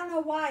 I don't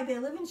know why. They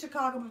live in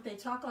Chicago, but they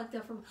talk like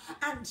they're from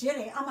Aunt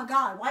Judy. Oh my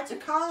God, why'd you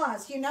call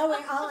us? You know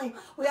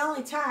we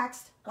only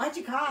text. Why'd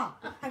you call?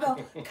 I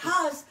go,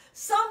 because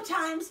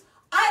sometimes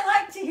I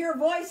like to hear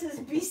voices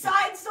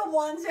besides the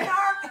ones in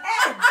our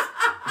heads.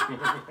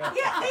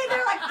 Yeah,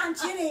 they're like, Aunt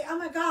Judy, oh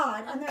my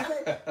God. And they're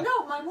like,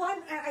 no, my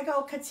one, I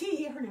go,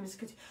 Petite, her name is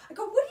Petite. I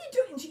go, what are you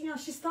doing? And she, you know,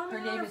 she's thumbing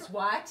her name is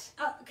what?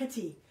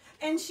 Petite.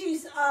 And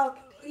she's,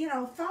 you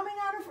know, thumbing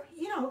out of,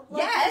 you know.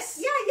 Like, yes.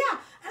 Yeah.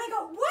 And I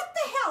go, what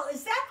the hell?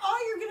 Is that all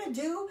you're going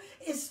to do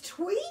is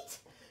tweet?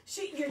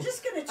 You're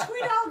just going to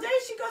tweet all day?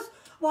 She goes,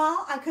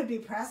 well, I could be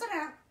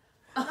president.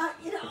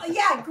 You know,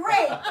 yeah,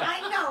 great.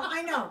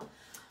 I know.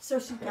 So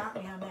she got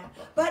me on that.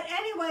 But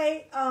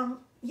anyway,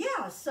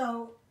 yeah,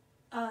 so,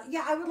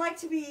 yeah, I would like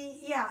to be,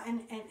 yeah,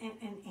 an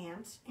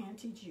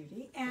Auntie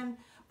Judy.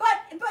 But,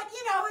 you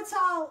know, it's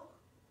all,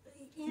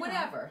 you know,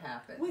 whatever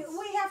happens.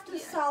 We have to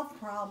solve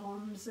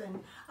problems,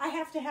 and I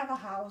have to have a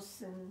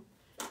house, and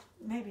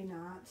maybe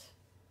not.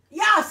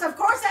 Yes, of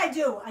course I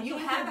do. You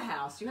have a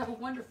house. You have a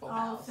wonderful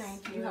house. Oh,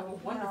 thank you. You have a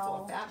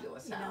wonderful,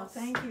 fabulous house.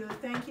 Know, thank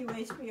you,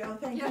 HBO.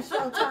 Thank you,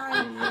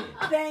 Showtime.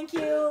 Thank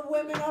you,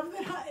 Women of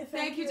the.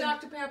 Thank you,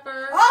 Dr.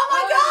 Pepper. Oh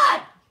my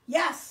God!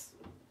 Yes.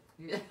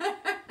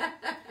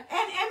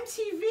 And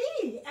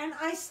MTV, and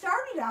I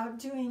started out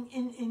doing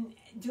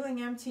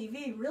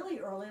MTV really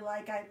early.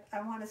 Like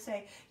I want to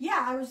say,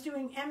 yeah, I was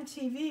doing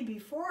MTV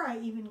before I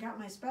even got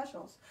my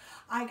specials.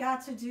 I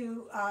got to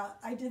do.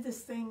 I did this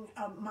thing.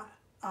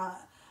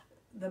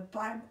 The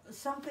Bible,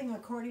 something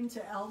according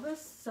to Elvis.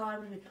 So I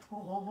would be.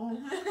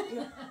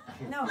 Yeah.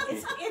 No,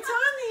 it's on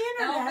the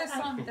internet. Elvis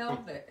on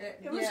Velvet.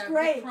 It was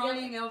great.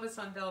 Crying Elvis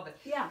on Velvet.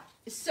 Yeah.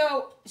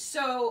 So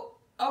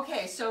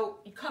okay. So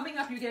coming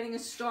up, you're getting a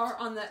star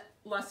on the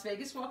Las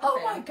Vegas Walk of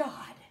Fame. Oh my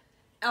God.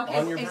 Okay.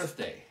 On your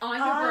birthday. On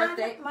your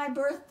birthday. My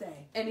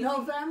birthday.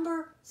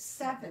 November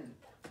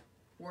 7th.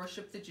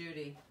 Worship the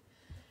Judy.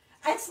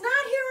 It's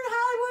not here in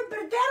Hollywood,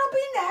 but that'll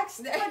be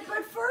next.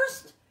 But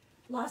first,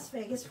 Las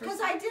Vegas, because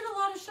I did a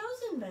lot of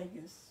shows in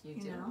Vegas. You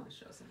did a lot of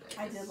shows in Vegas.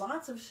 I did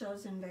lots of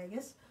shows in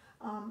Vegas.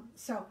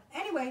 So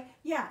anyway,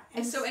 yeah.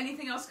 And so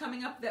anything else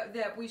coming up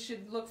that we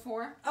should look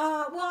for?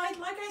 Well,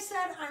 like I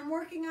said, I'm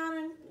working on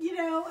an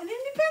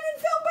independent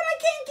film, but I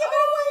can't give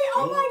it away.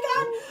 Oh my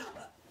God.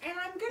 And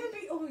I'm gonna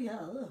be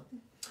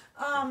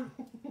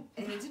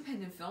an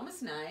independent film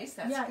is nice.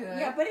 That's good.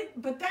 Yeah,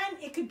 but then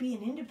it could be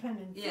an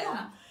independent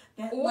film.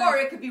 Or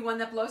it could be one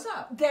that blows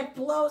up. That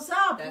blows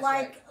up, That's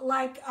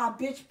like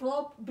Bitch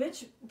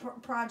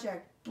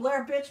Project,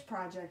 Blair Bitch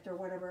Project, or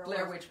whatever.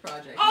 Blair Witch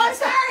Project. Oh, I'm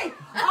sorry.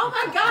 Oh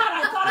my God,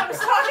 I thought I was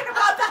talking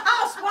about the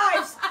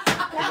Housewives.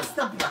 That's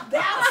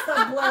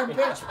the Blair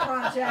Bitch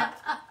Project.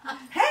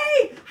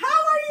 Hey,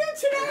 how are you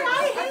today?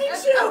 I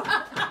hate you.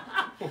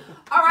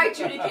 All right,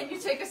 Judy, can you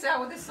take us out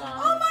with a song?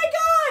 Oh my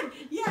God,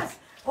 yes.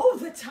 Oh,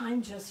 the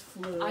time just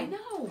flew. I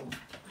know,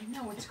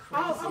 it's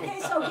crazy. Oh, okay,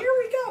 so here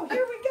we go.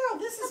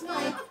 This is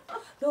my,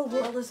 the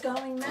world is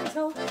going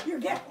mental. Wait a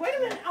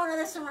minute. Oh, no,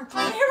 that's the wrong.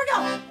 Okay, here we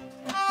go.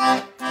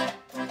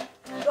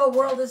 The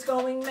world is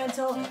going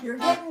mental. You're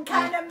getting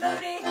kind of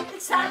moody.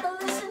 It's time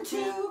to listen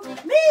to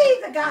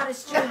me, the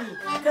goddess Judy.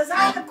 Because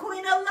I'm the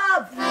queen of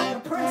love,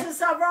 the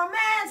princess of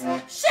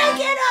romance. Shake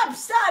it up,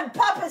 son.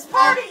 Puppets,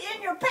 party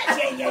in your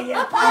pants.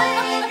 Yeah.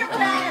 Party in your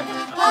pants.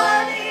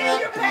 Party in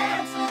your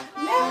pants.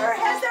 Never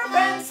has there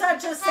been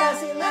such a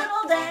sassy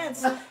little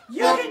dance.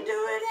 You can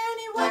do it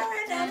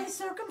anywhere in any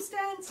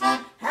circumstance.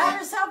 Have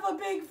yourself a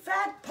big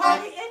fat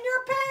party in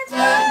your pants.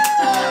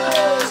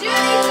 Woo!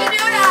 Judy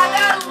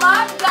Tenuta, the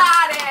love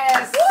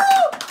goddess.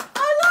 Woo!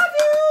 I love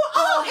you.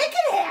 Oh, it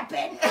can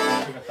happen.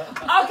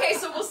 Okay,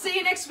 so we'll see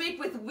you next week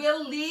with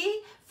Will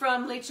Lee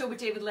from Late Show with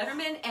David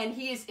Letterman, and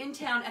he is in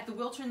town at the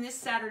Wiltern this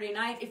Saturday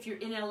night. If you're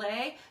in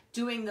LA,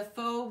 doing the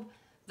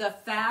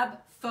Fab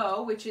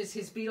Faux, which is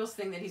his Beatles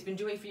thing that he's been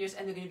doing for years,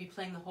 and they're going to be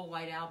playing the whole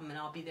White Album, and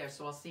I'll be there,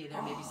 so I'll see you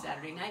there maybe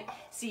Saturday night.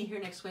 See you here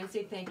next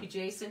Wednesday. Thank you,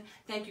 Jason.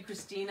 Thank you,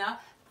 Christina.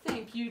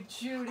 Thank you,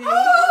 Judy.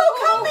 Oh,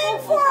 come in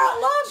for a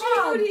love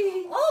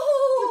Judy.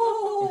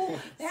 Oh,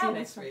 see you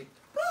next week.